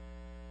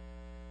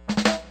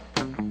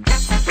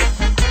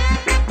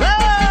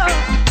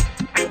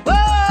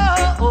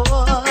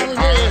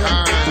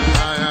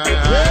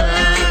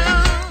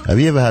 Have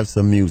you ever had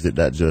some music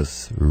that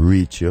just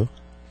reach you?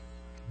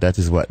 That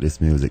is what this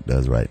music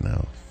does right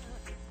now.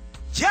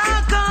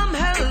 Jah come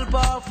help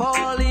our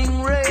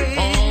falling rain.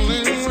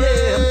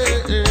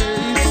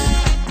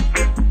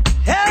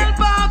 Help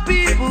our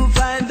people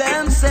find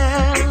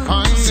themselves.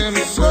 Find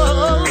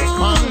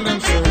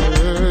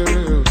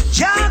themselves.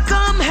 Jah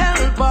come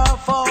help our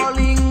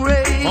falling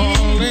rain.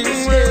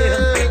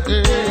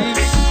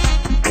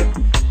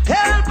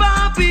 Help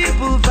our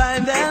people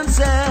find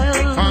themselves.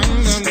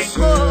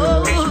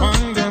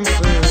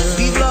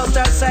 We've lost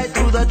our sight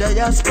through the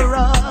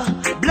diaspora,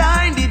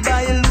 blinded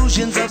by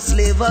illusions of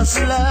slave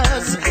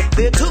hustlers.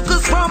 They took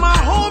us from our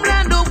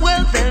homeland of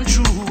wealth and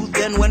truth,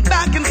 then went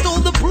back and stole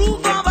the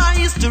proof of our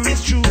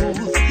history's truth.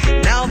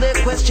 Now they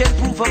question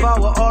proof of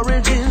our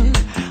origin.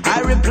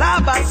 I reply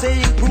by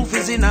saying proof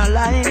is in our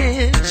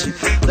lineage.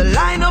 The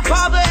line of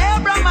Father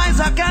Abraham,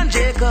 Isaac and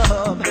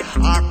Jacob.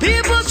 Our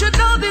people should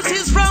know this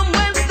is from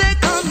whence they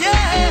come,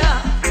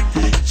 yeah.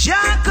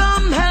 Jah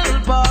come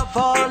help our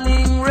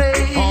falling race.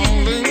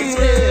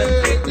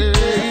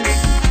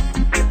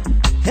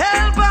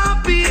 Help our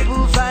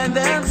people find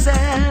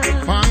themselves.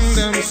 Find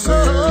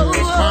themselves.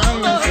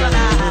 Find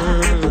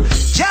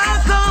themselves.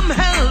 Jah come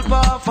help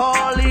our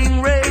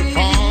falling race.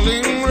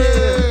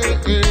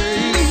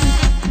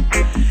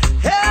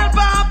 Help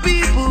our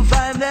people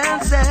find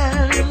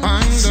themselves.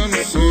 Find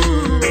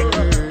themselves.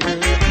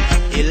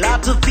 A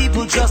lot of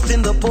people trust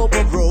in the Pope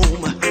of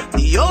Rome.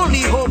 The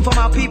only hope for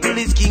my people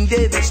is King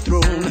David's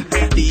throne.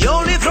 The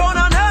only throne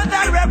on earth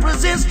that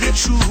represents the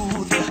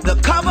truth. The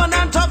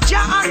covenant of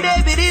Jah and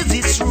David is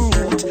its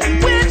root.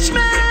 Which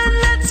man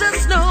lets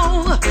us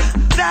know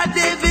that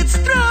David's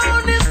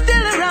throne is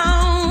still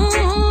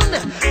around?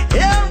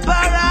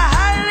 Emperor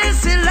Haile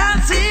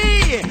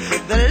Selassie,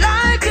 the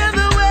light and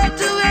the way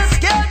to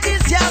escape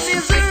this your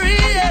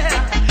misery.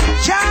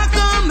 Jah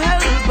come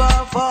help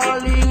our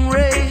falling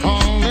race.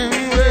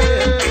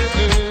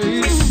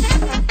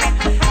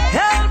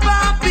 Help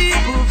our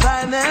people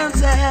find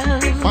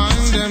themselves. Find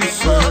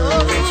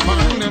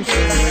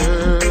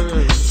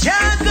themselves.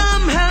 Jah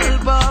come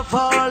help our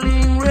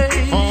falling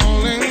race.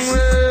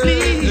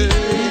 Please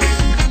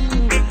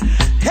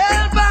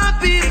help our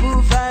people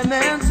find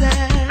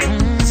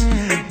themselves.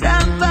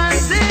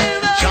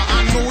 Jah, I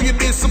know you're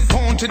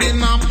disappointed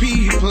in our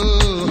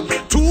people.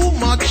 Too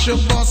much of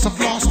us have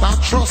lost our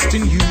trust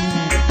in you.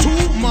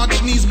 Too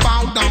much knees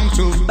bow down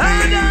to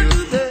fail.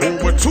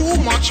 Over too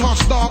much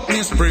harsh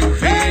darkness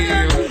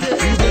prevail.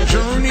 Through the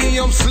journey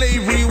of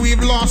slavery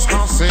we've lost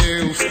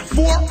ourselves.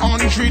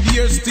 400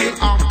 years still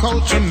our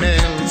culture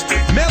melts.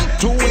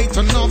 Melt away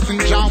to nothing,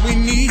 Jah, we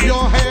need